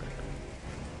my respect.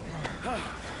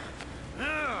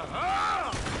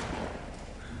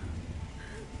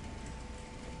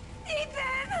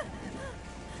 Ethan!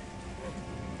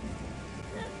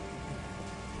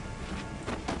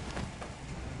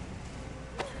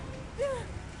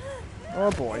 Oh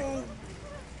boy.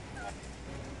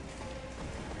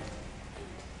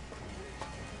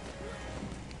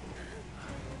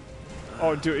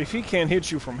 Oh, dude, if he can't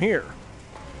hit you from here.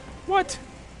 What?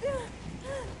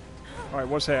 Alright,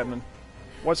 what's happening?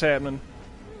 What's happening?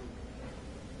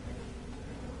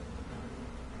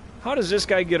 How does this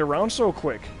guy get around so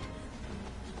quick?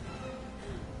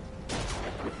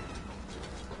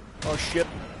 Oh shit.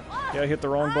 Yeah, I hit the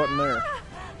wrong button there.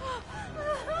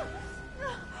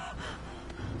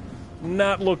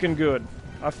 Not looking good.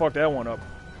 I fucked that one up.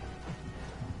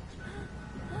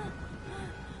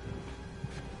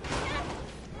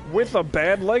 With a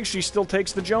bad leg, she still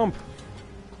takes the jump.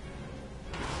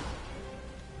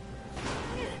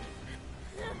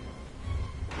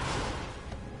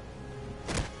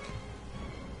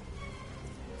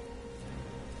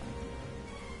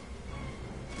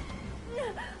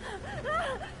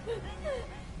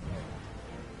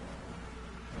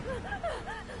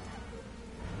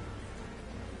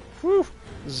 Whew.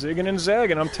 Zigging and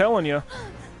zagging, I'm telling you.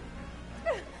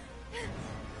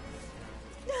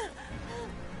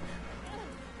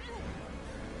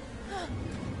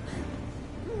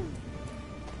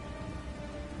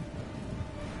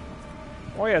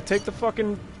 Oh yeah, take the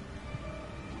fucking...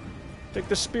 Take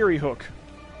the speary hook.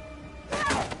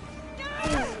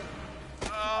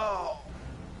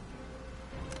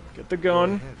 Get the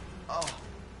gun.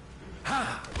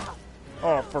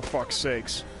 Oh, for fuck's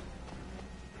sakes.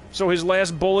 So his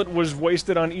last bullet was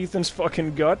wasted on Ethan's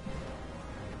fucking gut?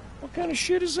 What kind of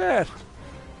shit is that?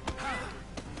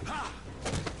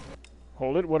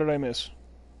 Hold it, what did I miss?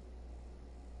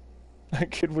 That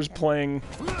kid was playing...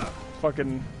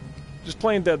 fucking... just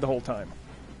playing dead the whole time.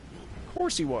 Of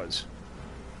course he was.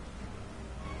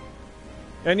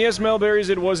 And yes, Melberries,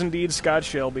 it was indeed Scott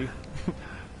Shelby.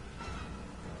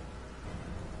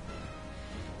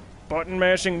 Button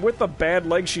mashing with the bad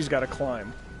leg she's got to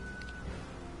climb.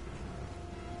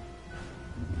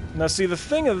 Now see, the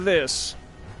thing of this...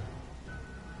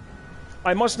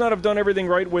 I must not have done everything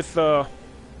right with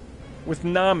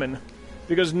Namen.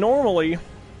 Because normally...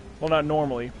 Well, not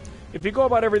normally. If you go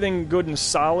about everything good and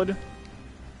solid...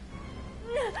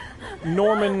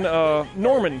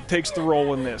 Norman takes the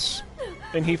role in this.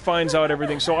 And he finds out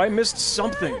everything. So I missed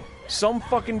something. Some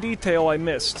fucking detail I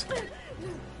missed.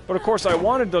 But of course I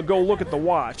wanted to go look at the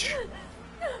watch.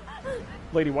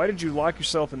 Lady, why did you lock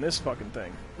yourself in this fucking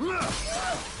thing?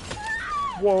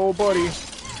 Whoa, buddy.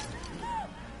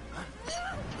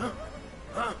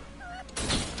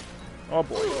 Oh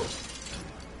boy.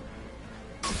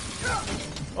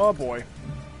 Oh boy.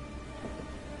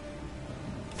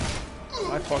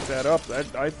 I fucked that up.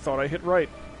 I thought I hit right.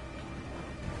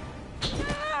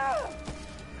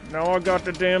 Now I got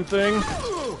the damn thing.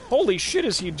 Holy shit,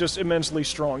 is he just immensely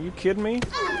strong? You kidding me?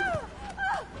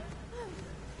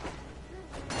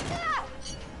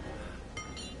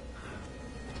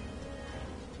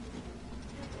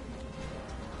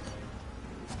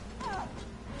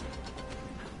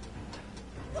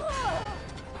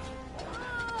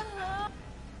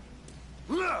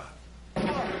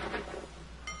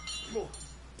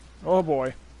 Oh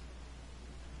boy.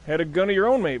 Had a gun of your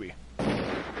own, maybe.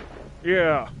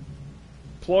 Yeah.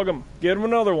 Plug him. Get him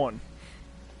another one.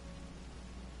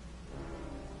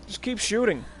 Just keep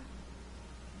shooting.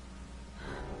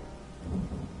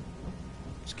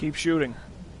 Just keep shooting.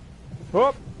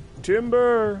 Oh!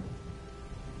 Timber!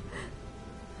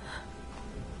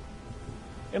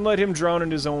 And let him drown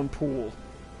in his own pool.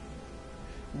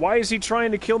 Why is he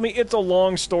trying to kill me? It's a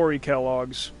long story,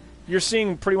 Kellogg's. You're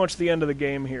seeing pretty much the end of the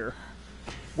game here,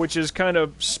 which is kind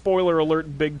of spoiler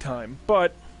alert big time,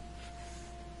 but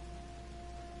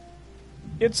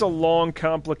it's a long,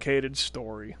 complicated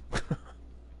story.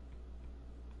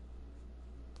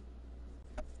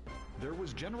 There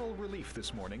was general relief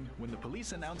this morning when the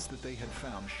police announced that they had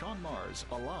found Sean Mars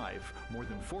alive more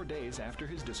than 4 days after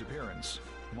his disappearance.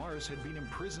 Mars had been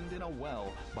imprisoned in a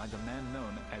well by the man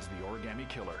known as the Origami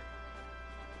Killer.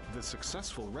 The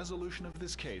successful resolution of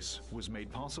this case was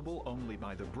made possible only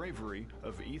by the bravery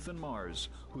of Ethan Mars,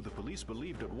 who the police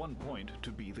believed at one point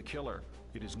to be the killer.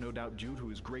 It is no doubt due to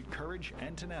his great courage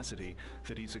and tenacity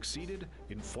that he succeeded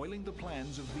in foiling the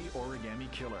plans of the Origami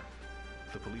Killer.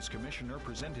 The police commissioner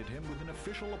presented him with an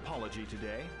official apology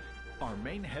today. Our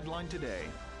main headline today: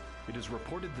 it is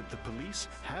reported that the police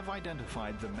have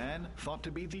identified the man thought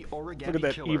to be the Origami Killer. Look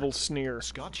at that evil sneer.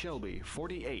 Scott Shelby,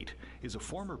 48, is a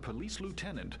former police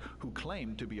lieutenant who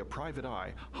claimed to be a private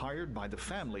eye hired by the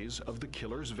families of the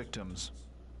killer's victims.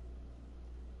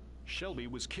 Shelby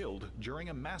was killed during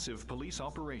a massive police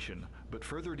operation, but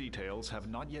further details have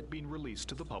not yet been released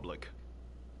to the public.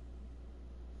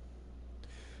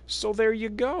 So there you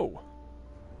go.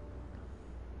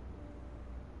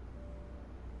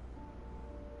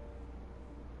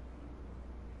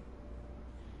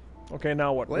 Okay,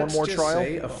 now what? Let's One more just trial?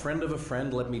 say a friend of a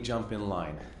friend let me jump in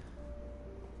line.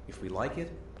 If we like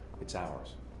it, it's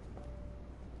ours.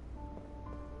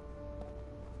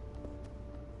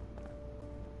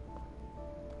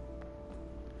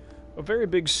 A very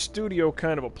big studio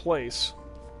kind of a place.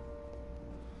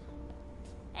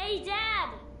 Hey,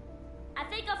 Dad! I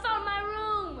think I found my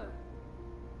room!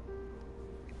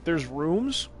 There's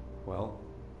rooms? Well,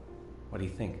 what do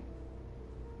you think?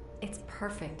 It's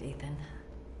perfect, Ethan.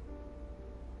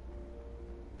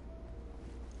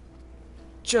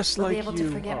 Just we'll like be able you.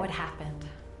 to forget what happened.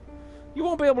 You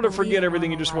won't be able to We'll forget lead a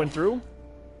everything you normal just went life. through.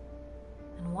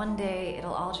 And one day,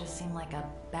 it'll all just seem like a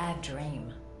bad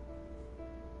dream.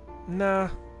 Nah.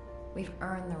 We've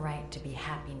earned the right to be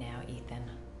happy now, Ethan.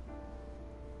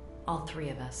 All three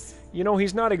of us. You know,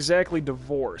 he's not exactly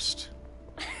divorced.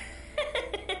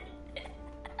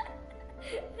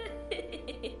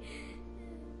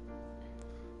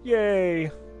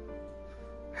 Yay.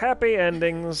 Happy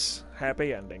endings.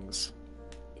 Happy endings.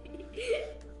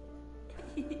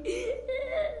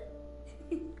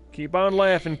 Keep on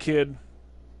laughing, kid.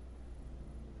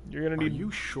 You're gonna need... Are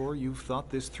you sure you've thought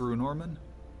this through, Norman?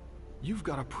 You've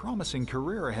got a promising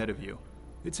career ahead of you.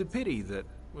 It's a pity that...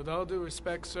 With all due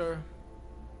respect, sir,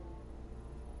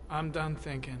 I'm done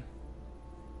thinking.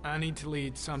 I need to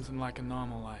lead something like a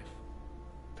normal life.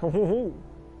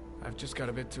 I've just got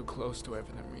a bit too close to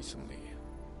everything recently.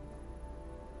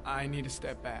 I need to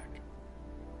step back.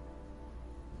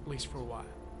 At least for a while.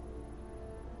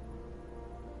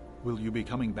 Will you be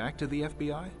coming back to the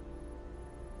FBI?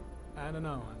 I don't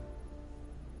know.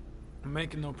 I'm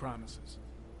making no promises.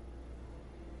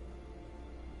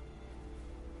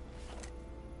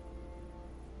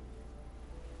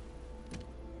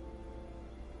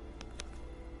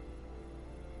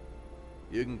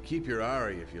 You can keep your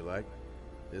Ari if you like.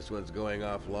 This one's going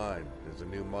offline. There's a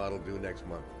new model due next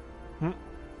month.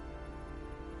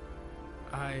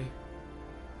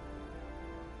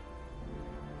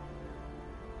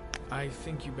 I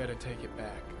think you better take it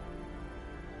back.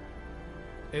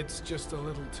 It's just a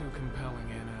little too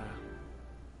compelling and,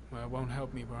 well, it won't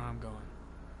help me where I'm going.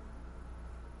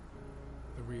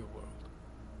 The real world.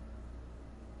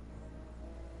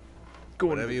 Going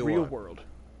Whatever to the you real want. world.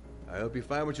 I hope you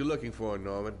find what you're looking for,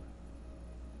 Norman.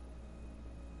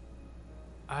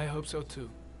 I hope so too.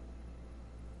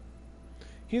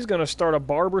 He's gonna start a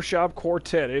barbershop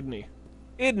quartet, isn't he?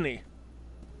 Isn't he?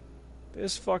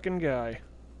 This fucking guy.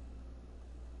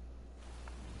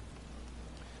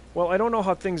 Well, I don't know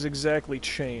how things exactly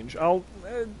change.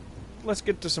 Let's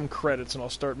get to some credits and I'll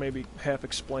start maybe half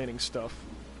explaining stuff.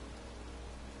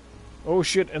 Oh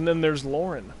shit, and then there's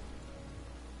Lauren.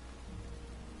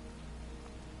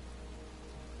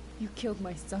 You killed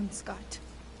my son, Scott.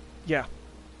 Yeah.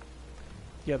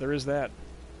 Yeah, there is that.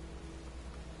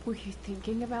 Were you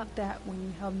thinking about that when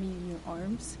you held me in your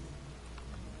arms?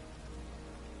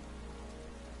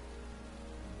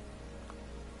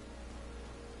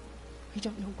 I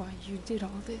don't know why you did all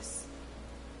this.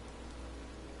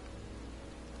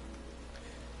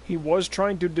 He was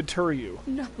trying to deter you.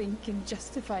 Nothing can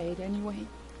justify it anyway.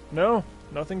 No,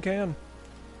 nothing can.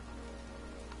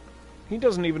 He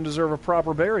doesn't even deserve a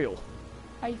proper burial.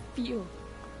 I feel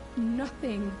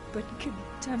nothing but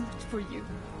contempt for you.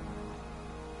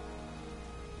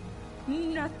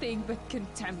 Nothing but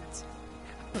contempt.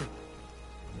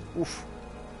 Oof.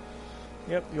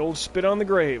 Yep, the old spit on the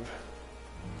grave.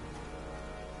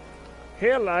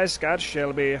 Here lies Scott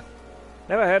Shelby.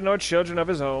 Never had no children of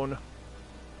his own.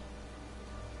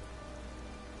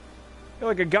 Yeah,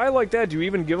 like, a guy like that, do you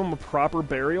even give him a proper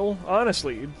burial?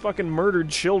 Honestly, he fucking murdered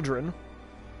children.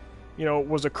 You know,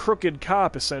 was a crooked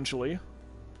cop, essentially.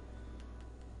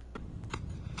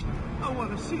 I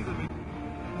want to see them.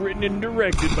 Written and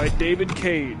directed by David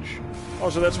Cage. Oh,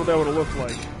 so that's what that would have looked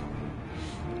like.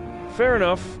 Fair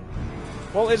enough.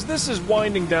 Well, as this is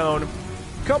winding down, a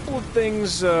couple of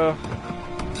things to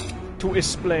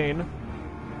explain.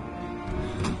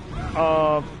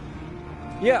 Yeah,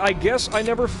 I guess I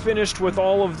never finished with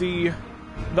all of the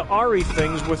Ari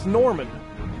things with Norman.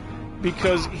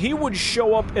 Because he would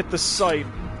show up at the site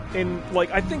and, like,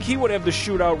 I think he would have the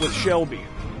shootout with Shelby.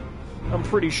 I'm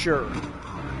pretty sure.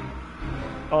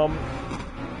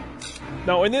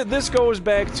 Now, and this goes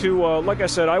back to, like I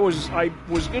said, I was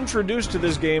introduced to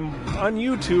this game on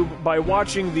YouTube by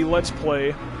watching the Let's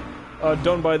Play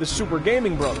done by the Super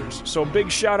Gaming Brothers. So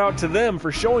big shout out to them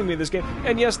for showing me this game.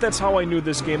 And yes, that's how I knew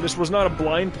this game. This was not a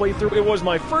blind playthrough. It was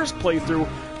my first playthrough,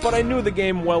 but I knew the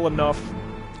game well enough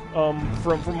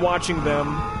from watching them,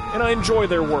 and I enjoy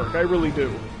their work. I really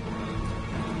do.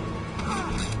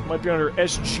 Might be under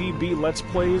SGB Let's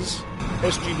Plays.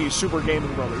 SGB, Super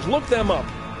Gaming Brothers. Look them up.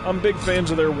 I'm big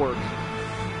fans of their work.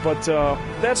 But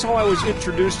that's how I was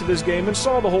introduced to this game and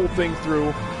saw the whole thing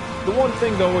through. The one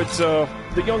thing, though, it's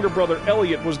the younger brother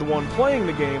Elliot was the one playing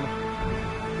the game.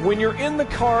 When you're in the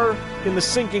car, in the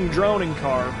sinking, drowning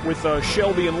car with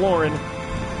Shelby and Lauren,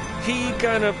 he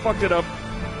kind of fucked it up,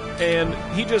 and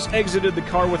he just exited the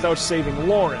car without saving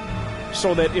Lauren.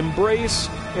 So that embrace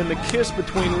and the kiss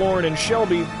between Lauren and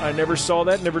Shelby, I never saw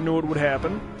that, never knew it would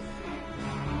happen.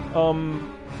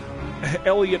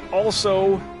 Elliot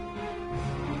also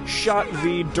shot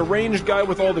the deranged guy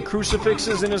with all the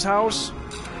crucifixes in his house.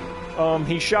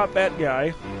 He shot that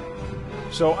guy.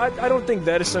 So I don't think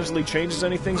that essentially changes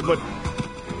anything, but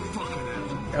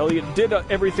Elliot did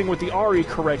everything with the Ari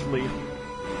correctly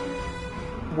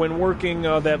when working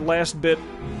that last bit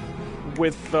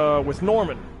with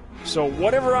Norman. So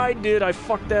whatever I did, I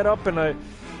fucked that up, and I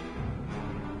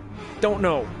don't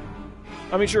know.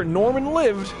 I mean, sure, Norman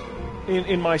lived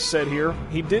in my set here.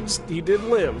 He did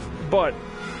live, but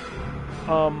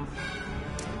I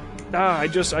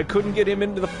couldn't get him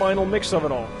into the final mix of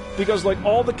it all. Because, like,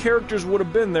 all the characters would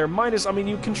have been there, minus, I mean,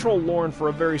 you control Lauren for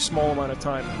a very small amount of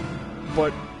time.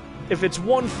 But if it's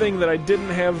one thing that I didn't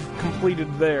have completed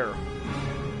there,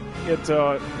 it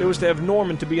was to have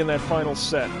Norman to be in that final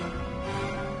set.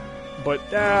 But,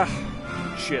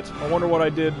 shit. I wonder what I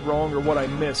did wrong or what I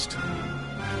missed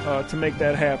to make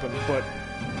that happen, but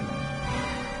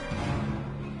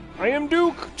I am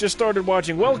Duke! Just started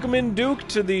watching. Welcome in, Duke,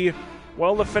 to the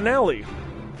finale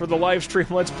for the live stream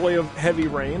Let's Play of Heavy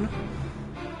Rain.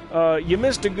 You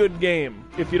missed a good game,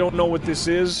 if you don't know what this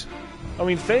is. I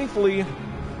mean, thankfully,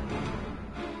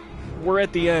 we're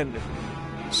at the end,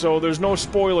 so there's no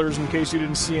spoilers in case you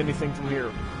didn't see anything from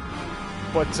here.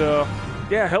 But,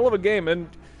 yeah, hell of a game, and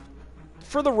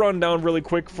for the rundown really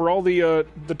quick, for all the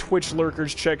Twitch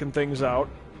lurkers checking things out,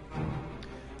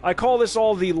 I call this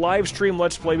all the live stream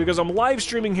Let's Play because I'm live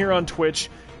streaming here on Twitch.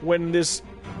 When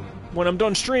I'm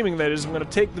done streaming, that is, I'm going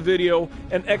to take the video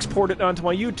and export it onto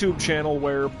my YouTube channel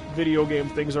where video game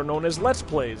things are known as Let's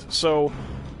Plays. So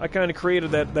I kind of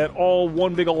created that all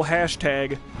one big old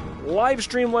hashtag, live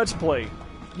stream Let's Play.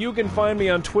 You can find me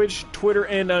on Twitch, Twitter,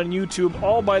 and on YouTube,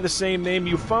 all by the same name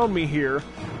you found me here,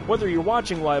 whether you're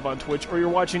watching live on Twitch or you're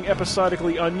watching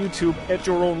episodically on YouTube at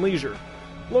your own leisure.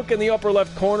 Look in the upper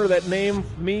left corner, that name,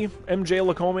 me, MJ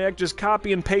Lacomiac, just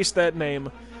copy and paste that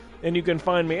name, and you can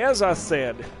find me, as I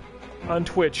said, on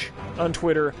Twitch, on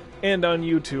Twitter, and on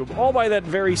YouTube, all by that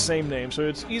very same name, so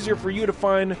it's easier for you to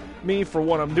find me for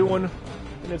what I'm doing,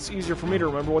 and it's easier for me to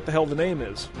remember what the hell the name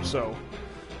is, so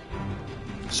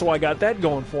I got that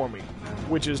going for me,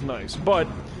 which is nice. But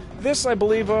this, I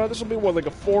believe, this will be, what, like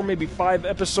a 4, maybe 5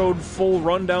 episode full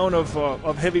rundown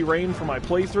of Heavy Rain for my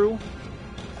playthrough.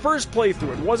 First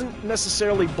playthrough. It wasn't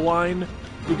necessarily blind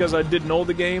because I did know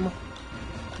the game,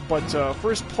 but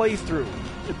first playthrough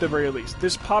at the very least.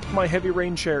 This popped my Heavy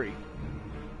Rain cherry.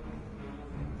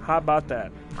 How about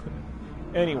that?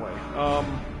 Anyway,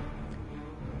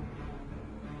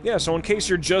 yeah, so in case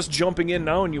you're just jumping in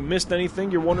now and you missed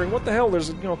anything, you're wondering, what the hell, there's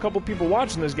a couple people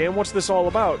watching this game, what's this all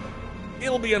about?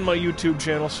 It'll be on my YouTube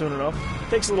channel soon enough.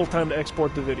 Takes a little time to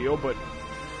export the video, but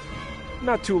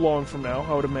not too long from now,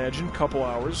 I would imagine, couple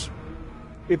hours.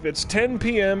 If it's 10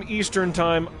 p.m. Eastern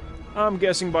Time, I'm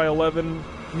guessing by 11,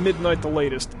 midnight the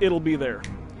latest, it'll be there.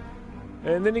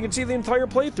 And then you can see the entire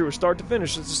playthrough, start to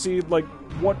finish, just to see, like,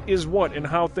 what is what and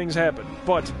how things happen.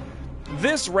 But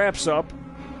this wraps up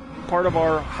part of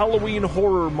our Halloween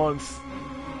Horror Month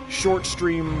short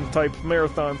stream type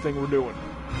marathon thing we're doing.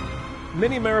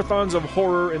 Mini marathons of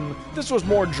horror, and this was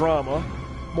more drama,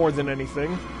 more than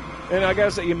anything. And I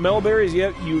gotta say, Melberries,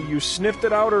 yeah, you sniffed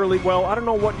it out early. Well, I don't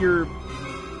know what your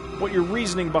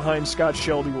reasoning behind Scott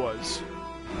Shelby was.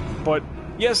 But,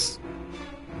 yes,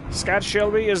 Scott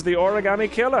Shelby is the Origami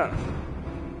Killer.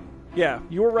 Yeah,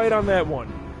 you were right on that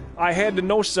one. I had to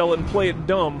no-sell it and play it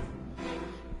dumb.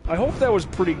 I hope that was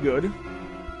pretty good.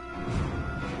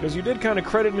 Because you did kind of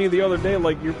credit me the other day,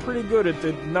 like, you're pretty good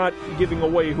at not giving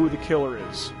away who the killer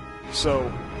is.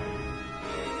 So,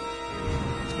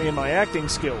 it's me and my acting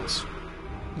skills.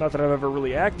 Not that I've ever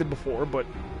really acted before, but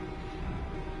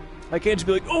I can't just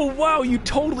be like, oh wow, you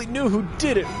totally knew who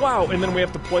did it, wow, and then we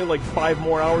have to play like 5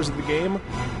 more hours of the game.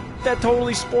 That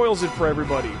totally spoils it for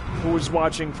everybody who was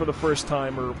watching for the first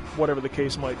time, or whatever the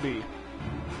case might be.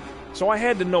 So I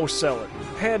had to no-sell it.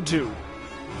 Had to.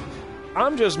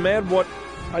 I'm just mad what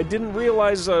I didn't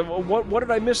realize, what did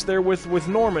I miss there with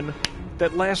Norman?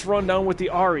 That last rundown with the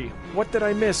Ari. What did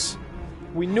I miss?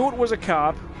 We knew it was a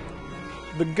cop.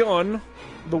 The gun.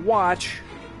 The watch.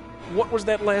 What was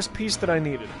that last piece that I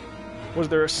needed? Was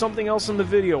there something else in the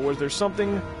video? Was there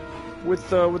something with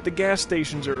the gas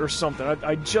stations or something?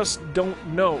 I just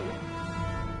don't know.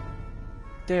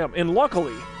 Damn. And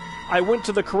luckily, I went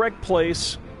to the correct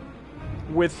place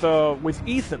with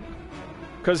Ethan.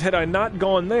 Because had I not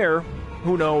gone there,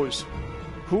 who knows?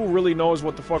 Who really knows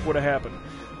what the fuck would have happened?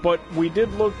 But we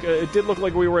did look, it did look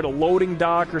like we were at a loading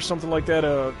dock or something like that,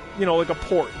 you know, like a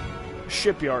port.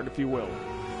 Shipyard, if you will.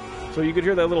 So you could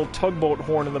hear that little tugboat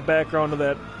horn in the background of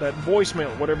that voicemail,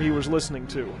 whatever he was listening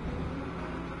to.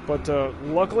 But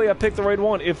luckily I picked the right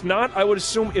one. If not, I would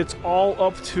assume it's all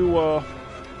up to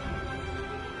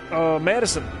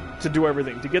Madison to do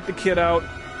everything. To get the kid out,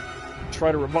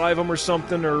 try to revive him or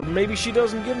something, or maybe she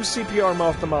doesn't give him CPR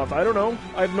mouth to mouth. I don't know.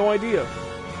 I have no idea.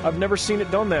 I've never seen it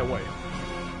done that way.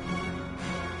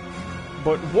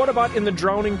 But what about in the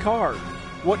drowning car?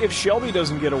 What if Shelby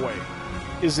doesn't get away?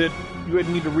 Is it you would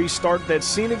need to restart that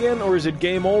scene again, or is it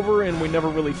game over and we never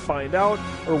really find out,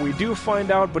 or we do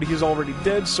find out but he's already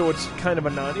dead, so it's kind of a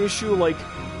non-issue? Like,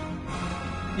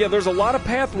 yeah, there's a lot of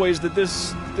pathways that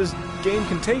this game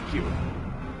can take you.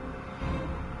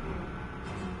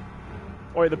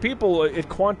 Oh yeah, the people at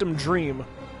Quantum Dream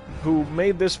who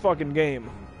made this fucking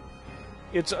game,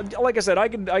 it's like I said,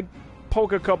 I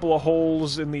poke a couple of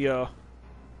holes in the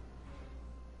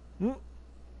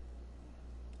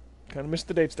kind of missed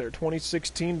the dates there.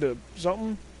 2016 to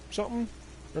something?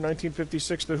 Or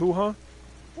 1956 to hoo-ha?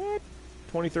 What?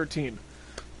 2013.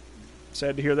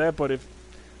 Sad to hear that, but if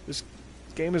this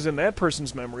game is in that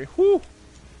person's memory, whew!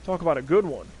 Talk about a good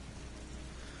one.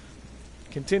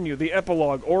 Continue. The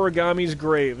epilogue. Origami's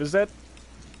grave. Is that...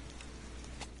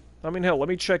 I mean, hell, let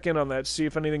me check in on that, see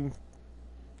if anything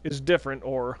is different,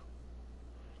 or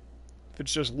if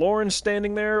it's just Lauren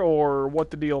standing there, or what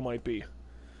the deal might be.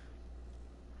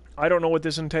 I don't know what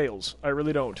this entails. I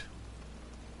really don't.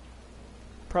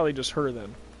 Probably just her,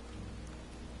 then.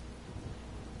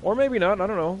 Or maybe not. I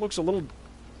don't know. Looks a little...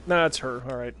 Nah, it's her.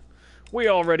 Alright. We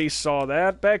already saw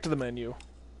that. Back to the menu.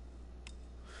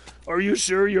 Are you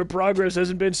sure your progress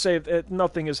hasn't been saved?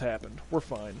 Nothing has happened. We're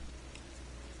fine.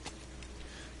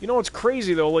 You know what's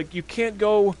crazy, though? Like, you can't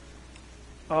go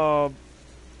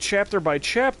chapter by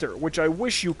chapter, which I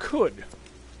wish you could.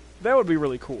 That would be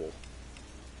really cool.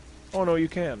 Oh, no, you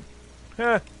can.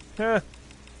 Ha! Ha!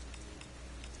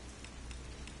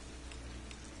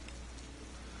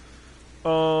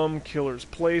 Killer's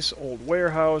Place, Old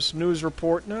Warehouse, News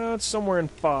Report. Nah, it's somewhere in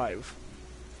 5.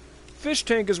 Fish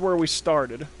Tank is where we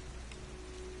started.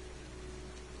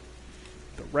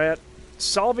 The rat.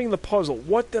 Solving the puzzle.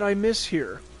 What did I miss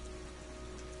here?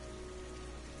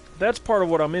 That's part of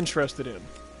what I'm interested in.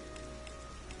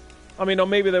 I mean,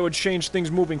 maybe that would change things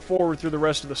moving forward through the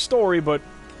rest of the story, but...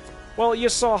 Well, you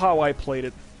saw how I played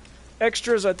it.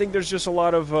 Extras, I think there's just a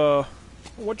lot of,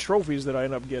 what trophies did I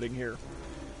end up getting here?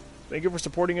 Thank you for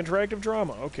supporting interactive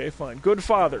drama. Okay, fine. Good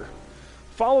father.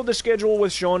 Follow the schedule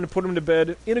with Sean to put him to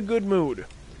bed in a good mood.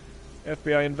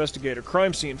 FBI investigator.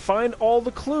 Crime scene. Find all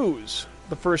the clues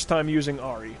the first time using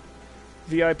Ari.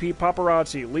 VIP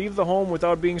paparazzi. Leave the home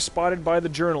without being spotted by the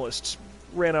journalists.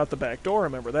 Ran out the back door,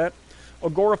 remember that.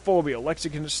 Agoraphobia.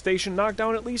 Lexington Station knocked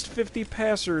down at least 50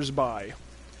 passers-by.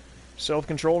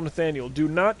 Self-control, Nathaniel. Do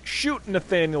not shoot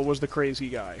Nathaniel was the crazy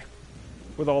guy.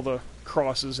 With all the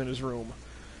crosses in his room.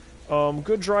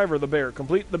 Good driver, the bear.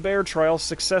 Complete the bear trial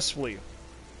successfully.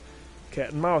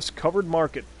 Cat and mouse. Covered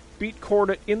market. beat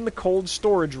Corda in the cold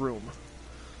storage room.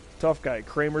 Tough guy.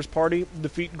 Kramer's party.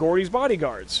 Defeat Gordy's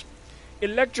bodyguards.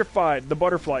 Electrified the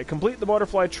butterfly. Complete the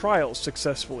butterfly trials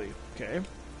successfully. Okay.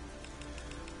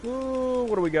 Ooh,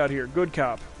 what do we got here? Good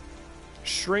cop.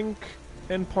 Shrink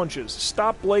and punches.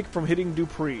 Stop Blake from hitting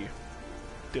Dupree.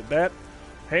 Did that.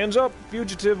 Hands up,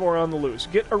 fugitive or on the loose.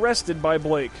 Get arrested by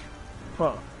Blake.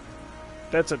 Huh.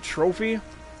 That's a trophy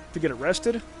to get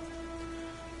arrested?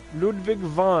 Ludwig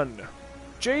van.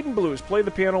 Jaden Blues, play the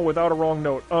piano without a wrong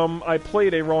note. I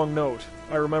played a wrong note.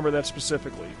 I remember that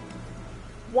specifically.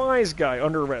 Wise guy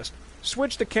under arrest.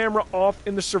 Switch the camera off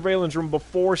in the surveillance room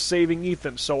before saving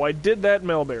Ethan, so I did that,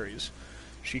 Melberries.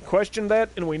 She questioned that,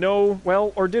 and we know,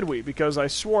 well, or did we? Because I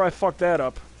swore I fucked that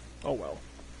up. Oh well.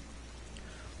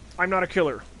 I'm not a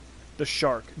killer. The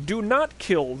shark. Do not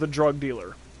kill the drug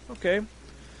dealer. Okay.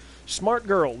 Smart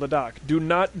girl, the doc. Do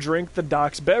not drink the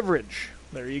doc's beverage.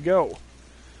 There you go.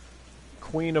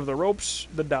 Queen of the ropes,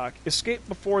 the doc. Escape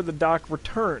before the doc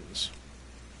returns.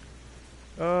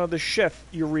 The chef,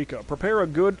 Eureka. Prepare a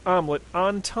good omelet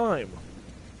on time.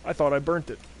 I thought I burnt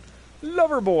it.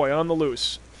 Lover boy on the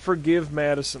loose. Forgive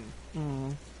Madison.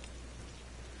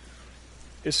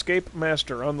 Escape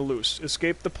master on the loose.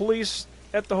 Escape the police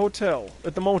at the hotel.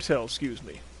 At the motel, excuse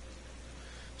me.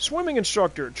 Swimming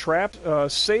instructor. Trapped.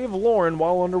 Save Lauren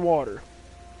while underwater.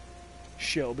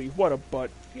 Shelby, what a butt.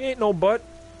 He ain't no butt.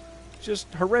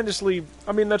 Just horrendously...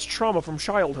 I mean, that's trauma from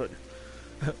childhood.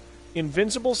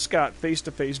 Invincible Scott,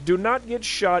 face-to-face. Do not get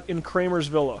shot in Kramer's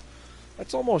villa.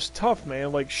 That's almost tough,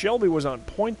 man. Like, Shelby was on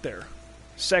point there.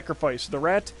 Sacrifice the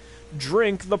rat.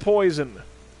 Drink the poison.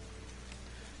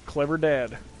 Clever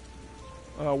dad.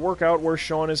 Work out where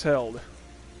Sean is held.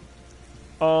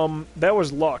 That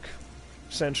was luck,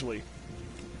 essentially.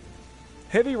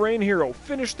 Heavy Rain Hero.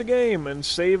 Finish the game and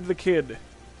save the kid.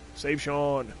 Save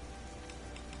Sean.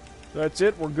 That's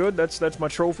it. We're good. That's my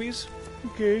trophies.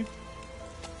 Okay.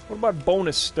 What about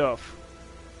bonus stuff?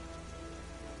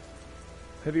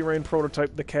 Heavy Rain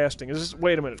prototype. The casting. Is this?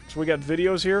 Wait a minute. So we got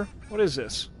videos here. What is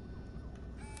this?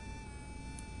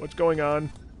 What's going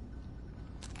on?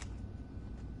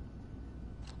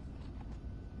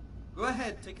 Go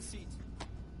ahead. Take a seat.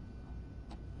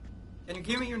 Can you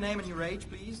give me your name and your age,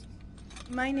 please?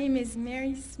 My name is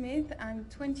Mary Smith. I'm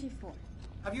 24.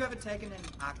 Have you ever taken any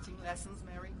acting lessons,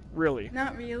 Mary? Really?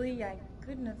 Not really. I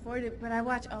couldn't afford it, but I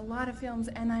watch a lot of films,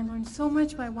 and I learn so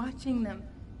much by watching them.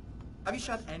 Have you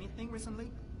shot anything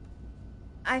recently?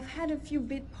 I've had a few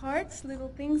bit parts, little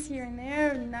things here and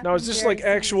there. Now, is this like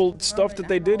actual stuff that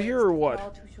they did here, or what?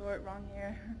 Tall, too short, wrong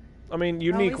hair. I mean,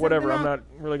 unique, whatever. I'm not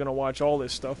really gonna watch all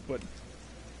this stuff, but...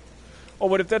 Oh,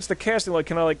 but if that's the casting, like,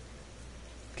 can I, like...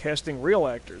 Casting real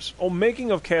actors. Oh, making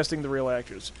of casting the real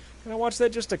actors. Can I watch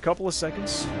that just a couple of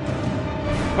seconds?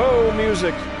 Oh,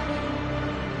 music.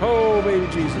 Oh, baby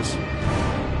Jesus.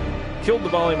 Killed the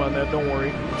volume on that, don't worry.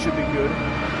 It should be good.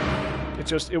 It's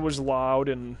just, it was loud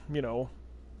and, you know,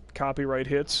 copyright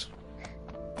hits.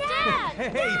 Dad!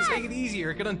 Hey, take it easy.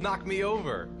 You're gonna knock me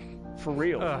over. For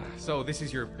real. So this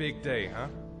is your big day, huh?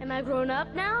 Am I grown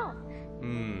up now?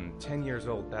 10 years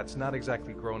old. That's not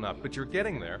exactly grown up, but you're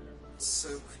getting there. So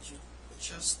could you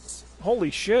just...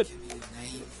 Holy shit. Give me a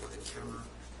name for the camera?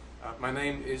 My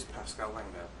name is Pascal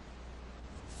Langdale.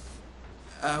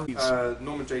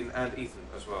 Norman, Jaden, and Ethan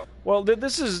as well. Well,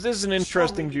 this is an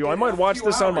interesting view. I might watch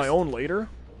this on my own later.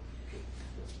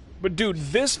 But dude,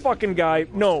 this fucking guy...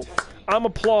 No, I'm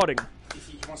applauding.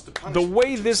 The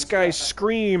way this guy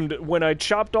screamed when I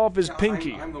chopped off his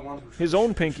pinky. His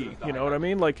own pinky, you know what I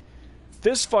mean? Like,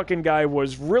 this fucking guy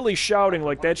was really shouting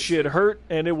like that shit hurt,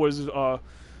 and it was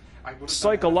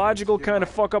psychological kind of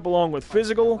fuck up along with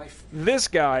physical. This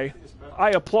guy,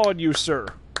 I applaud you, sir.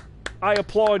 I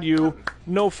applaud you.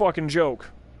 No fucking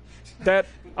joke. That,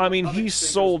 I mean, he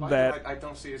sold that.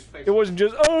 It wasn't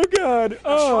just, oh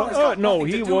god, no,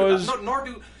 he was...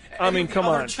 I mean, come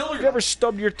on. You ever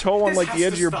stubbed your toe on, like, the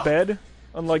edge of your bed?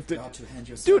 On, like, the...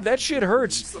 Dude, that shit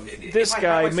hurts. This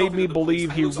guy made me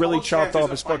believe he really chopped off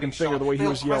his fucking finger the way he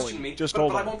was yelling. Just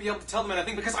hold on. I won't be able to tell them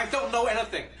anything because I don't know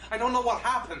anything. I don't know what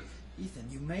happened. Ethan,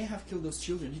 you may have killed those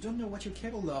children. You don't know what you're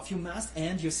capable of. You must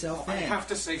end yourself in. I have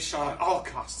to save Sean at all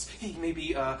costs. He may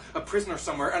be a prisoner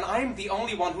somewhere, and I'm the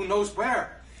only one who knows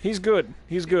where. He's good.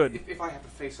 He's good. If I have to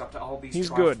face up to all these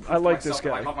He's good. I like this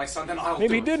guy. I love my son, then I'll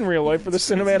Maybe he did in real life for the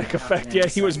cinematic effect. Yeah,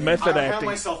 he was method acting.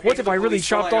 What if I really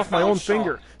chopped off my own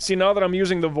finger? See, now that I'm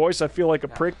using the voice, I feel like a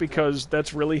prick because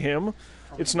that's really him.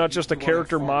 It's not just a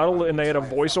character model and they had a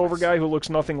voiceover guy who looks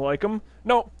nothing like him.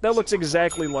 No, that looks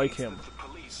exactly like him.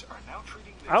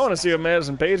 I want to see what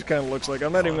Madison Page kind of looks like.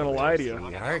 I'm not even going to lie to you.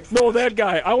 No, that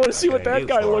guy. I want to see what that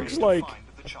guy looks like.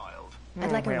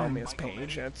 I'd like a well, run. Miss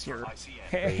Page, that's your...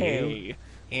 Hey,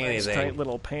 nice tight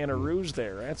little panaroos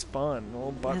there. That's fun.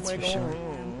 Little butt That's for wiggle. sure.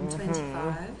 I'm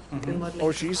 25. Been modeling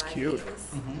Oh, for she's 5 cute.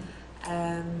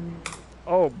 years.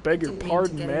 Oh, beg your Didn't mean to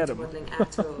pardon, get into madam. modeling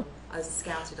at all. I was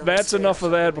scouted on That's the enough stage.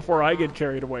 of that before I get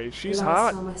carried away. She's Last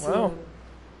hot. time I saw Wow. him.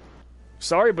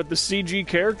 Sorry, but the CG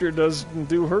character doesn't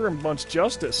do her much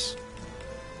justice.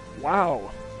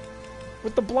 Wow.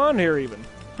 With the blonde hair, even.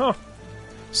 Huh.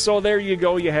 So there you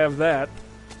go, you have that.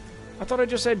 I thought I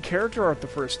just had character art the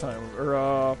first time.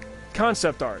 Or,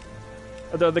 concept art.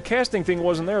 The casting thing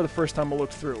wasn't there the first time I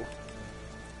looked through.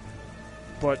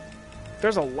 But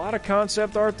there's a lot of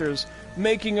concept art. There's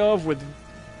making of with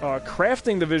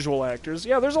crafting the visual actors.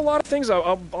 Yeah, there's a lot of things.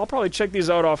 I'll probably check these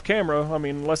out off camera. I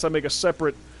mean, unless I make a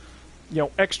separate,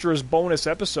 extras bonus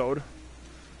episode.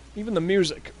 Even the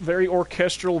music. Very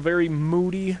orchestral, very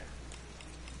moody.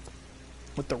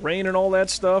 With the rain and all that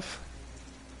stuff.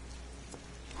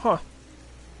 Huh.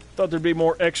 Thought there'd be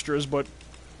more extras, but...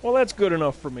 Well, that's good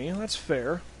enough for me. That's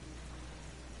fair.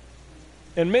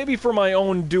 And maybe for my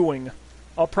own doing,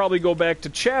 I'll probably go back to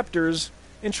chapters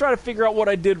and try to figure out what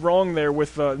I did wrong there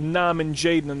with Nam and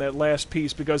Jaden in that last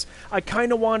piece, because I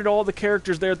kind of wanted all the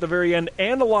characters there at the very end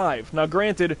and alive. Now,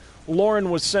 granted, Lauren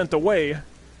was sent away,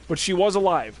 but she was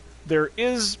alive. There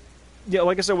is... Yeah,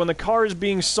 like I said, when the car is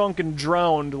being sunk and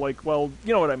drowned, like, well,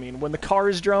 you know what I mean. When the car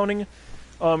is drowning,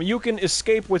 you can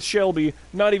escape with Shelby,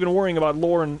 not even worrying about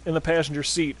Lauren in the passenger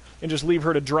seat, and just leave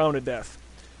her to drown to death.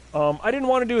 I didn't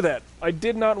want to do that. I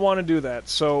did not want to do that,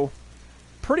 so...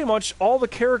 Pretty much all the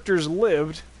characters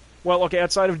lived. Well, okay,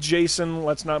 outside of Jason,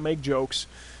 let's not make jokes.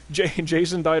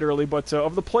 Jason died early, but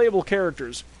of the playable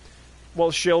characters, well,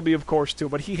 Shelby, of course, too,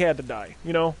 but he had to die,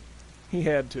 He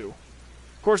had to.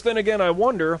 Of course, then again, I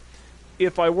wonder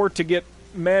if I were to get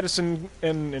Madison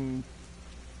and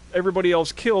everybody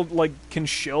else killed, like, can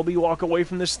Shelby walk away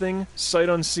from this thing, sight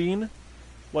unseen?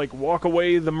 Like, walk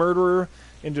away the murderer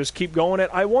and just keep going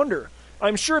it? I wonder.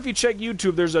 I'm sure if you check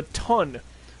YouTube, there's a ton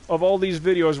of all these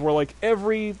videos where, like,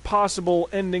 every possible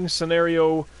ending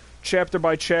scenario, chapter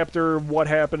by chapter, what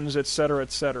happens, etc.,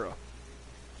 etc.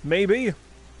 Maybe.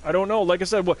 I don't know. Like I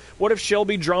said, what if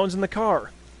Shelby drowns in the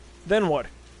car? Then what?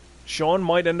 Sean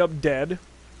might end up dead,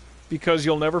 because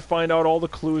you'll never find out all the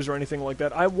clues or anything like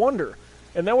that. I wonder.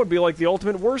 And that would be, like, the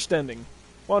ultimate worst ending.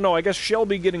 Well, no, I guess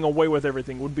Shelby getting away with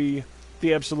everything would be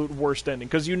the absolute worst ending,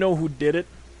 because you know who did it.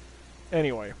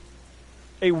 Anyway.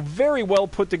 A very well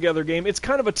put together game. It's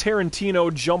kind of a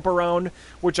Tarantino jump around,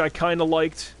 which I kind of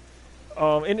liked.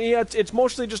 And yeah, it's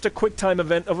mostly just a quick time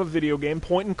event of a video game,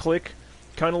 point and click,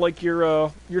 kind of like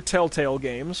your Telltale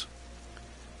games.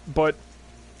 But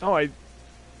I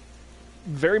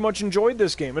very much enjoyed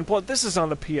this game, and plus this is on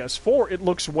the PS4. It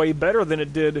looks way better than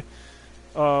it did.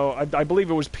 I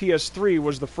believe it was PS3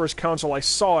 was the first console I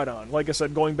saw it on. Like I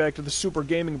said, going back to the Super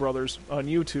Gaming Brothers on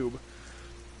YouTube.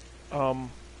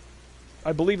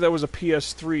 I believe that was a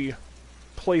PS3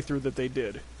 playthrough that they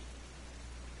did.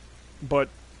 But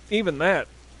even that,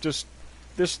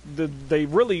 they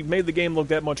really made the game look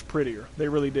that much prettier. They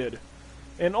really did.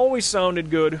 And always sounded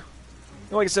good.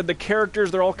 Like I said, the characters,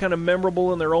 they're all kind of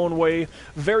memorable in their own way.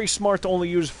 Very smart to only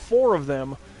use 4 of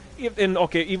them. And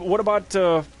okay, what about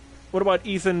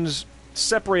Ethan's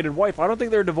separated wife? I don't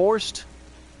think they're divorced.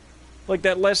 Like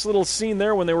that last little scene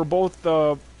there when they were both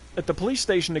at the police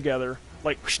station together.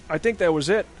 Like, I think that was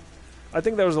it. I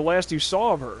think that was the last you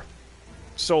saw of her.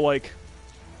 So, like,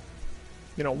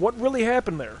 what really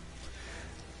happened there?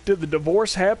 Did the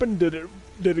divorce happen? Did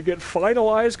it get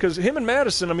finalized? Because him and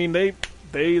Madison, I mean, they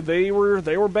were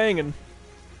banging.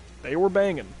 They were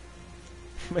banging.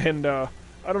 And I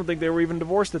don't think they were even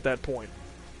divorced at that point.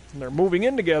 And they're moving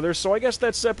in together, so I guess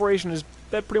that separation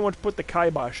that pretty much put the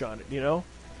kibosh on it,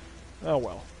 Oh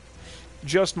well.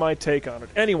 Just my take on it.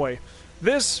 Anyway,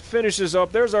 this finishes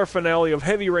up. There's our finale of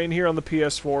Heavy Rain here on the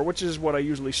PS4, which is what I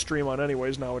usually stream on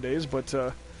anyways nowadays, but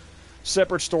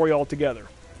separate story altogether.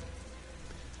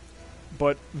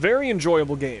 But very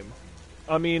enjoyable game.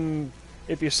 I mean,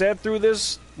 if you sat through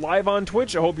this live on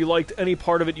Twitch, I hope you liked any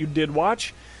part of it you did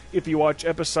watch. If you watch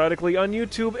episodically on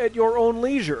YouTube at your own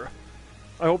leisure,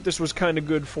 I hope this was kind of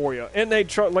good for you. And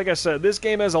like I said, this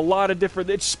game has a lot of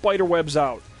different... It spiderwebs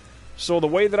out. So the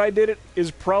way that I did it is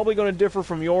probably going to differ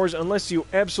from yours unless you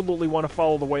absolutely want to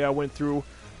follow the way I went through,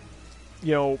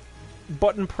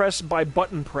 button press by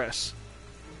button press.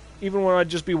 Even when I'd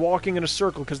just be walking in a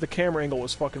circle because the camera angle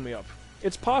was fucking me up.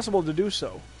 It's possible to do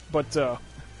so, but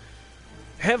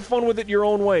have fun with it your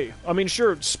own way. I mean,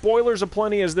 sure, spoilers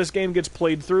aplenty as this game gets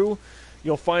played through.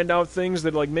 You'll find out things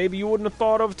that, like, maybe you wouldn't have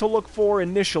thought of to look for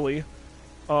initially.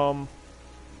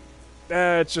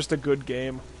 It's just a good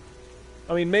game.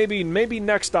 I mean, maybe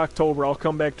next October I'll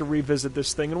come back to revisit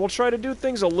this thing, and we'll try to do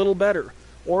things a little better,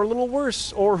 or a little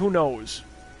worse, or who knows.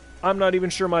 I'm not even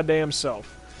sure my damn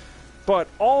self. But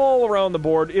all around the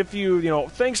board, if you know,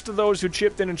 thanks to those who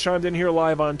chipped in and chimed in here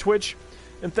live on Twitch,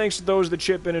 and thanks to those that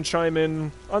chip in and chime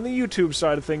in on the YouTube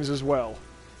side of things as well.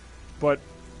 But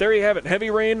there you have it, Heavy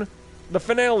Rain, the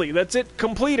finale. That's it,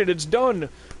 completed, it's done.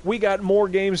 We got more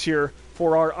games here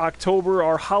for our October,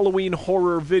 our Halloween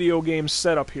horror video game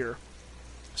setup here.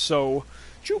 So,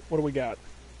 what do we got?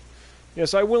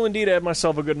 Yes, I will indeed have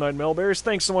myself a good night, Melberries.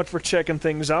 Thanks so much for checking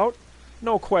things out.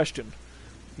 No question.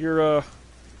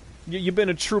 You've been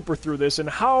a trooper through this, and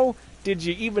how did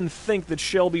you even think that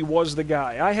Shelby was the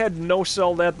guy? I had to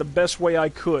no-sell that the best way I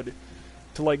could.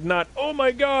 To, like, not, oh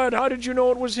my god, how did you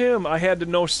know it was him? I had to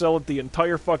no-sell it the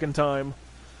entire fucking time.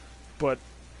 But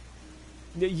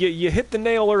you hit the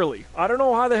nail early. I don't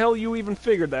know how the hell you even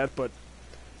figured that, but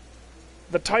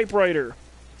the typewriter.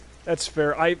 That's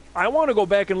fair. I want to go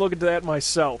back and look into that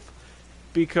myself.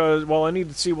 Because, well, I need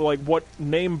to see, like, what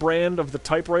name brand of the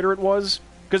typewriter it was.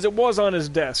 Because it was on his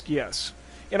desk, yes.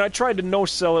 And I tried to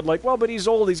no-sell it, like, well, but he's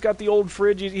old, he's got the old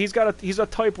fridge, he's a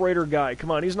typewriter guy.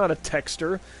 Come on, he's not a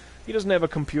texter. He doesn't have a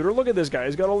computer. Look at this guy,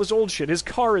 he's got all this old shit. His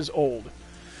car is old.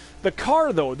 The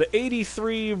car, though, the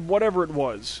 83 whatever it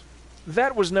was,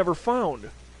 that was never found.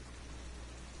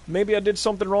 Maybe I did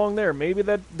something wrong there. Maybe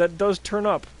that does turn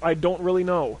up. I don't really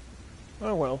know.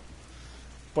 Oh, well.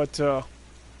 But,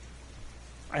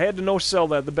 I had to no-sell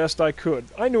that the best I could.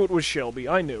 I knew it was Shelby,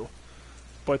 I knew.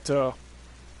 But,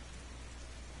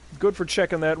 good for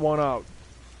checking that one out.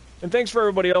 And thanks for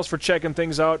everybody else for checking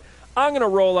things out. I'm going to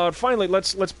roll out. Finally,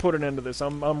 let's put an end to this.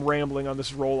 I'm rambling on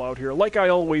this rollout here, like I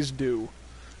always do.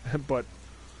 But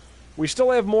we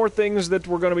still have more things that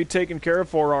we're going to be taking care of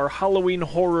for our Halloween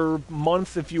horror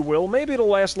month, if you will. Maybe it'll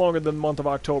last longer than the month of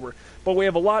October. But we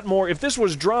have a lot more. If this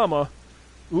was drama,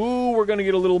 ooh, we're going to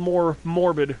get a little more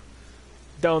morbid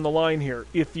down the line here,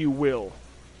 if you will.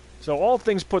 So all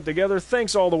things put together,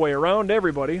 thanks all the way around,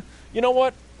 everybody. You know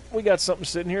what? We got something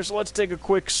sitting here, so let's take a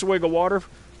quick swig of water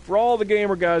for all the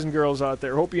gamer guys and girls out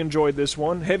there. Hope you enjoyed this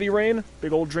one. Heavy Rain,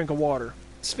 big old drink of water.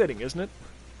 It's fitting, isn't it?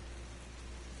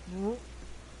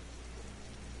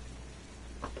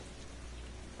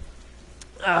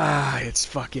 Ah, it's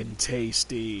fucking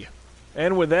tasty.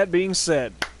 And with that being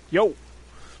said, yo,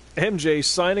 MJ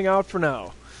signing out for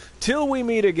now. Till we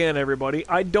meet again, everybody.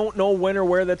 I don't know when or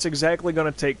where that's exactly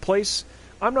going to take place.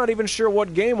 I'm not even sure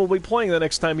what game we'll be playing the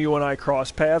next time you and I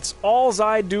cross paths. Alls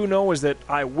I do know is that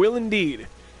I will indeed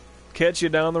catch you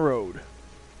down the road.